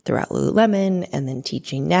throughout Lululemon and then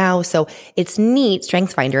teaching now. So it's neat,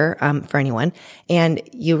 Strengths Finder, for anyone. And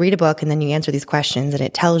you read a book and then you answer these questions, and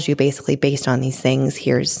it tells you basically based on these things,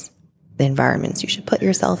 here's the environments you should put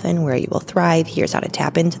yourself in, where you will thrive. Here's how to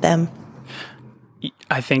tap into them.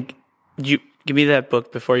 I think you give me that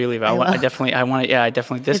book before you leave. I definitely.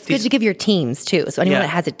 It's good to give your teams too. So anyone that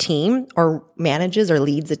has a team or manages or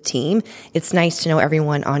leads a team, it's nice to know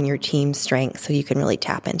everyone on your team's strengths so you can really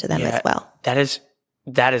tap into them as well.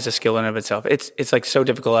 That is a skill in and of itself. It's like so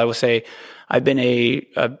difficult. I will say, I've been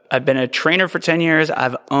a trainer for 10 years.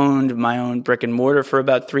 I've owned my own brick and mortar for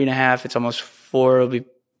about 3.5. It's almost 4.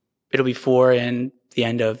 It'll be 4 in the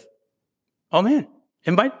end of. Oh man,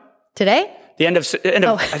 Today? I think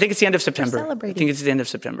it's the end of September. I think it's the end of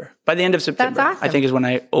September. By the end of September, that's awesome. I think is when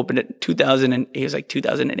I opened it. It was like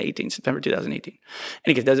 2018, September 2018.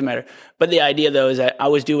 And it doesn't matter. But the idea though is that I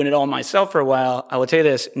was doing it all myself for a while. I will tell you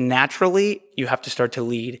this: naturally, you have to start to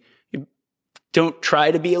lead. You don't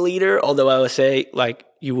try to be a leader, although I would say like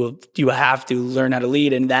you have to learn how to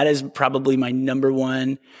lead, and that is probably my number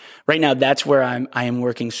one right now. That's where I am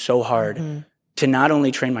working so hard. Mm-hmm. To not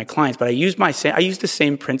only train my clients, but I use the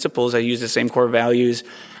same principles. I use the same core values.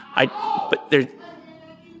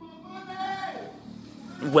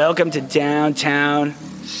 Welcome to downtown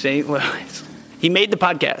St. Louis. He made the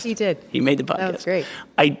podcast. He did. He made the podcast. That was great.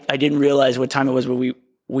 I didn't realize what time it was, but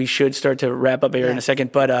we should start to wrap up here in a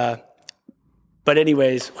second. But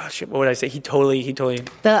anyways, what would I say? He totally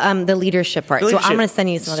the leadership part. So I'm going to send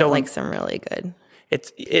you some really good.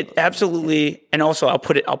 It absolutely, and also I'll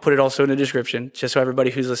put it also in the description just so everybody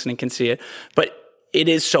who's listening can see it. But it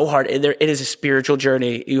is so hard. It is a spiritual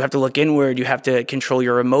journey. You have to look inward. You have to control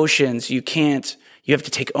your emotions. You have to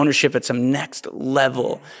take ownership at some next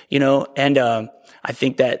level, and I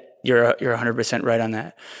think that you're 100% right on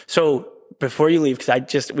that. So before you leave,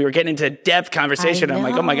 because we were getting into depth conversation. I'm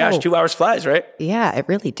like, oh my gosh, 2 hours flies, right? Yeah, it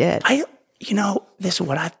really did. This is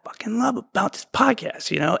what I fucking love about this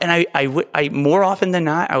podcast, and I more often than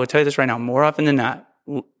not, I would tell you this right now, more often than not,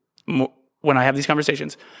 when I have these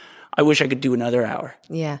conversations, I wish I could do another hour.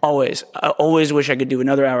 Yeah. Always. I always wish I could do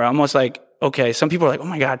another hour. Almost like okay, some people are like, oh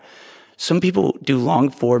my God, some people do long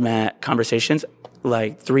format conversations,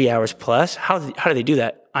 like 3 hours plus. How do they do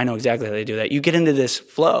that? I know exactly how they do that. You get into this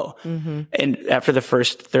flow. And after the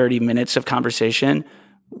first 30 minutes of conversation,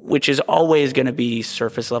 which is always going to be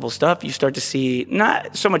surface level stuff, you start to see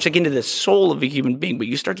not so much like into the soul of a human being, but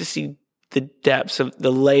you start to see the depths of the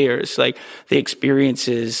layers, like the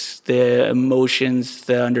experiences, the emotions,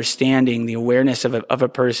 the understanding, the awareness of a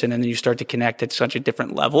person. And then you start to connect at such a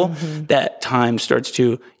different level that time starts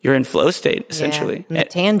to, you're in flow state, essentially. Yeah. And the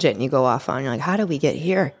tangent you go off on, you're like, how do we get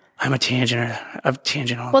here? I'm a tangent.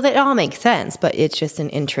 Well, that all makes sense, but it's just an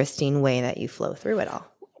interesting way that you flow through it all.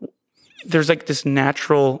 There's like this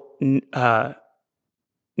natural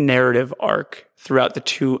narrative arc throughout the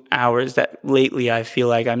 2 hours that lately I feel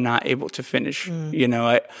like I'm not able to finish. You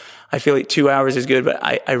know, I feel like 2 hours is good, but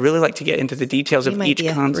I really like to get into the details of each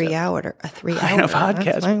concept. A 3 hour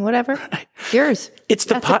podcast. Fine, whatever. It's yours. That's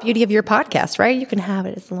the beauty of your podcast, right? You can have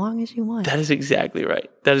it as long as you want. That is exactly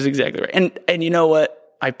right. And you know what?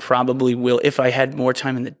 I probably will if I had more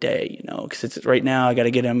time in the day, you know, because it's right now I got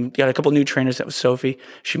to get him. Got a couple new trainers. That was Sophie.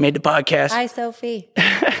 She made the podcast. Hi, Sophie.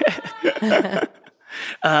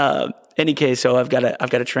 Any case, so I've got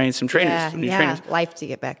to train some trainers. Some new trainers. Life to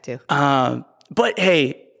get back to. But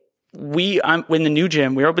hey, we're in the new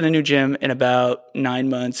gym. We opened the new gym in about 9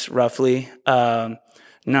 months, roughly. Probably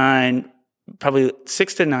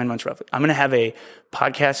 6 to 9 months, roughly. I'm going to have a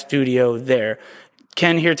podcast studio there.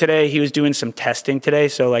 Ken here today, he was doing some testing today.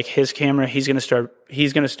 So like his camera, he's going to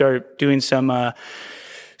start doing some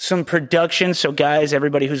production. So guys,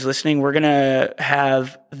 everybody who's listening, we're going to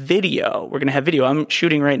have video. I'm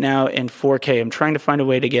shooting right now in 4K. I'm trying to find a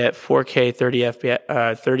way to get 4K 30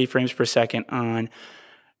 FPS, 30 frames per second on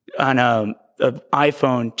an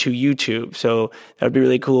iPhone to YouTube. So that would be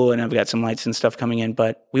really cool. And I've got some lights and stuff coming in,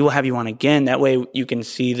 but we will have you on again. That way you can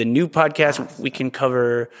see the new podcast. We can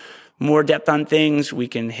cover more depth on things. We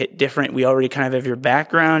can hit different. We already kind of have your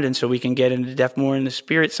background, and so we can get into depth more in the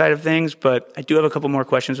spirit side of things. But I do have a couple more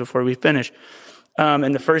questions before we finish.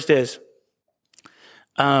 And the first is,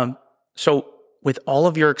 so with all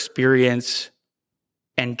of your experience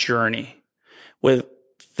and journey with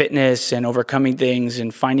fitness and overcoming things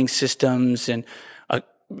and finding systems and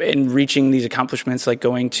reaching these accomplishments, like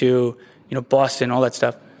going to, Boston, all that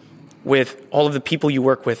stuff, with all of the people you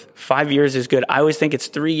work with, 5 years is good. I always think it's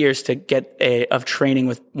 3 years to get of training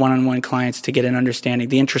with one-on-one clients to get an understanding,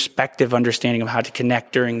 the introspective understanding of how to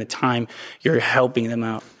connect during the time you're helping them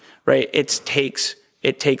out, right? It takes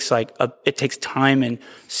time and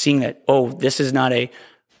seeing that, this is not a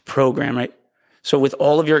program, right? So with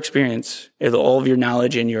all of your experience, all of your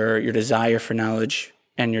knowledge and your desire for knowledge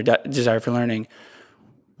and your desire for learning,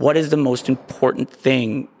 what is the most important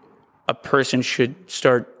thing a person should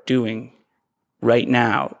start doing right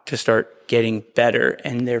now to start getting better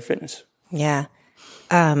in their fitness? Yeah.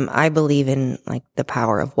 I believe in like the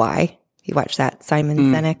power of why. You watch that Simon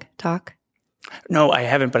Sinek talk? No, I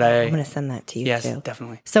haven't, but I'm going to send that to you too. Yes,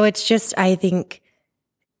 definitely. So it's just, I think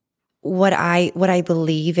what I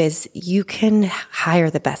believe is you can hire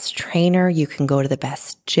the best trainer, you can go to the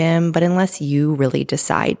best gym, but unless you really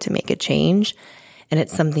decide to make a change and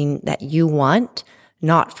it's something that you want,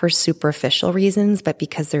 not for superficial reasons, but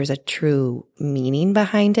because there's a true meaning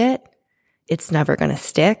behind it, it's never going to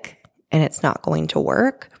stick and it's not going to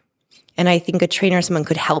work. And I think a trainer or someone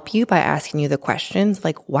could help you by asking you the questions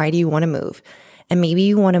like, why do you want to move? And maybe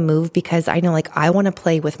you want to move because I know like I want to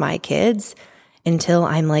play with my kids until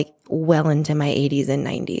I'm like well into my 80s and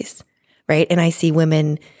 90s, right? And I see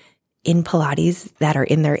women in Pilates that are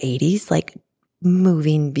in their 80s, like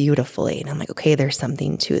moving beautifully. And I'm like, okay, there's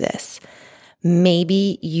something to this.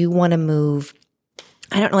 Maybe you want to move.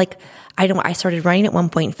 I started running at one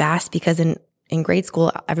point fast because in grade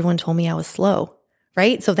school, everyone told me I was slow,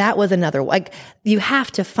 right? So that was another, like you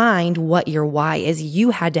have to find what your why is.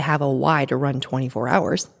 You had to have a why to run 24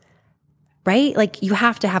 hours, right? Like you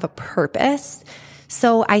have to have a purpose.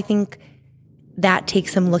 So I think that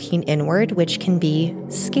takes some looking inward, which can be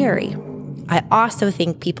scary. I also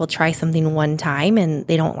think people try something one time and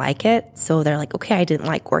they don't like it. So they're like, okay, I didn't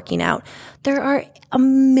like working out. There are a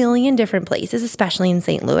million different places, especially in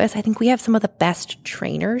St. Louis. I think we have some of the best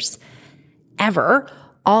trainers ever,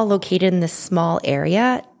 all located in this small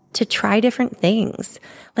area to try different things.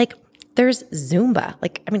 Like there's Zumba,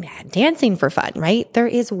 dancing for fun, right? There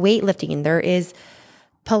is weightlifting, there is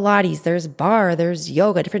Pilates, there's bar, there's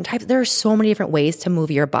yoga, different types. There are so many different ways to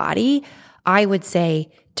move your body. I would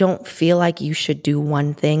say, don't feel like you should do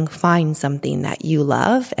one thing. Find something that you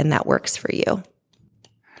love and that works for you.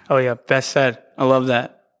 Oh yeah, best said. I love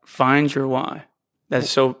that. Find your why.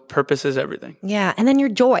 So purpose is everything. Yeah. And then your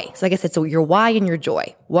joy. So I guess it's your why and your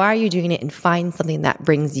joy. Why are you doing it? And find something that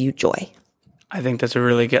brings you joy. I think that's a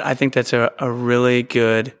really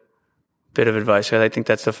good bit of advice. I think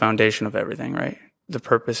that's the foundation of everything, right? The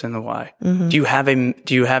purpose and the why. Mm-hmm. Do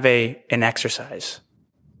you have an exercise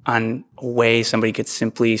on a way somebody could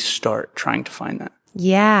simply start trying to find that?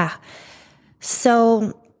 Yeah.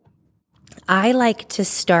 So I like to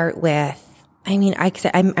start with,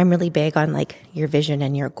 I'm really big on like your vision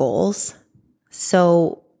and your goals.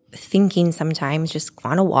 So thinking sometimes just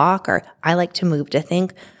on a walk, or I like to move to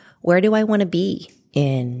think, where do I want to be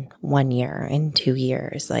in 1 year, in 2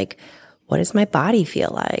 years? Like, what does my body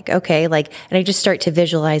feel like? Okay. And I just start to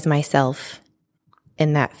visualize myself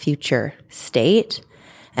in that future state.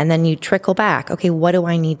 And then you trickle back. Okay. What do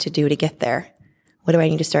I need to do to get there? What do I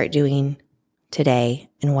need to start doing today?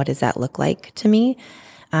 And what does that look like to me?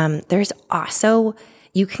 There's also,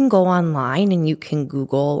 you can go online and you can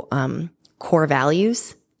Google core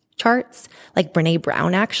values charts. Like Brene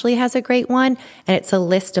Brown actually has a great one. And it's a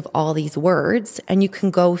list of all these words. And you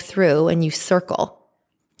can go through and you circle.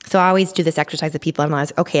 So I always do this exercise with people. I'm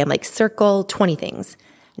like, circle 20 things.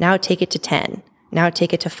 Now take it to 10. Now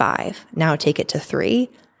take it to 5. Now take it to 3.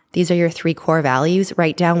 These are your 3 core values.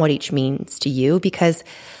 Write down what each means to you, because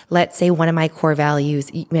let's say one of my core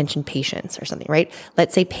values, you mentioned patience or something, right?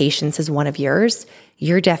 Let's say patience is one of yours.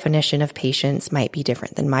 Your definition of patience might be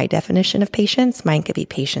different than my definition of patience. Mine could be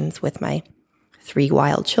patience with my 3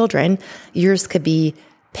 wild children. Yours could be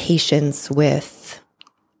patience with,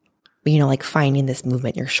 like finding this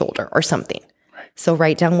movement in your shoulder or something. So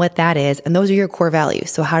write down what that is. And those are your core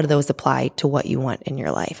values. So how do those apply to what you want in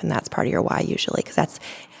your life? And that's part of your why usually, because that's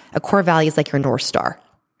a core value is like your North Star,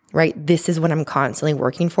 right? This is what I'm constantly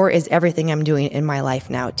working for. Is everything I'm doing in my life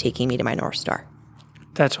now taking me to my North Star?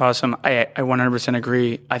 That's awesome. I 100%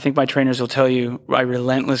 agree. I think my trainers will tell you I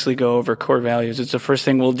relentlessly go over core values. It's the first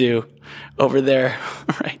thing we'll do over there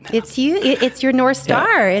right now. It's it's your North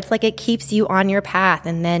Star. Yeah. It's like it keeps you on your path.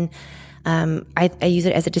 And then I use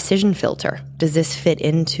it as a decision filter. Does this fit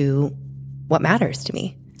into what matters to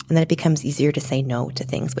me? And then it becomes easier to say no to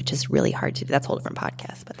things, which is really hard to do. That's a whole different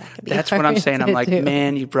podcast, but that could be. That's what I'm saying. I'm like,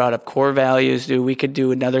 man, you brought up core values, dude. We could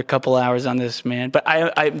do another couple hours on this, man. But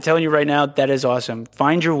I'm telling you right now, that is awesome.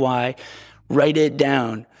 Find your why, write it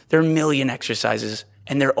down. There are a million exercises,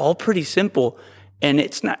 and they're all pretty simple. And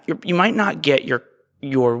it's not. You might not get your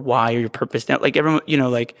why or your purpose down. Like everyone,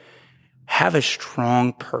 have a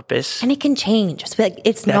strong purpose. And it can change.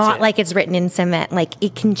 It's not like it's written in cement. Like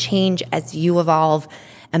it can change as you evolve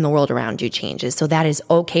and the world around you changes. So that is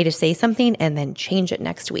okay to say something and then change it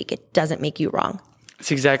next week. It doesn't make you wrong. That's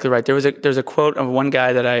exactly right. There's a quote of one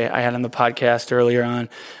guy that I had on the podcast earlier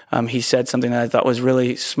on. He said something that I thought was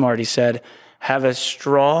really smart. He said, have a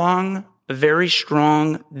very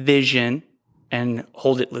strong vision and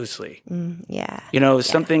hold it loosely.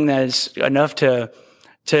 Something that is enough to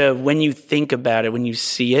when you think about it, when you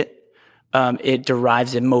see it, it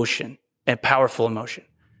derives emotion, a powerful emotion,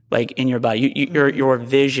 like in your body. Your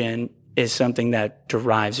vision is something that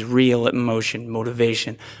derives real emotion,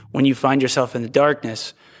 motivation. When you find yourself in the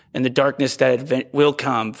darkness that will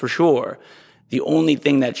come for sure, the only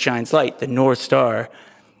thing that shines light, the North Star,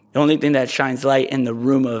 the only thing that shines light in the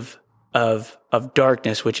room of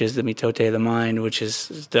darkness, which is the mitote of the mind, which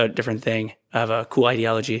is the different thing of a cool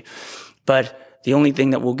ideology. But the only thing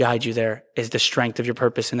that will guide you there is the strength of your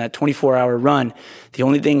purpose. In that 24-hour run, the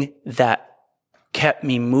only thing that kept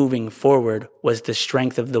me moving forward was the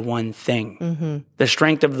strength of the one thing. Mm-hmm. The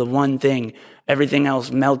strength of the one thing. Everything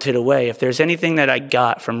else melted away. If there's anything that I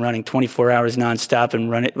got from running 24 hours nonstop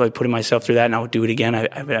and putting myself through that, and I would do it again, I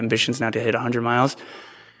have ambitions now to hit 100 miles,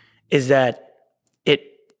 is that it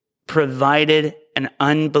provided an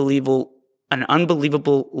unbelievable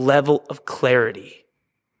level of clarity,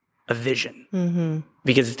 of vision, mm-hmm.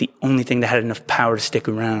 because it's the only thing that had enough power to stick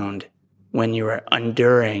around when you were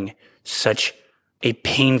enduring such a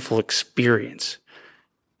painful experience.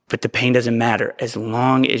 But the pain doesn't matter as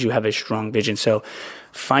long as you have a strong vision. So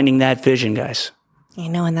finding that vision, guys.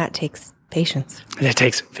 And that takes patience. That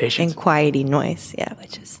takes patience. And quieting noise,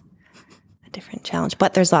 which is a different challenge.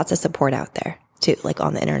 But there's lots of support out there too, like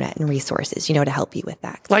on the internet and resources, to help you with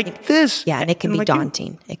that. Like this. Yeah, and it can be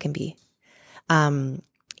daunting. It can be. And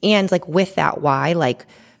like with that why, like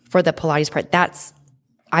for the Pilates part,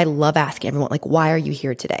 I love asking everyone, like, why are you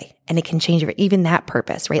here today? And it can change even that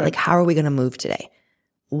purpose, right? Like, how are we going to move today?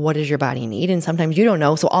 What does your body need? And sometimes you don't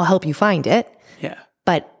know, so I'll help you find it. Yeah.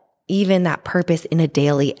 But even that purpose in a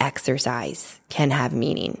daily exercise can have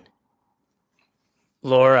meaning.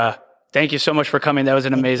 Laura, Thank you so much for coming. That was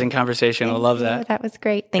an amazing conversation. I love that. That was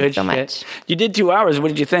great. Thanks so much. You did 2 hours. What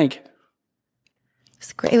did you think? It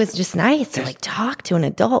was great. It was just nice to talk to an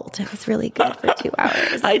adult. It was really good for 2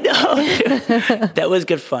 hours. I know. That was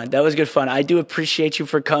good fun. I do appreciate you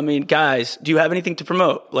for coming. Guys, do you have anything to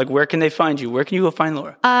promote? Like, where can they find you? Where can you go find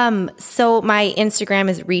Laura? So my Instagram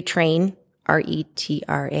is retrain,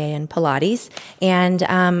 RETRAN Pilates. And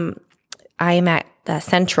I am at the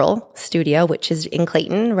Central Studio, which is in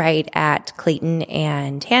Clayton, right at Clayton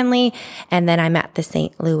and Hanley. And then I'm at the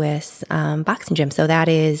St. Louis boxing gym. So that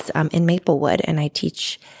is in Maplewood. And I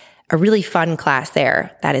teach a really fun class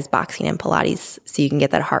there that is boxing and Pilates. So you can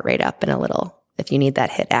get that heart rate up and a little, if you need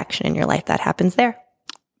that hit action in your life, that happens there.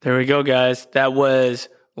 There we go, guys. That was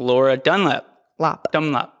Laura Dunlop.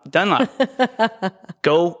 Dunlop.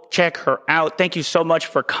 Go check her out. Thank you so much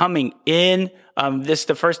for coming in. This is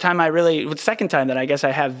the first time the second time that I guess I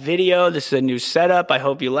have video. This is a new setup. I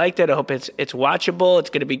hope you liked it. I hope it's watchable. It's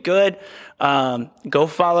going to be good. Go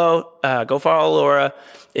follow Laura.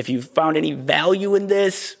 If you found any value in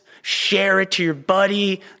this, share it to your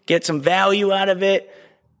buddy. Get some value out of it.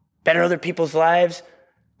 Better other people's lives.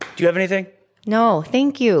 Do you have anything? No,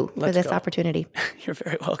 thank you for this opportunity. You're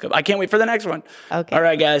very welcome. I can't wait for the next one. Okay. All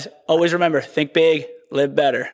right, guys. Always remember, think big, live better.